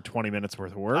for 20 minutes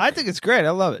worth of work. I think it's great.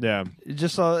 I love it. Yeah. It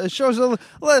just it shows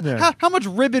Yeah. how much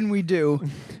ribbon we do.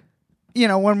 You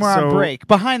know, when we're on So- break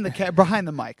behind the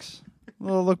mics. A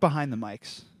little look behind the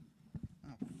mics.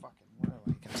 Oh fucking! What do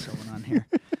I got going on here?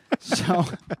 So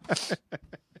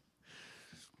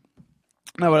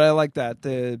no, but I like that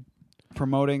the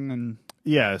promoting and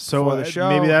Yeah, so For the show.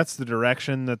 maybe that's the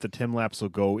direction that the Tim Laps will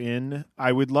go in.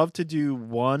 I would love to do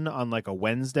one on like a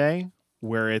Wednesday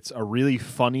where it's a really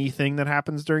funny thing that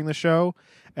happens during the show,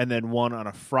 and then one on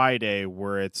a Friday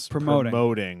where it's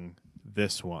promoting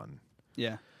this one.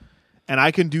 yeah. And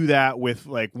I can do that with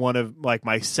like one of like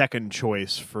my second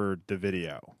choice for the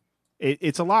video.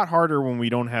 It's a lot harder when we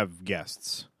don't have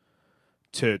guests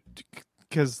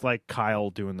because like Kyle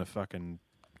doing the fucking,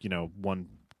 one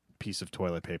piece of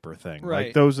toilet paper thing. Right.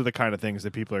 Like those are the kind of things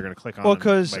that people are going to click on Well, and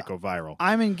 'cause might go viral.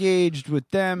 I'm engaged with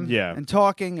them Yeah. and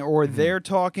talking, or they're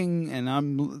talking, and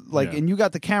I'm like, Yeah. and you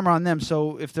got the camera on them,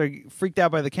 so if they're freaked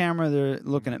out by the camera, they're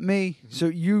looking at me. So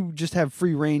you just have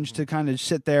free range to kind of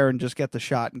sit there and just get the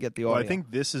shot and get the audio. Well, I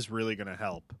think this is really going to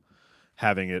help.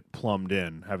 Having it plumbed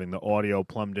in, having the audio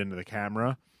plumbed into the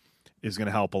camera is going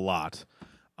to help a lot.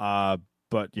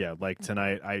 But yeah, like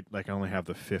tonight, I only have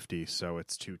the 50, so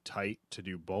it's too tight to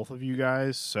do both of you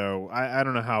guys. So I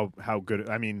don't know how good.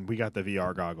 I mean, we got the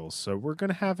VR goggles, so we're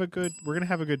gonna have a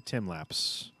good Tim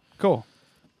Laps. Cool.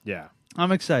 Yeah,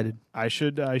 I'm excited. I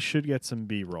should get some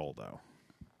B-roll though,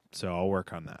 so I'll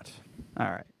work on that.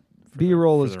 All right. for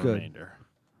B-roll the- is for the good. remainder.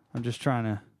 I'm just trying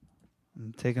to.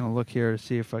 I'm taking a look here to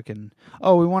see if I can.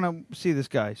 Oh, we want to see this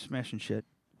guy smashing shit,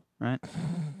 right?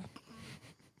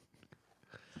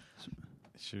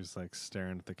 She was like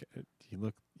staring at the.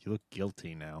 You look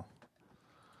guilty now.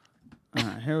 All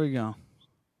right, here we go.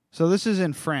 So this is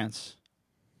in France.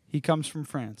 He comes from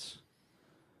France.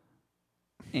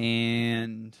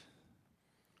 And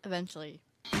Eventually.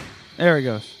 there he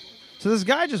goes. So this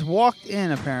guy just walked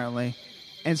in apparently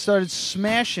and started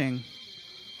smashing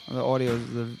oh,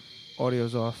 the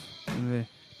audio's off.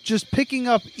 Just picking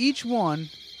up each one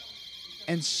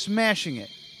and smashing it.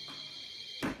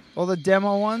 All the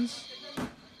demo ones.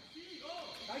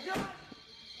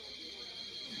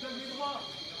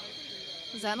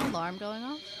 Is that an alarm going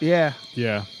off? Yeah.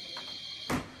 Yeah.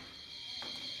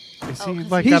 Is Oh, he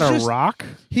 'cause like he's got a just- rock?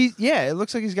 It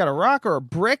looks like he's got a rock or a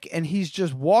brick, and he's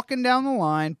just walking down the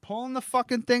line, pulling the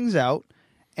fucking things out,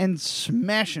 and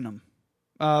smashing them,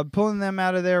 pulling them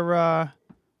out of their.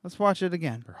 Let's watch it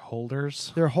again. Or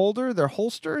holders? Their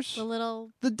holsters, The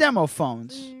little the demo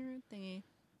phones. thingy.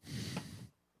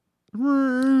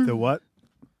 The what?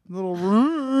 little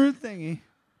thingy.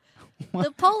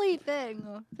 The pulley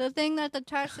thing. The thing that's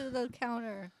attached to the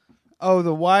counter. Oh,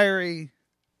 the wiry.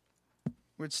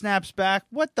 Where it snaps back.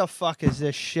 What the fuck is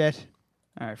this shit?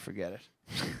 All right, forget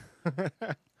it.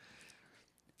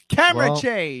 Camera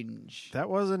change. That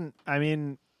wasn't. I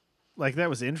mean, like that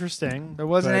was interesting. There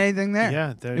wasn't anything there.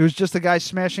 Yeah, it was just a guy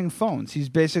smashing phones. He's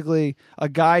basically a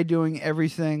guy doing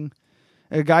everything.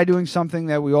 A guy doing something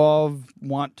that we all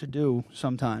want to do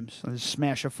sometimes.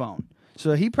 Smash a phone.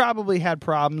 So he probably had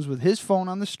problems with his phone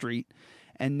on the street,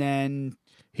 and then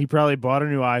he probably bought a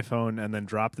new iPhone and then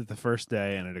dropped it the first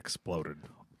day, and it exploded.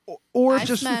 Or I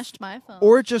just smashed my phone.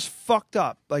 Or it just fucked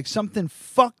up. Like something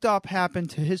fucked up happened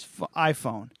to his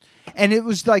iPhone, and it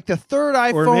was like the third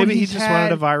iPhone. Or maybe he he's just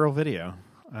had. wanted a viral video.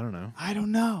 I don't know. I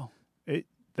don't know.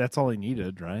 That's all he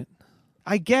needed, right?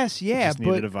 I guess, yeah. He just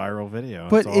needed a viral video.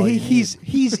 But That's all he's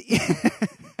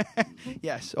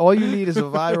yes. All you need is a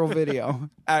viral video. All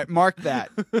right, mark that.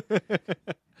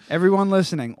 Everyone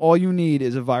listening, all you need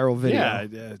is a viral video.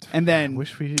 Yeah, and then I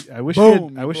wish we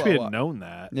boom, had known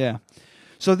that. Yeah.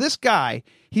 So this guy,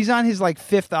 he's on his like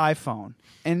 5th iPhone,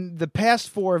 and the past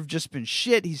 4 have just been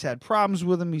shit. He's had problems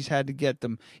with them. He's had to get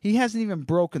them. He hasn't even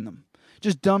broken them.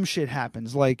 Just dumb shit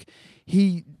happens. Like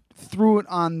he threw it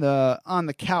on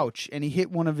the couch, and he hit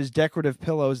one of his decorative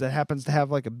pillows that happens to have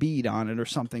like a bead on it or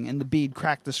something, and the bead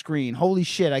cracked the screen. Holy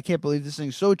shit, I can't believe this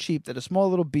thing's so cheap that a small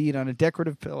little bead on a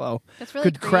decorative pillow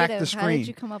could crack the screen. How did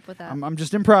you come up with that? I'm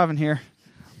just improvising here.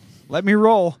 Let me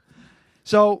roll.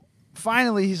 So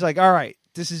finally he's like, all right,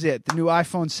 this is it, the new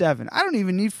iPhone 7. I don't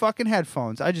even need fucking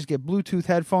headphones. I just get Bluetooth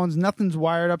headphones. Nothing's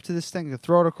wired up to this thing. I can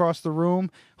throw it across the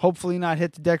room, hopefully not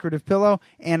hit the decorative pillow,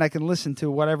 and I can listen to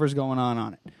whatever's going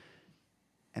on it.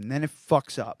 And then it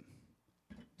fucks up.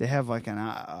 They have like an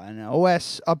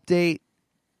OS update,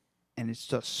 and it's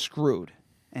just screwed.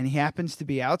 And he happens to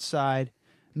be outside,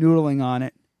 noodling on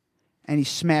it, and he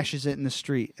smashes it in the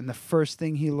street. And the first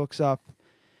thing he looks up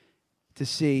to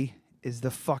see is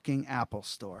the fucking Apple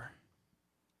Store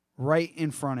right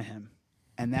in front of him.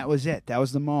 And that was it. That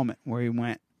was the moment where he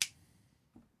went.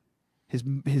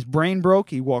 His brain broke.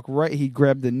 He walked right. He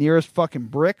grabbed the nearest fucking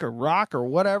brick or rock or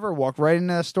whatever, walked right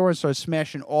into that store and started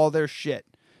smashing all their shit.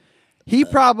 He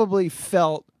probably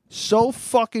felt so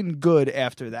fucking good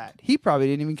after that. He probably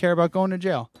didn't even care about going to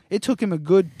jail. It took him a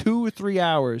good 2 or 3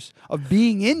 hours of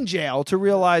being in jail to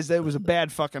realize that it was a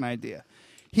bad fucking idea.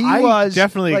 I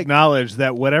definitely acknowledge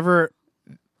that whatever.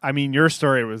 I mean, your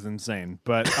story was insane,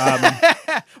 but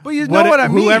but you know what I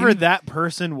mean. Whoever that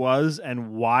person was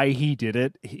and why he did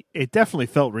it, it definitely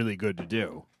felt really good to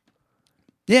do.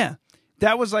 Yeah,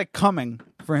 that was like coming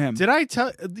for him. Did I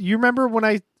tell you? Remember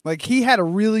when he had a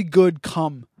really good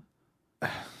come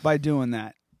by doing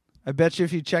that? I bet you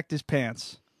if he checked his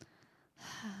pants.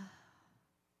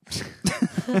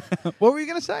 What were you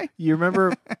gonna say? You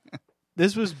remember?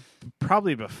 This was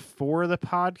probably before the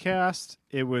podcast.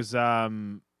 It was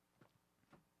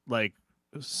like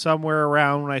somewhere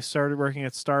around when I started working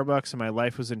at Starbucks and my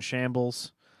life was in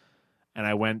shambles, and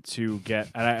I went to get.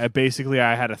 And I had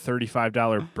a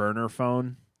 $35 burner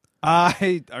phone.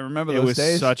 I remember those days.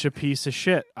 It was such a piece of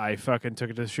shit. I fucking took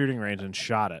it to the shooting range and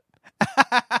shot it.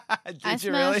 I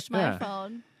smashed my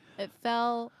phone. It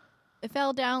fell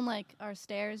down like our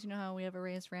stairs. You know how we have a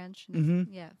raised ranch?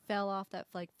 Yeah, it fell off that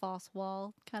like false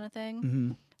wall kind of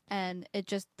thing. And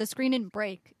the screen didn't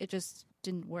break. It just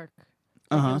didn't work.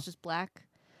 It was just black.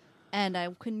 And I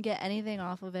couldn't get anything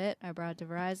off of it. I brought it to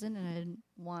Verizon, and I didn't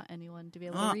want anyone to be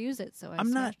able to reuse it, so I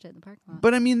smashed it in the parking lot.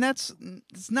 But I mean, it's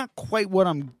not quite what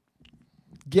I'm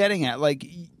getting at. Like,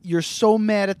 you're so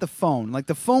mad at the phone. Like,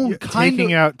 the phone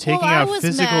taking out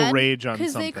physical rage on something.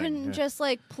 Because they couldn't just,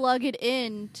 like, plug it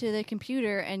in to the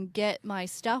computer and get my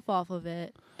stuff off of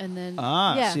it. And then,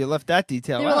 so you left that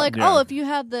detail out. They were like, oh, if you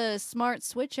have the Smart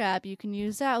Switch app, you can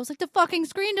use that. I was like, the fucking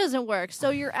screen doesn't work,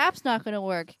 so your app's not going to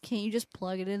work. Can't you just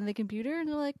plug it into the computer? And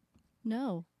they're like,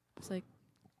 no. It's like,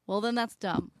 well, then that's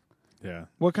dumb. Yeah.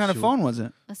 What kind of phone was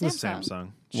it? A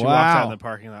Samsung. She walked out in the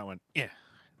parking lot and went, yeah.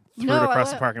 Threw it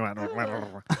across the parking lot.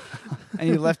 And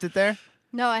you left it there?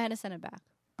 No, I had to send it back.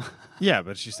 Yeah,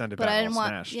 but she sent it back all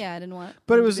smashed. Yeah, I didn't want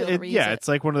But it was, it's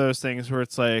like one of those things where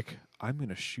it's like, I'm going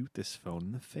to shoot this phone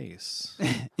in the face.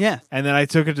 Yeah. And then I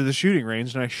took it to the shooting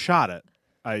range and I shot it.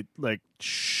 I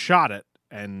shot it,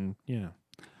 and it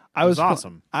was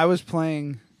awesome. I was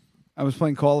playing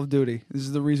Call of Duty. This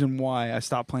is the reason why I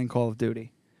stopped playing Call of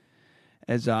Duty.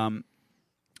 As I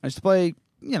used to play,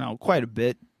 quite a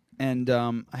bit, and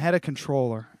I had a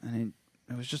controller, and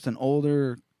it was just an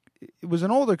older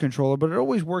controller, but it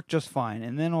always worked just fine.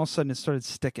 And then all of a sudden, it started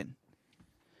sticking.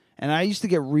 And I used to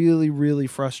get really, really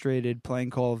frustrated playing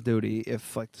Call of Duty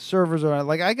if like the servers are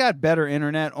like I got better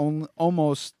internet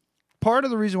almost part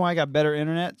of the reason why I got better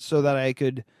internet so that I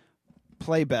could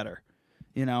play better.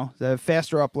 You know, the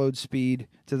faster upload speed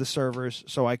to the servers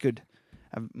so I could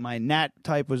have my NAT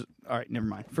type was all right, never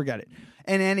mind. Forget it.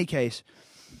 In any case,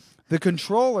 the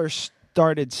controller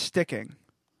started sticking.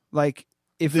 Like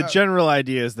if the general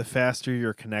idea is the faster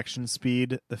your connection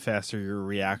speed, the faster your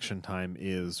reaction time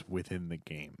is within the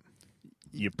game.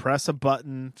 You press a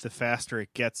button, the faster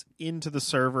it gets into the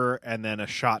server, and then a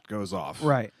shot goes off.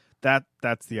 Right.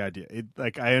 That's the idea.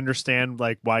 Like I understand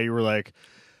like why you were like,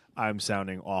 I'm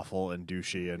sounding awful and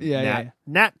douchey and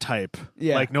Nat type.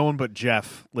 Yeah. Like no one but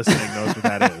Jeff listening knows what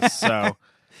that is. So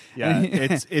yeah,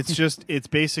 it's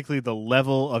basically the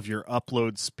level of your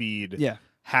upload speed. Yeah.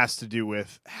 Has to do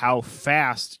with how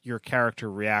fast your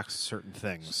character reacts to certain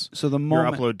things. So the your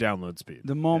moment upload download speed.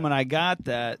 The moment I got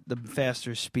that, the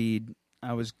faster speed,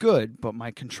 I was good, but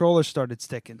my controller started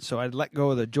sticking. So I'd let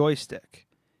go of the joystick.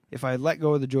 If I let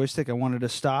go of the joystick, I wanted to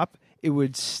stop. It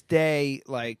would stay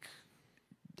like,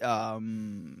 what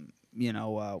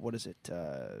is it?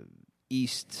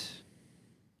 East,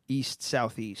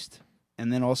 southeast,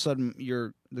 and then all of a sudden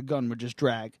the gun would just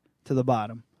drag to the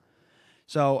bottom.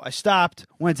 So I stopped,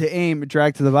 went to aim, it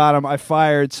dragged to the bottom. I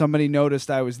fired. Somebody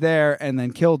noticed I was there and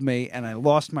then killed me, and I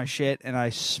lost my shit, and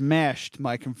I smashed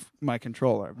my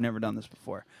controller. I've never done this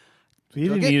before. You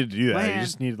didn't need to do that. You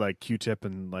just needed like Q-tip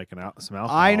and like some alcohol.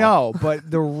 I know, but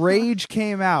the rage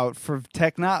came out for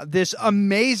this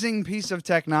amazing piece of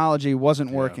technology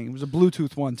wasn't working. It was a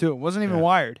Bluetooth one, too. It wasn't even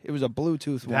wired. It was a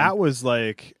Bluetooth one. That was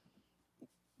like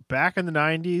back in the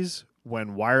 90s.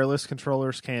 When wireless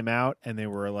controllers came out and they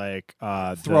were like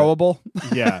throwable.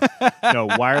 Yeah. No,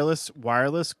 wireless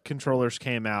controllers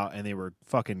came out and they were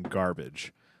fucking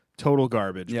garbage. Total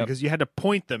garbage. Yep. Because you had to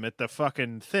point them at the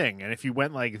fucking thing. And if you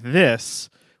went like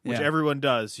this, which everyone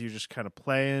does, you just kind of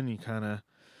play in, you kind of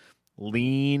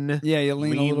lean. Yeah, you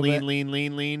lean a little bit.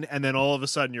 Lean. And then all of a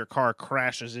sudden your car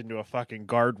crashes into a fucking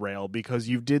guardrail because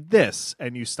you did this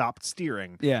and you stopped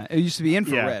steering. Yeah, it used to be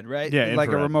infrared, right? Yeah, like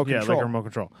infrared. a remote control. Yeah, like a remote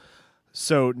control.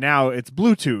 So now it's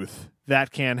Bluetooth.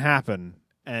 That can happen.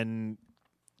 And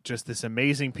just this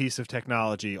amazing piece of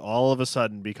technology all of a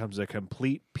sudden becomes a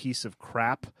complete piece of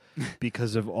crap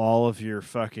because of all of your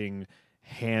fucking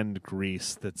hand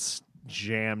grease that's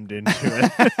jammed into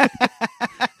it.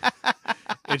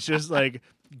 It's just like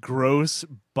gross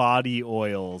body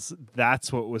oils.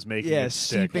 That's what was making it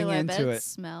stick. Seeping into it.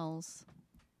 Smells.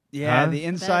 Yeah, the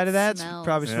inside of that smells.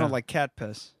 probably smelled like cat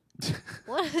piss.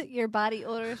 What? Your body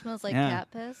odor smells like cat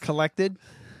piss? Collected.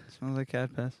 Smells like cat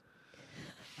piss.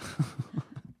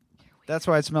 That's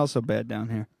why it smells so bad down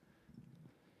here.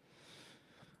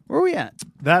 Where are we at?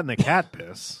 That and the cat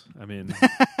piss. I mean,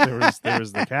 there was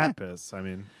the cat piss. I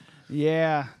mean,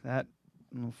 yeah, that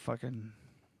fucking.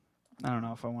 I don't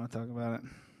know if I want to talk about it.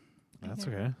 That's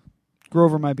okay.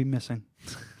 Grover might be missing.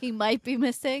 He might be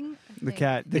missing. The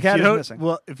cat. The cat is missing.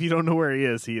 Well, if you don't know where he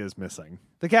is missing.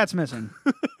 The cat's missing.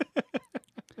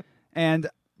 And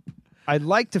I'd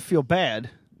like to feel bad.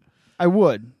 I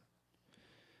would.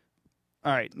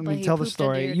 All right, let me tell the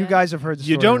story. You guys have heard the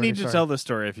story. You don't need to tell the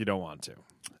story if you don't want to.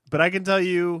 But I can tell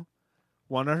you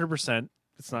 100%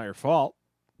 it's not your fault.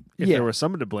 If there was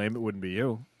someone to blame, it wouldn't be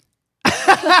you.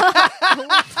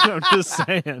 I'm just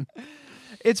saying.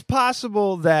 It's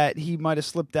possible that he might have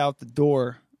slipped out the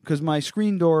door because my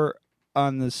screen door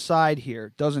on the side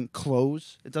here doesn't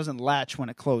close. It doesn't latch when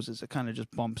it closes. It kind of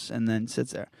just bumps and then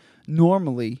sits there.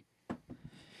 Normally,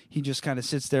 he just kind of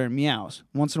sits there and meows.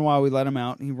 Once in a while, we let him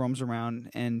out. He roams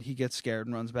around, and he gets scared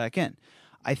and runs back in.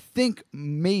 I think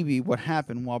maybe what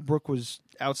happened while Brooke was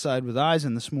outside with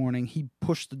Eisen this morning, he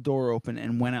pushed the door open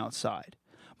and went outside.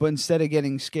 But instead of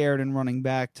getting scared and running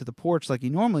back to the porch like he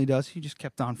normally does, he just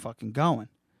kept on fucking going.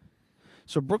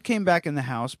 So Brooke came back in the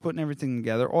house, putting everything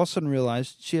together, all of a sudden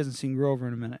realized she hasn't seen Grover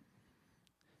in a minute.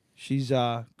 She's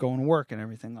going to work and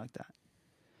everything like that.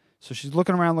 So she's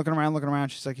looking around.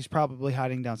 She's like, he's probably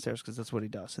hiding downstairs because that's what he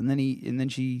does. And then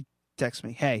she texts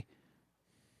me, hey,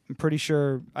 I'm pretty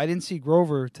sure I didn't see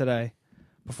Grover today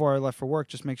before I left for work.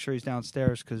 Just make sure he's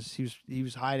downstairs because he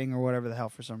was hiding or whatever the hell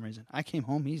for some reason. I came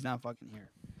home. He's not fucking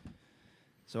here.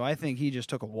 So I think he just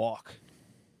took a walk.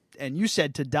 And you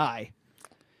said to die.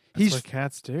 That's what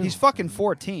cats do. He's fucking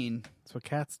 14. That's what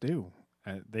cats do.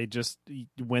 They just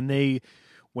when they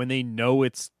know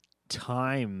it's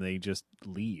time, they just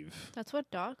leave. That's what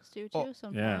dogs do too.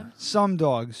 Sometimes. Yeah, some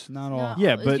dogs, not all.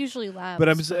 Yeah, it's but usually labs. But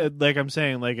I'm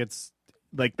saying, like it's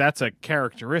like that's a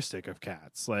characteristic of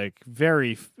cats. Like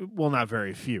not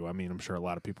very few. I mean, I'm sure a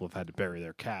lot of people have had to bury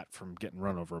their cat from getting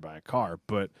run over by a car,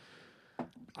 but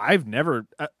I've known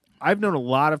a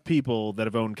lot of people that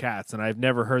have owned cats, and I've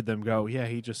never heard them go, yeah,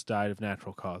 he just died of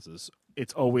natural causes.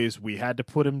 It's always we had to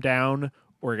put him down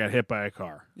or he got hit by a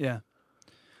car. Yeah.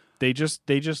 They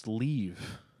just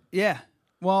leave. Yeah.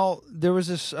 Well, there was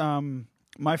this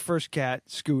my first cat,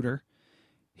 Scooter.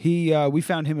 We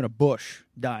found him in a bush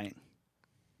dying.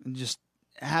 And just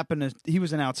he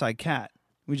was an outside cat.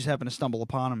 We just happened to stumble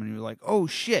upon him and we were like, "Oh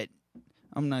shit."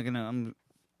 I'll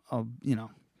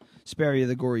spare you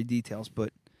the gory details,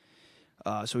 but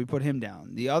so we put him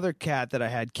down. The other cat that I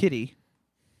had, Kitty,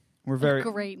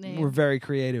 great name. We're very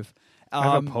creative. I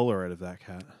have a Polaroid of that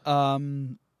cat.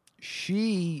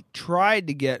 She tried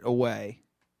to get away.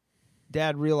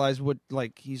 Dad realized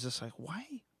he's just like, why?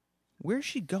 Where's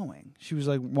she going? She was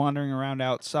like wandering around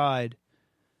outside,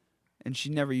 and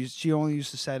she only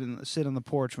used to sit on the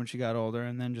porch when she got older,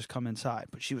 and then just come inside.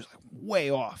 But she was like way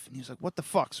off, and he was like, what the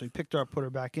fuck? So he picked her up, put her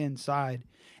back inside,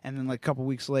 and then like a couple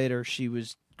weeks later, she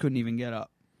couldn't even get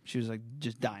up. She was like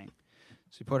just dying.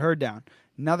 So he put her down.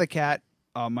 Another cat,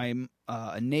 a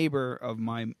neighbor of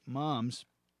my mom's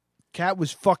cat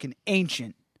was fucking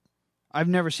ancient. I've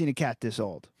never seen a cat this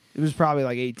old. It was probably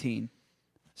like 18.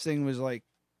 This thing was like,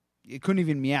 it couldn't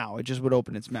even meow. It just would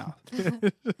open its mouth.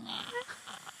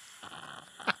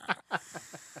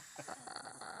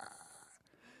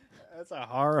 That's a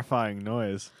horrifying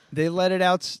noise. They let it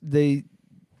out. They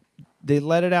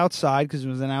let it outside because it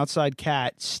was an outside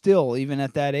cat. Still, even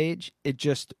at that age, it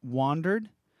just wandered.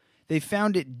 They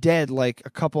found it dead like a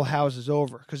couple houses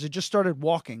over because it just started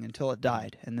walking until it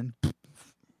died, and then.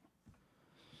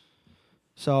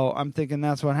 So I'm thinking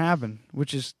that's what happened,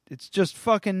 it's just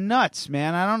fucking nuts,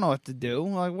 man. I don't know what to do.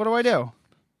 Like, what do I do?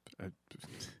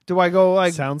 Do I go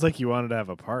like? Sounds like you wanted to have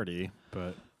a party,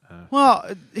 but. Well,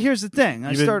 here's the thing.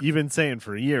 You've been saying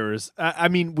for years. I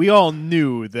mean, we all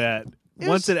knew that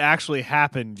once it actually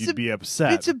happened, you'd be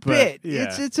upset. It's a bit.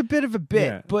 Yeah. It's a bit of a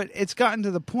bit, but it's gotten to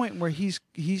the point where he's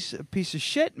a piece of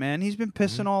shit, man. He's been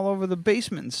pissing all over the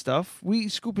basement and stuff. We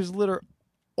scoop his litter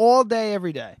all day,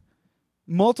 every day.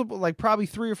 Multiple, like probably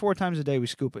 3 or 4 times a day we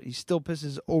scoop it. He still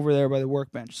pisses over there by the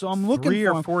workbench. So I'm looking 3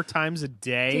 for or him. 4 times a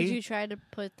day? Did you try to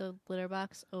put the litter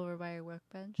box over by your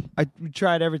workbench? We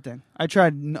tried everything. I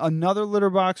tried another litter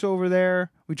box over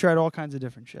there. We tried all kinds of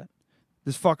different shit.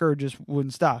 This fucker just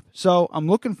wouldn't stop. So I'm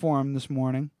looking for him this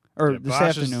morning, or this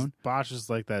afternoon. Bosch is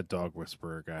like that dog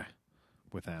whisperer guy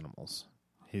with animals.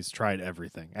 He's tried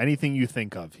everything. Anything you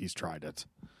think of, he's tried it.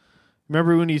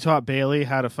 Remember when you taught Bailey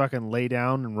how to fucking lay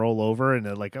down and roll over in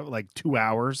like 2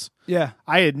 hours? Yeah.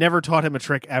 I had never taught him a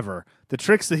trick ever. The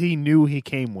tricks that he knew he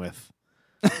came with.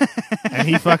 And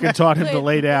he fucking taught him to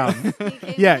lay down.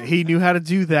 He knew how to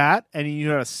do that, and he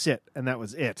knew how to sit, and that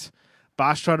was it.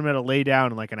 Bosch taught him how to lay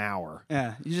down in like an hour.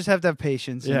 Yeah, you just have to have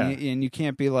patience, and you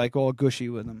can't be like all gushy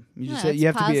with him. You just you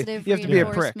have to be a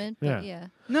prick. Yeah.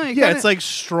 No, it's like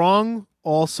strong,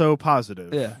 also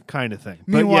positive, kind of thing.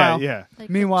 Meanwhile, Like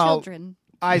meanwhile, children.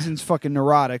 Eisen's fucking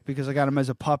neurotic because I got him as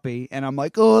a puppy, and I'm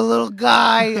like, oh, little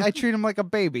guy. I treat him like a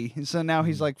baby, and so now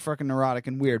he's like fucking neurotic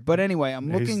and weird. But anyway,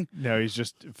 I'm looking. He's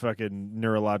just fucking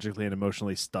neurologically and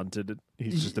emotionally stunted.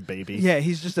 He's just a baby. Yeah,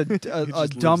 he's just a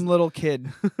dumb little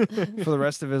kid for the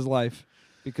rest of his life,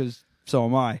 because so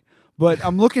am I. But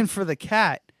I'm looking for the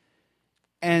cat,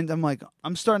 and I'm like,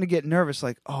 I'm starting to get nervous.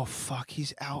 Like, oh fuck,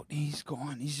 he's out. He's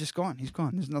gone. He's just gone. He's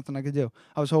gone. There's nothing I could do.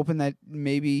 I was hoping that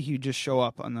maybe he'd just show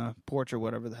up on the porch or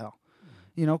whatever the hell,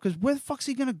 because where the fuck's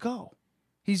he gonna go?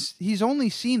 He's only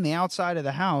seen the outside of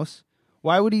the house.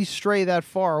 Why would he stray that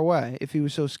far away if he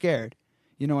was so scared?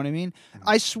 You know what I mean?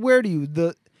 I swear to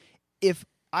you, if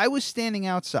I was standing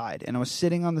outside and I was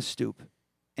sitting on the stoop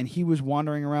and he was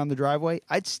wandering around the driveway,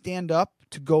 I'd stand up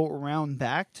to go around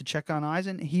back to check on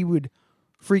Eisen. He would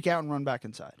freak out and run back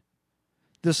inside.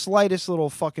 The slightest little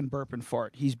fucking burp and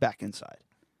fart, he's back inside.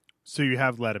 So you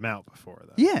have let him out before,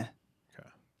 though? Yeah. Okay.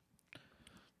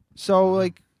 So,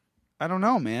 I don't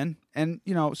know, man. And,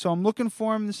 so I'm looking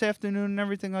for him this afternoon and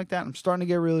everything like that. I'm starting to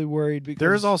get really worried because...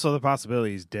 There's also the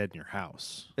possibility he's dead in your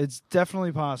house. It's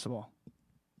definitely possible.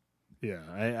 Yeah.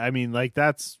 I mean,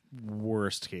 that's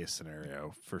worst case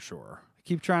scenario for sure.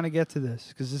 Keep trying to get to this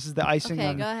because this is the icing. Okay,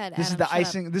 on, go ahead. This Adam, is the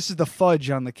icing. This is the fudge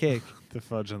on the cake. The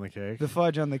fudge on the cake. The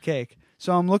fudge on the cake.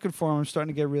 So I'm looking for him. I'm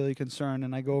starting to get really concerned,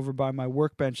 and I go over by my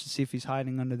workbench to see if he's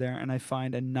hiding under there, and I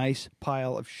find a nice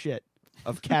pile of shit,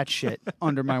 of cat shit,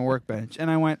 under my workbench, and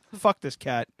I went, "Fuck this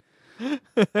cat."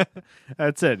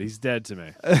 That's it. He's dead to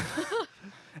me. Well,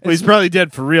 he's probably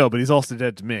dead for real, but he's also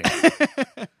dead to me.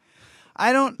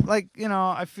 I don't like,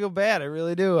 I feel bad. I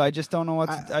really do. I just don't know what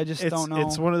I just don't know.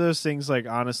 It's one of those things like,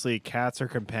 honestly, cats are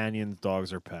companions,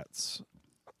 dogs are pets.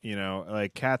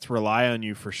 Like cats rely on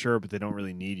you for sure, but they don't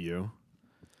really need you.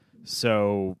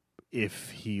 So if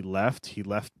he left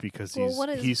because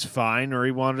he's fine or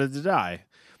he wanted to die.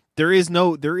 There is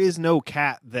no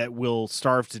cat that will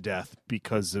starve to death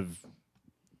because of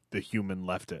the human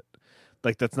left it.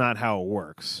 Like, that's not how it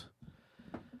works.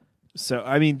 So,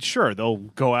 I mean, sure, they'll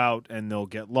go out and they'll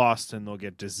get lost and they'll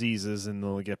get diseases and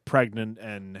they'll get pregnant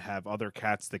and have other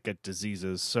cats that get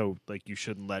diseases. So, like, you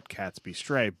shouldn't let cats be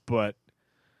stray. But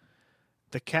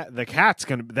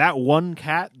that one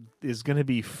cat is gonna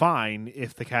be fine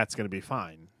if the cat's gonna be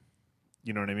fine.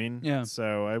 You know what I mean? Yeah.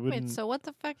 So I wouldn't. Wait, so what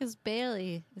the fuck is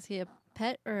Bailey? Is he a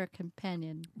pet or a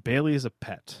companion? Bailey is a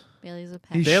pet. Bailey's a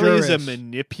pet. He Bailey sure is a is.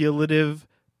 manipulative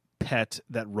pet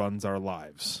that runs our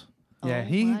lives. Yeah,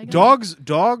 my God.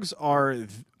 Dogs are,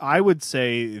 I would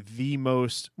say, the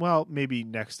most, well, maybe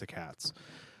next to cats,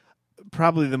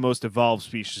 probably the most evolved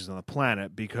species on the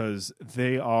planet because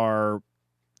they're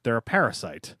a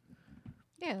parasite.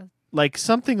 Yeah. Like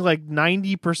something like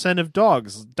 90% of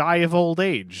dogs die of old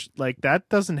age. Like that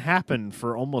doesn't happen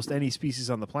for almost any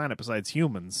species on the planet besides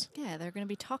humans. Yeah, they're going to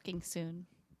be talking soon.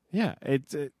 Yeah,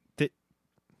 yeah.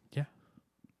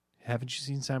 Haven't you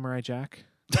seen Samurai Jack?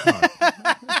 Come on.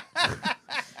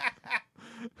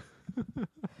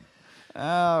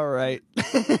 All right.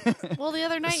 Well, the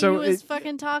other night So he was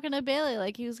fucking talking to Bailey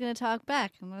like he was going to talk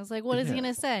back. And I was like, what is he going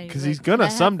to say? Because He's he's like,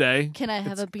 gonna someday. Can I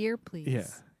have a beer, please? Yeah.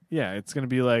 Yeah, it's going to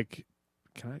be like,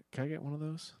 can I get one of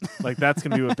those? Like, that's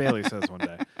going to be what Bailey says one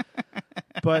day.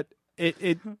 But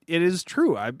it is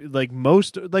true.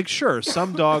 Sure,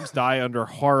 some dogs die under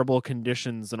horrible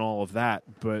conditions and all of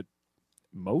that, but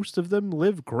most of them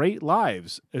live great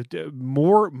lives.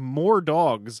 More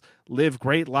dogs live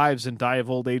great lives and die of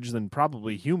old age than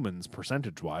probably humans,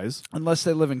 percentage-wise. Unless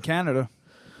they live in Canada.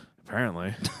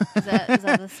 Apparently. Is that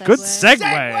the segue? Good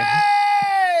segue!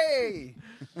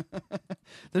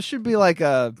 There should be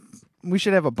we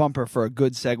should have a bumper for a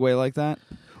good segue like that.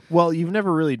 Well, you've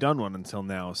never really done one until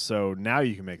now, so now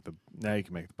you can make the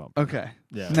bump. Okay.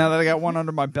 Yeah. Now that I got one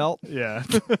under my belt. Yeah.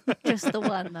 Just the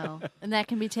one, though. And that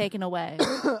can be taken away.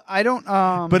 I don't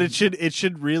But it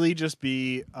should really just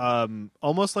be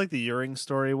almost like the Uring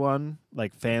Story one,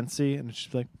 like fancy, and it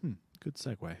should be like, good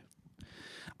segue.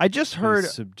 I just heard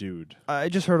subdued. I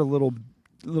just heard a little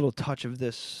touch of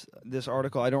this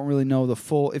article. I don't really know the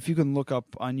full. If you can look up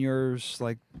on yours,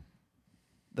 like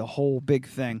the whole big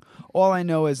thing. All I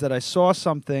know is that I saw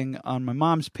something on my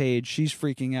mom's page. She's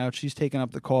freaking out. She's taking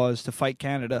up the cause to fight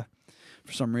Canada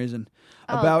for some reason.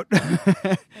 About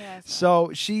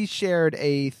so she shared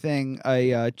a thing,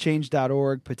 a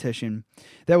change.org petition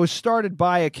that was started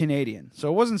by a Canadian. So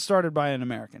it wasn't started by an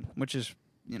American, which is,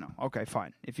 okay,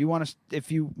 fine. If you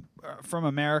are from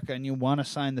America and you want to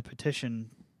sign the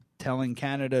petition telling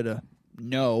Canada to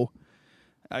no,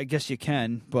 I guess you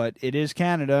can, but it is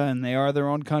Canada, and they are their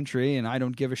own country, and I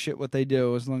don't give a shit what they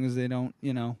do as long as they don't,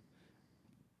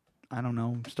 I don't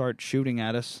know, start shooting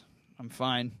at us. I'm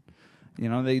fine.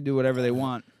 They do whatever they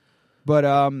want. But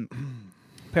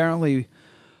apparently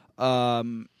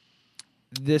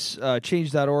this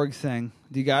change.org thing,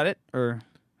 do you got it? Or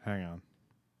hang on.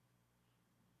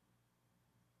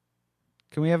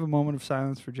 Can we have a moment of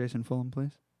silence for Jason Fulham,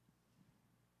 please?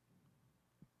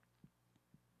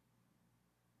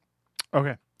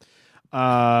 Okay.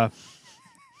 I'm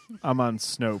on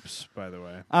Snopes, by the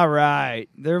way. All right.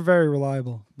 They're very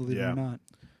reliable, believe it or not.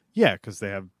 Yeah, because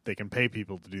they can pay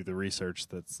people to do the research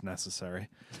that's necessary.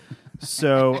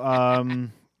 So,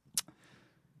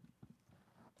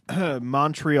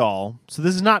 Montreal. So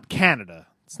this is not Canada.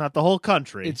 It's not the whole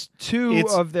country. It's two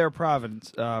of their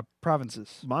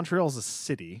provinces. Montreal's a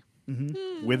city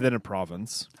within a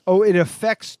province. Oh, it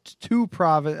affects two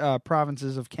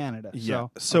provinces of Canada. Yeah.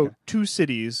 So two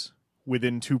cities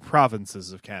within two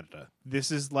provinces of Canada.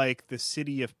 This is like the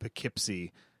city of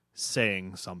Poughkeepsie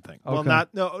saying something. Okay.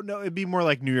 Well, no, it'd be more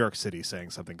like New York City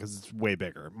saying something because it's way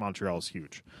bigger. Montreal's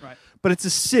huge. Right. But it's a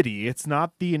city. It's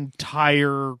not the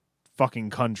entire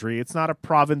fucking country. It's not a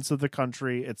province of the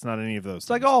country. It's not any of those It's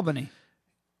things. like Albany.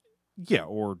 Yeah,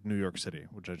 or New York City,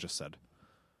 which I just said.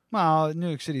 Well, New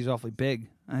York City's awfully big.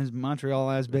 Is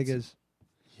Montreal as big as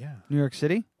New York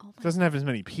City? It doesn't have as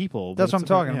many people. That's what I'm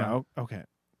talking about. Okay.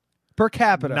 Per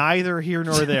capita. Neither here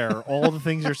nor there. All the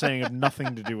things you're saying have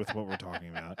nothing to do with what we're talking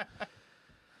about.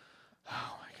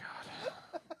 Oh my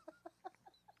god.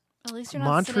 At least you're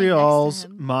not sitting next to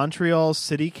him. Montreal's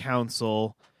City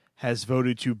Council has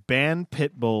voted to ban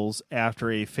pit bulls after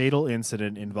a fatal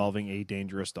incident involving a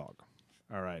dangerous dog.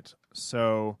 All right.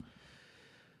 So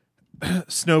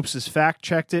Snopes has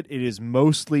fact-checked it. It is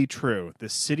mostly true. The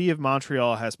city of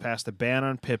Montreal has passed a ban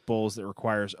on pit bulls that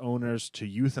requires owners to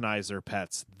euthanize their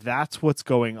pets. That's what's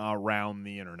going around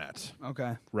the internet.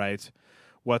 Okay. Right?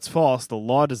 What's false, the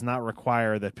law does not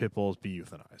require that pit bulls be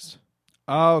euthanized.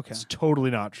 Oh, okay. It's totally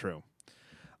not true.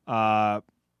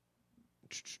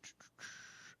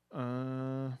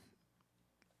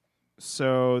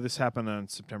 So this happened on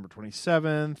September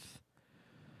 27th.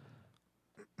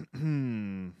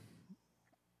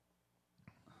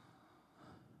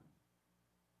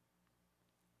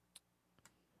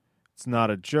 It's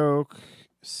not a joke.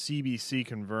 CBC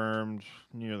confirmed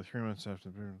nearly 3 months after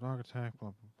the dog attack, blah,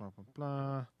 blah, blah, blah,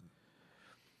 blah.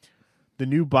 The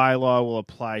new bylaw will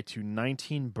apply to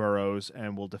 19 boroughs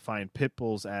and will define pit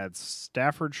bulls as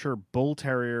Staffordshire Bull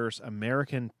Terriers,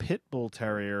 American Pit Bull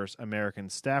Terriers,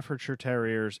 American Staffordshire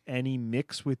Terriers, any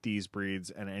mix with these breeds,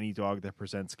 and any dog that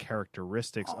presents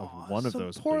characteristics of one of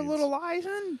those poor breeds. little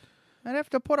Eisen. I'd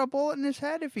have to put a bullet in his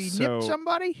head if he nipped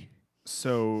somebody.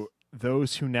 So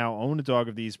those who now own a dog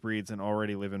of these breeds and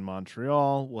already live in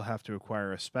Montreal will have to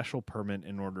acquire a special permit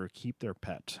in order to keep their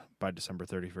pet by December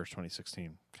 31st,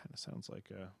 2016. Kind of sounds like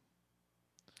a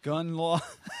gun law.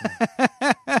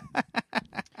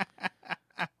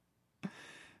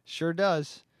 Sure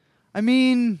does. I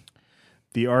mean,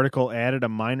 the article added a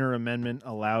minor amendment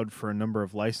allowed for a number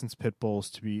of licensed pit bulls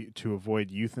to avoid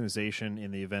euthanization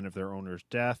in the event of their owners'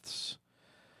 deaths,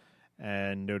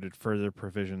 and noted further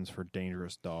provisions for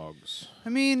dangerous dogs. I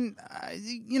mean,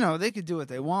 they could do what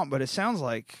they want, but it sounds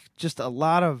like just a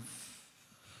lot of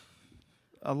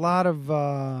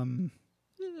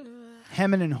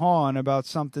hemming and hawing about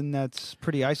something that's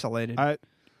pretty isolated.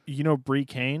 Bree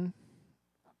Kane,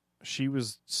 she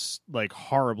was like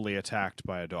horribly attacked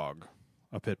by a dog,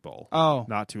 a pit bull. Oh,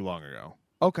 not too long ago.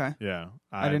 Okay. Yeah.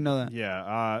 I didn't know that.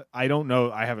 Yeah. I don't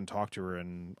know. I haven't talked to her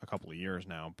in a couple of years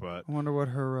now, but I wonder what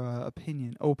her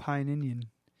opinion.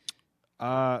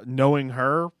 Knowing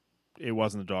her, it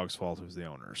wasn't the dog's fault. It was the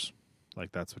owner's.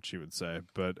 Like, that's what she would say.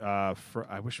 But I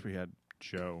wish we had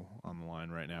Joe on the line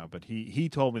right now, but he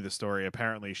told me the story.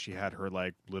 Apparently she had her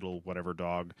like little whatever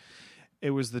dog. It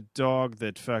was the dog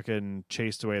that fucking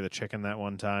chased away the chicken that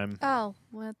one time. Oh,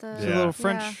 with the little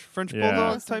French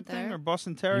bulldog type thing, or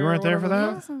Boston Terrier. You weren't there for that?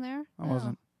 I wasn't there. I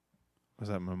wasn't. Was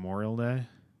that Memorial Day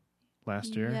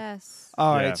last year? Yes.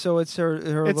 All right, so it's her. It's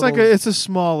little, like it's a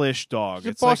smallish dog.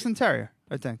 It's a Boston Terrier,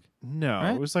 I think. No,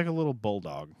 right? It was like a little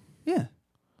bulldog. Yeah,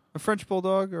 a French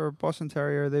bulldog or a Boston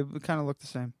Terrier. They kind of look the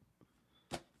same.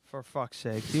 For fuck's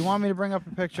sake. Do you want me to bring up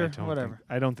a picture? Whatever.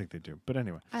 I don't think they do. But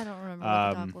anyway. I don't remember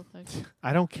what the dog looked like.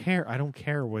 I don't care. I don't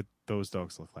care what those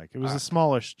dogs look like. It was a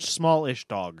smallish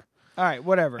dog. All right,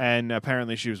 whatever. And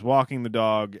apparently she was walking the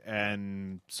dog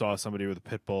and saw somebody with a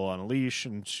pit bull on a leash,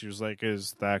 and she was like,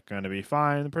 is that going to be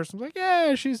fine? The person was like,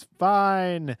 yeah, she's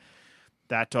fine.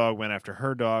 That dog went after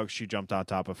her dog. She jumped on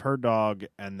top of her dog,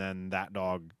 and then that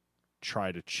dog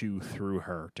tried to chew through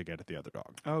her to get at the other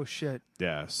dog. Oh, shit.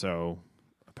 Yeah, so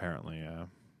apparently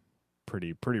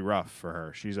pretty rough for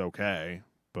her. She's okay,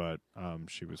 but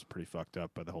she was pretty fucked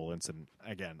up by the whole incident.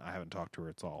 Again, I haven't talked to her.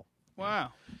 It's all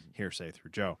hearsay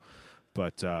through Joe.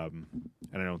 But and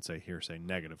I don't say hearsay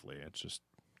negatively. It's just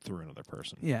through another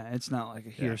person. Yeah, it's not like a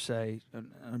hearsay,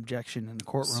 an objection in the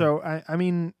courtroom. So I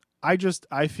mean, I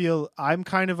feel I'm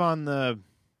kind of on the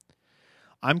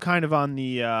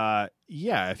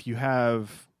if you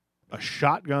have a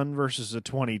shotgun versus a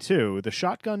 .22, the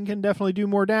shotgun can definitely do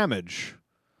more damage.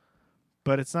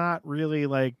 But it's not really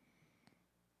like,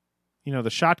 the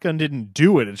shotgun didn't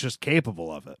do it. It's just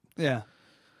capable of it. Yeah.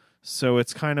 So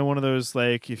it's kind of one of those,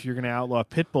 like, if you're going to outlaw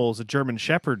pit bulls, a German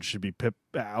Shepherd should be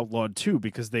outlawed too,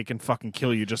 because they can fucking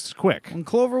kill you just as quick. When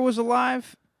Clover was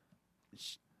alive,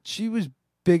 she was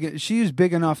big. She was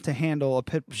big enough to handle a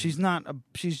pit. She's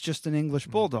just an English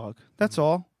bulldog. That's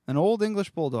all. An old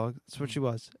English bulldog. That's what she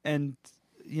was. And,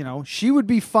 she would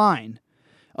be fine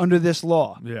under this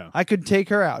law. Yeah. I could take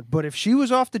her out. But if she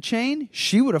was off the chain,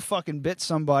 she would have fucking bit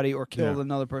somebody or killed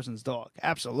another person's dog.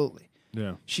 Absolutely.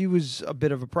 Yeah. She was a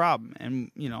bit of a problem.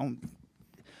 And,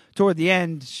 toward the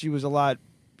end, she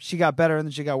got better and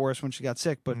then she got worse when she got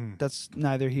sick. But that's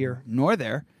neither here nor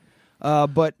there.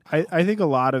 But I think a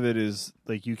lot of it is,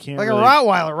 like, you can't a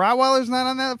Rottweiler. Rottweiler's not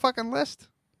on that fucking list.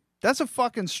 That's a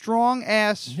fucking strong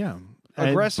ass,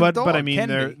 aggressive dog. But I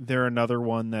mean, they're another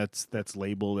one that's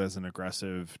labeled as an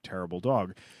aggressive, terrible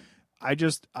dog. I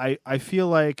feel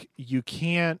like you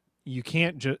can't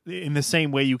just, in the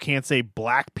same way you can't say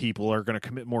black people are going to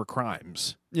commit more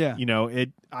crimes. Yeah,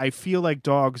 I feel like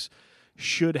dogs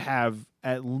should have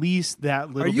at least that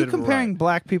little. Are you bit comparing of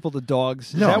black people to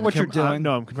dogs? Is no, that what you're doing?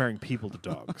 No, I'm comparing people to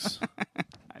dogs.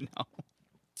 know.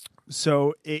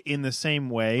 So in the same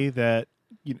way that,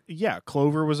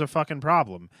 Clover was a fucking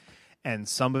problem. And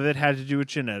some of it had to do with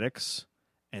genetics.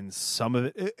 And some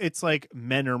of it's like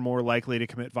men are more likely to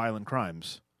commit violent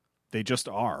crimes. They just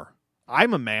are.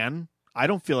 I'm a man. I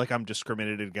don't feel like I'm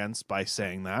discriminated against by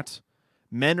saying that.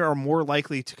 Men are more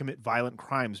likely to commit violent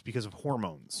crimes because of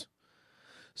hormones.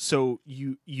 So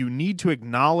you need to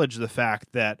acknowledge the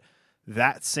fact that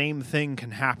same thing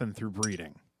can happen through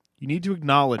breeding. You need to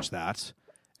acknowledge that,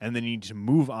 and then you need to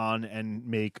move on and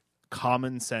make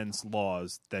common sense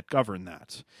laws that govern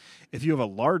that. If you have a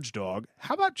large dog,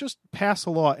 how about just pass a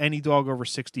law, any dog over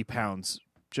 60 pounds,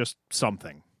 just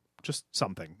something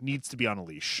needs to be on a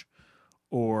leash.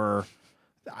 Or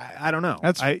I don't know.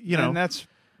 That's needs to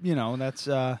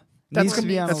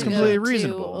be on a leash. completely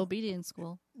reasonable. To obedience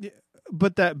school. Yeah,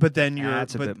 but then you're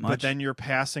that's a bit much. but then you're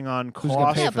passing on Who's gonna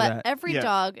costs. pay Yeah, for but that? every Yeah.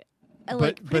 dog,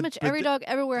 pretty much every dog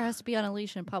everywhere has to be on a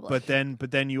leash in public. But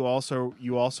then you also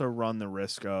run the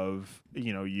risk of,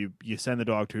 you send the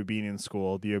dog to obedience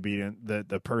school.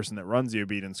 The person that runs the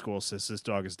obedience school says this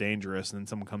dog is dangerous, and then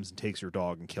someone comes and takes your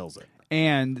dog and kills it.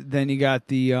 And then you got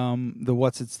the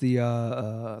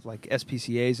like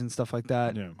SPCAs and stuff like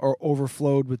that are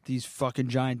overflowed with these fucking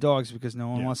giant dogs because no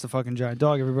one wants the fucking giant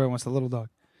dog. Everybody wants the little dog.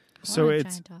 So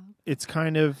it's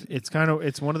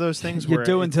one of those things where you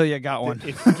do until you got one.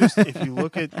 If you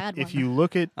look at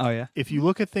if you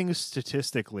look at things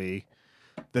statistically,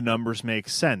 the numbers make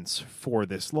sense for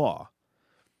this law.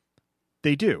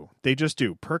 They do. They just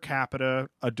do. Per capita,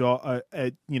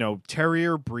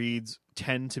 terrier breeds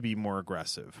tend to be more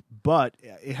aggressive, but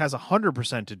it has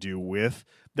 100% to do with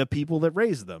the people that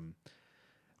raise them.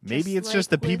 Maybe it's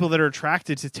just the people that are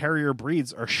attracted to terrier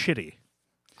breeds are shitty.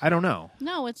 I don't know.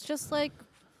 No, it's just like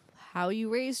how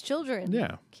you raise children.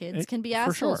 Yeah. Kids can be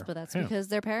assholes, sure. but that's Yeah. because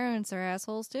their parents are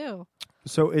assholes too.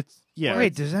 So it's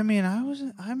Wait, does that mean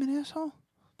I'm an asshole?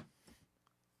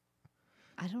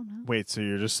 I don't know. Wait, so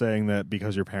you're just saying that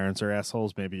because your parents are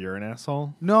assholes, maybe you're an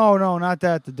asshole? No, not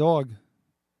that. The dog.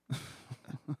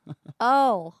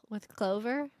 Oh, with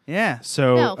Clover? Yeah.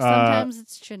 So No, sometimes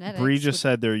it's genetics. Bree just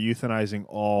said they're euthanizing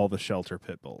all the shelter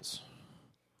pit bulls.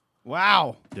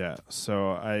 Wow. Yeah.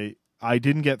 So I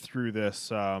didn't get through this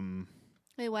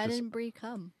Wait, why didn't Bree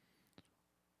come?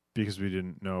 because we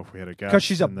didn't know if we had a guest. Because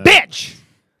she's a and then- bitch.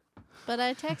 But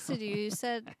I texted you. You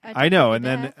said I know, and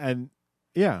texted then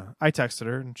back. I texted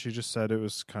her and she just said it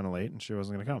was kind of late and she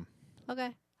wasn't going to come. Okay.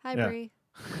 Hi, Yeah. Bree.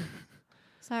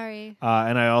 Sorry.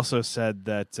 And I also said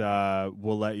that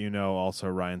we'll let you know. Also,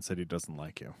 Ryan said he doesn't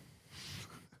like you.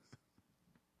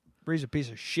 Bree's a piece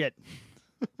of shit.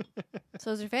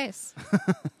 So's your face.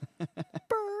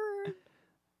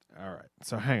 All right.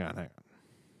 So hang on.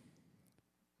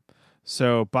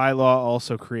 So bylaw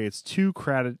also creates two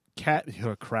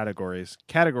categories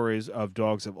of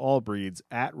dogs of all breeds: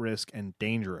 at risk and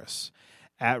dangerous.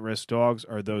 At risk dogs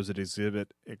are those that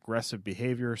exhibit aggressive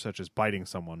behavior, such as biting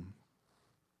someone.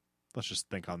 Let's just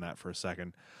think on that for a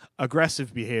second.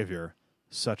 Aggressive behavior,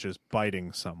 such as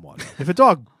biting someone. If a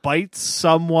dog bites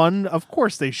someone, of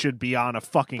course they should be on a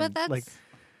fucking But that's... like.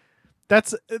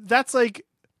 That's like,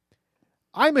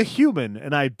 I'm a human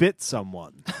and I bit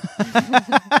someone.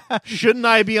 Shouldn't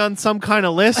I be on some kind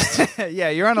of list? Yeah,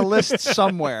 you're on a list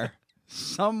somewhere.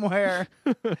 Somewhere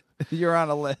you're on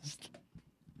a list.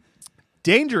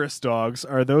 Dangerous dogs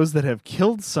are those that have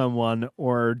killed someone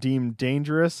or are deemed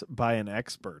dangerous by an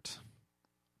expert.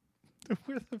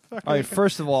 Where the fuck? All right,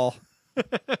 first of all,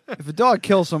 if a dog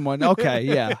kills someone, okay,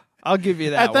 yeah, I'll give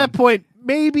you that. At that point,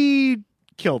 maybe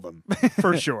kill them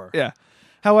for sure. Yeah.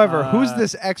 However, who's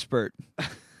this expert?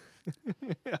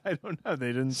 I don't know. They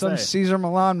didn't Some say. Cesar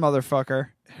Milan motherfucker.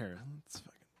 Here, let's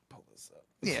fucking pull this up.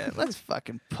 Yeah, let's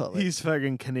fucking pull it. He's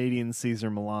fucking Canadian Cesar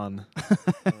Milan. I'm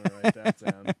gonna write that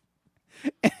down.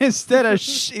 Instead of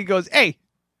he goes, hey.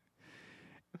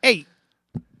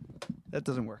 That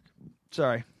doesn't work.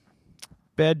 Sorry.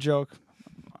 Bad joke.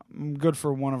 I'm good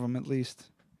for one of them at least.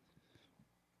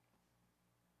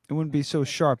 It wouldn't be so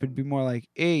sharp. It'd be more like,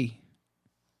 A.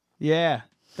 Yeah,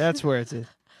 that's where it's at.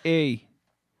 A.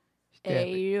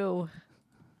 Hey, you.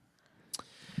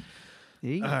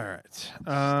 A? All right.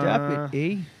 Stop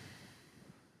it,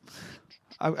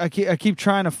 A. I keep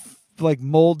trying to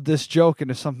mold this joke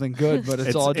into something good, but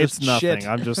it's all just it's nothing. shit.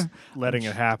 I'm just letting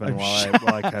it happen while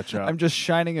I catch up. I'm just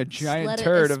shining a giant Let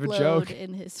turd it of a explode joke.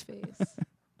 in his face.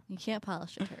 You can't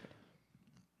polish a turd.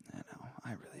 I know. I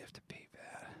really have to pee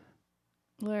bad.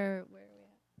 Where are we at?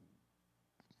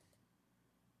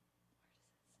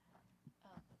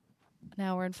 An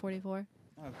hour and 44.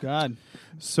 Oh God.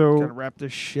 So Gotta wrap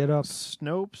this shit up.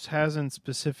 Snopes hasn't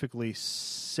specifically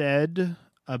said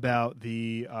about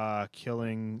the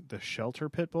killing the shelter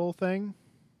pit bull thing?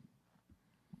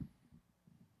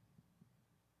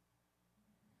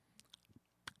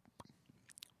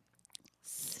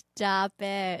 Stop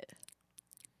it.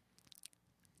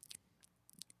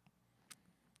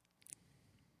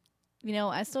 You know,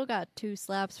 I still got 2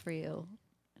 slaps for you,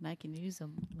 and I can use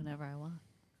them whenever I want.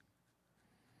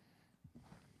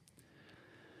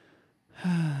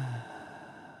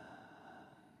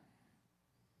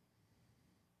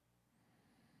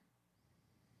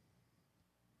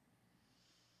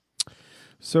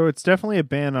 So it's definitely a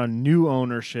ban on new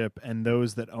ownership, and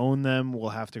those that own them will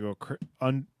have to go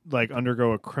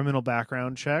undergo a criminal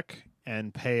background check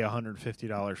and pay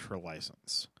 $150 for a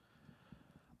license.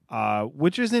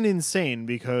 Which isn't insane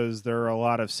because there are a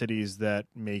lot of cities that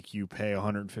make you pay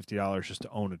 $150 just to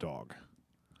own a dog.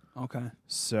 Okay.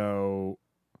 So,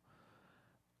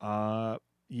 yeah,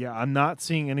 I'm not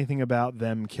seeing anything about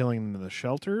them killing them in the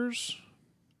shelters.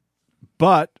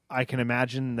 But I can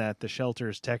imagine that the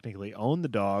shelters technically own the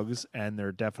dogs, and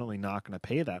they're definitely not going to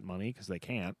pay that money because they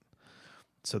can't.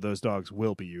 So those dogs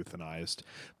will be euthanized.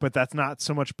 But that's not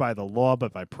so much by the law,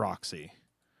 but by proxy.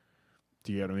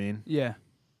 Do you get what I mean? Yeah.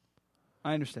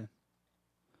 I understand.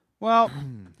 Well,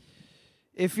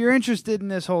 if you're interested in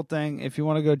this whole thing, if you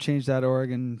want to go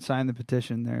change.org and sign the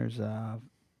petition, there's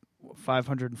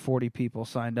 540 people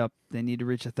signed up. They need to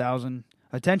reach 1,000.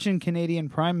 Attention, Canadian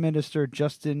Prime Minister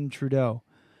Justin Trudeau.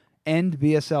 End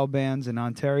BSL bans in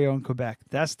Ontario and Quebec.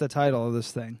 That's the title of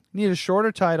this thing. Need a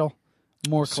shorter title,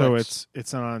 more clicks. So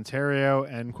it's in Ontario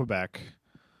and Quebec,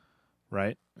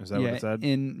 right? Is that what it said?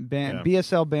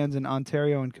 BSL bans in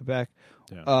Ontario and Quebec,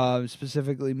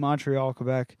 specifically Montreal,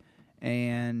 Quebec,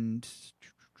 and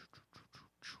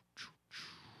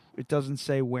it doesn't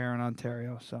say where in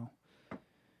Ontario. So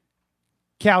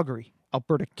Calgary,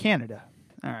 Alberta, Canada.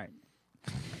 All right.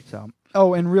 So,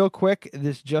 and real quick,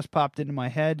 this just popped into my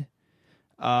head.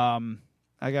 I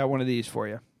got one of these for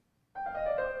you.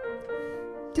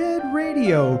 Dead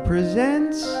Radio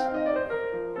presents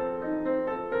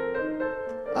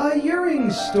a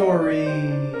Uring Story.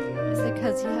 Is it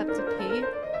because you have to pee?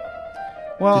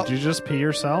 Well, did you just pee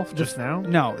yourself just now?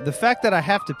 No, the fact that I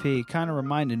have to pee kind of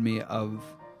reminded me of.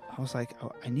 I was like,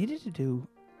 I needed to do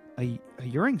a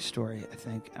Uring Story, I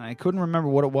think, and I couldn't remember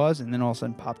what it was, and then all of a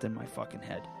sudden popped in my fucking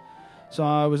head. So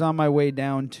I was on my way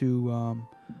down to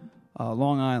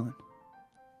Long Island,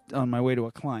 on my way to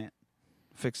a client,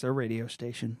 fix their radio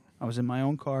station. I was in my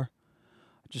own car.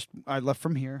 I left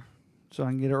from here so I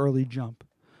can get an early jump.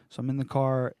 So I'm in the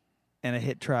car, and I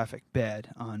hit traffic bad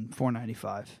on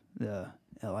 495, the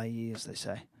LIE, as they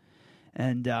say.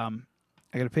 And I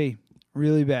got to pee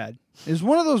really bad. It's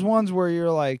one of those ones where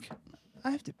you're like,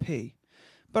 I have to pee,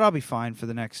 but I'll be fine for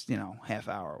the next, half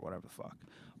hour or whatever the fuck.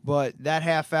 But that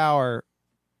half hour,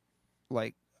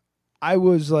 like, I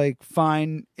was like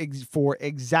fine for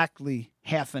exactly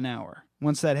half an hour.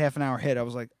 Once that half an hour hit, I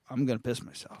was like, I'm going to piss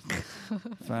myself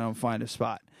if I don't find a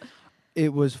spot.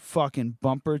 It was fucking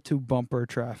bumper to bumper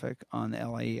traffic on the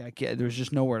LIE. There was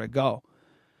just nowhere to go.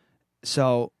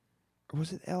 So,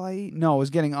 was it LIE? No, it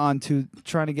was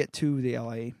trying to get to the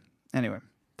LIE. Anyway,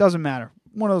 doesn't matter.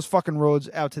 One of those fucking roads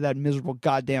out to that miserable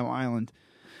goddamn island.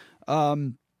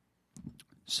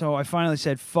 So I finally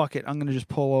said, fuck it. I'm going to just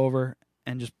pull over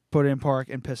and just put it in park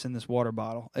and piss in this water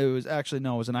bottle. It was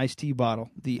an iced tea bottle.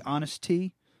 The Honest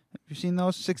Tea. Have you seen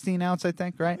those? 16 ounce, I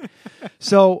think, right?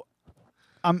 So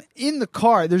I'm in the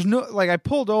car. There's no, I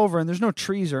pulled over and there's no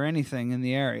trees or anything in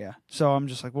the area. So I'm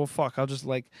just like, well, fuck. I'll just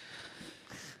hold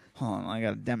on. I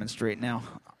got to demonstrate now.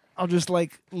 I'll just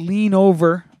lean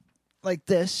over like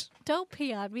this. Don't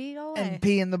pee on me. Go away. And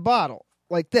pee in the bottle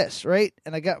like this, right?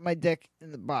 And I got my dick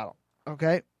in the bottle.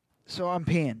 Okay? So I'm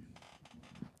peeing.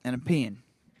 And I'm peeing.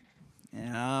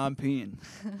 And I'm peeing.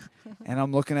 And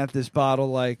I'm looking at this bottle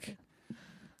like,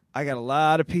 I got a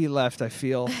lot of pee left, I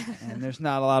feel. And there's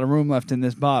not a lot of room left in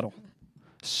this bottle.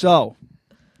 So,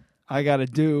 I got to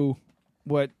do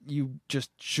what you just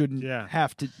shouldn't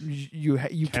have to. You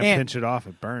can't pinch it off.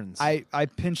 It burns. I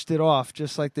pinched it off,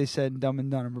 just like they said in Dumb and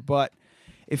Dumber. But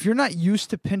if you're not used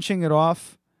to pinching it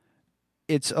off,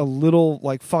 it's a little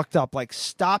fucked up.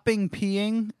 Stopping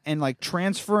peeing and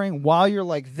transferring while you're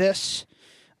like this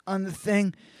on the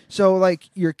thing. So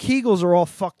your Kegels are all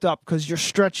fucked up because you're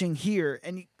stretching here,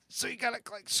 and so you gotta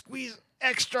squeeze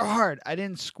extra hard. I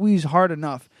didn't squeeze hard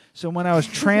enough. So when I was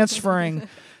transferring,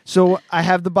 so I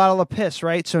have the bottle of piss,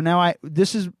 right? So now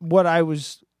this is what I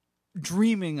was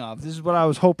dreaming of. This is what I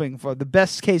was hoping for. The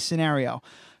best case scenario.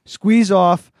 Squeeze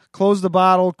off, close the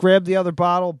bottle, grab the other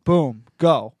bottle, boom,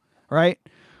 go. Right?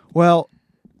 Well,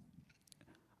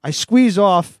 I squeeze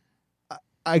off.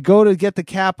 I go to get the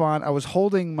cap on. I was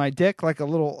holding my dick like a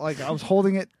little, like I was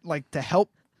holding it like to help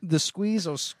the squeeze.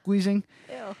 I was squeezing.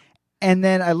 Ew. And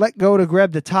then I let go to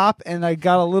grab the top, and I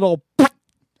got a little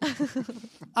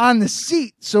on the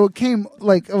seat. So it came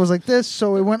like, it was like this.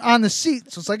 So it went on the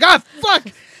seat. So it's like, ah, fuck.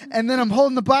 And then I'm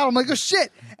holding the bottle. I'm like, oh,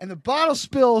 shit. And the bottle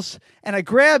spills, and I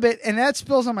grab it, and that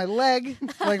spills on my leg,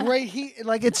 like right here.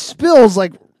 Like it spills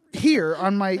like here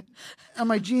on my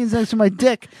jeans next to my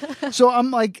dick. So I'm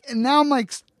like, and now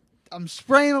I'm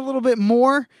spraying a little bit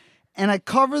more, and I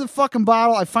cover the fucking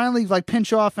bottle. I finally like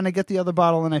pinch off, and I get the other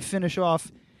bottle, and I finish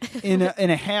off in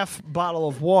a half bottle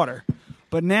of water.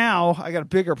 But now I got a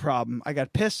bigger problem. I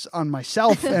got piss on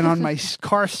myself and on my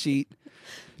car seat.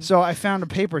 So I found a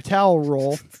paper towel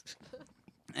roll,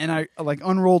 and I like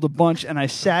unrolled a bunch, and I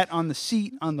sat on the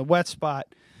seat on the wet spot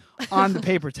on the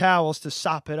paper towels to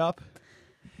sop it up.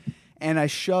 And I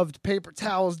shoved paper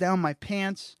towels down my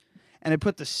pants, and I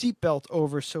put the seatbelt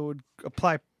over so it would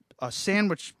apply a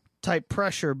sandwich type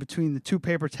pressure between the two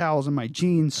paper towels and my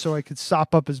jeans so I could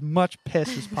sop up as much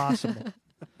piss as possible.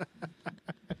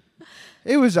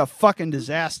 It was a fucking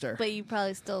disaster. But you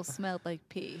probably still smelled like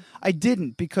pee. I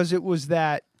didn't, because it was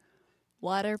that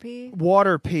Water pee?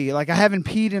 water pee. Like I haven't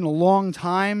peed in a long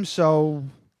time, so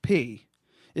pee.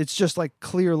 It's just like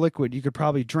clear liquid. You could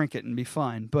probably drink it and be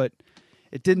fine, but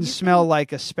it didn't smell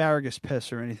like asparagus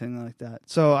piss or anything like that.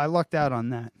 So I lucked out on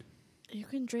that. You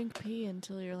can drink pee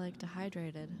until you're like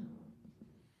dehydrated.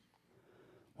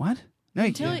 What? No, you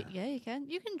Until can't. yeah, you can.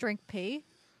 You can drink pee.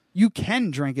 You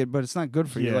can drink it, but it's not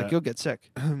good for you. Yeah. Like, you'll get sick.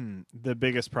 The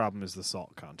biggest problem is the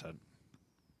salt content.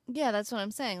 Yeah, that's what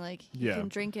I'm saying. Like you Yeah. can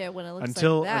drink it when it looks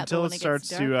Until like that. until but it when starts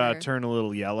gets to darker, turn a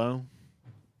little yellow.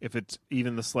 If it's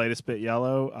even the slightest bit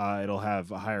yellow, it'll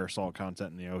have a higher salt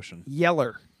content in the ocean.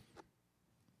 Yeller.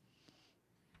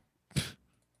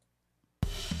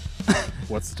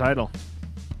 What's the title?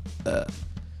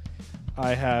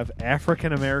 I have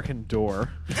African American Door.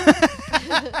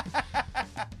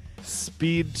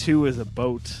 Speed 2 is a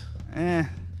boat.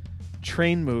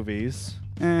 Train movies.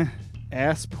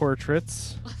 Ass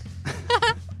portraits.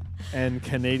 And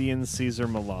Canadian Cesar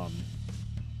Milan.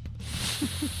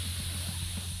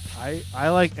 I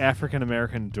like African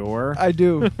American Door. I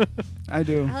do. I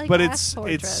do. I like but ass it's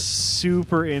portraits.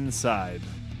 super inside.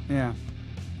 Yeah.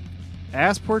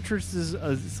 Ass portraits is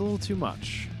it's a little too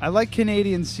much. I like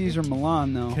Canadian Cesar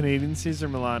Milan, though. Canadian Cesar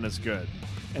Milan is good,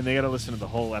 and they got to listen to the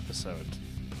whole episode.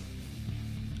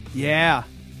 Yeah.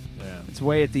 Yeah. It's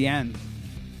way at the end.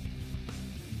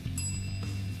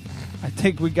 I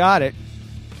think we got it.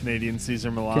 Canadian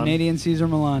Cesar Milan. Canadian Cesar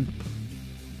Milan.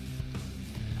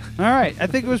 All right. I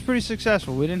think it was pretty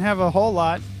successful. We didn't have a whole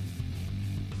lot,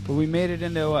 but we made it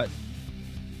into what?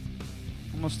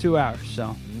 Almost 2 hours,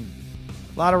 so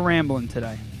a lot of rambling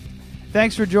today.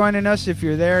 Thanks for joining us. If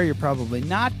you're there, you're probably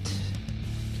not.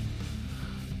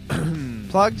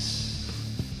 Plugs?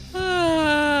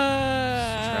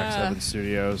 Track 7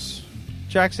 Studios.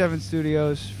 Track 7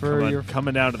 Studios for your...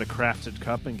 Coming down to the Crafted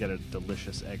Cup and get a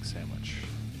delicious egg sandwich.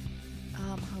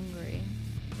 I'm hungry.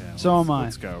 Yeah, So am I.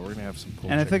 Let's go. We're going to have some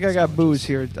pulled And I think chicken I got sandwiches. booze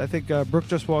here. I think Brooke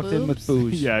just walked in with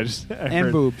booze. Yeah, I and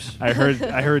heard, boobs. I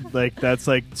heard like that's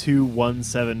like 2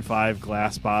 175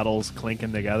 glass bottles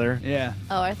clinking together. Yeah.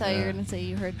 Oh, I thought you Yeah. were going to say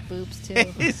you heard boobs too.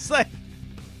 It's like...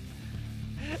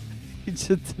 It's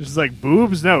It's like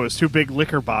boobs? No, it's 2 big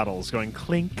liquor bottles going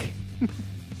clink.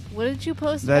 What did you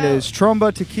post That about? is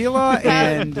Tromba Tequila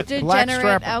and Black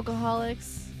Degenerate Strapper.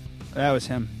 alcoholics. That was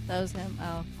him. That was him.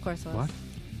 Oh, of course it was. What?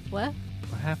 What?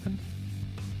 What happened?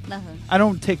 Nothing. I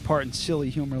don't take part in silly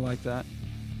humor like that.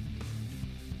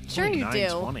 Sure Only you do.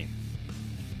 9:20.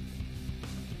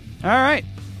 All right.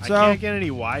 I So can't get any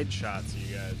wide shots of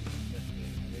you guys. Let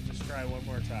me just try one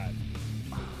more time.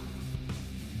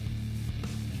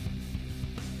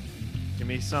 Give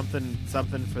me something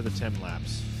for the Tim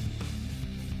laps.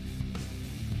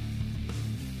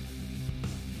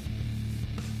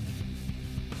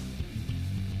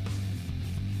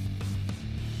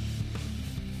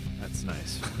 That's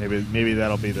nice. Maybe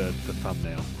that'll be the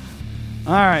thumbnail.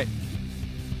 all right.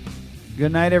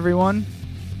 Good night, everyone.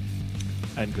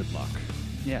 And good luck.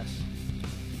 Yes.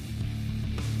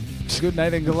 Good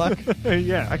night and good luck.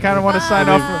 Yeah. I kind of want to sign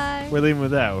off. Bye. We're leaving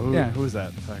with that. Yeah. Who was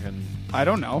that? Fucking. I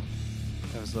don't know.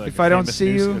 That was like If a I don't famous see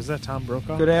news- you, was that Tom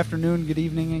Brokaw? Good afternoon, good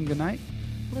evening, and good night.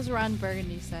 What does Ron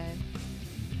Burgundy say?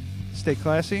 Stay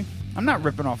classy. I'm not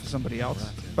ripping off of somebody else,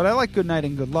 Right, yeah. but I like good night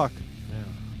and good luck.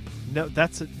 No,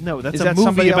 that's a Is movie that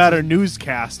somebody about a else's-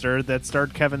 newscaster that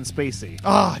starred Kevin Spacey.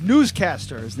 Ah,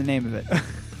 Newscaster is the name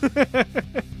of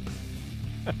it.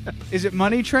 Is it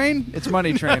Money Train? It's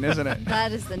Money Train, isn't it?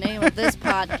 That is the name of this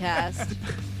podcast.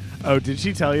 Oh, did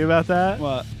she tell you about that?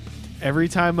 What? Every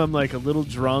time I'm like a little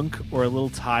drunk or a little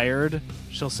tired,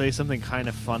 she'll say something kind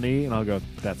of funny, and I'll go,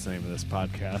 "That's the name of this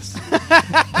podcast."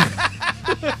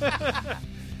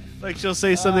 Like she'll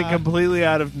say something completely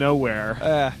out of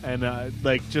nowhere, and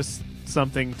like just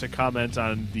something to comment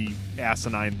on the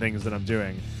asinine things that I'm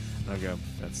doing. And I'll go,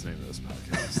 "That's the name of this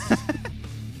podcast."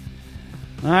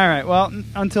 All right. Well,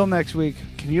 until next week.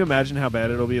 Can you imagine how bad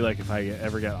it'll be like if I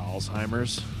ever get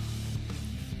Alzheimer's?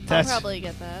 I'll probably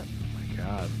get that. Oh my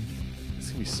God. It's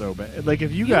going to be so bad. Like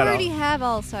if you You got already have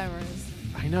Alzheimer's.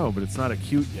 I know, but it's not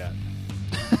acute yet.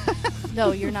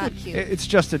 No, you're not cute. It's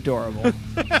just adorable. All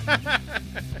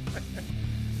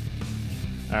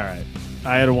right.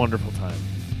 I had a wonderful time.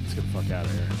 Let's get the fuck out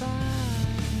of here. Bye.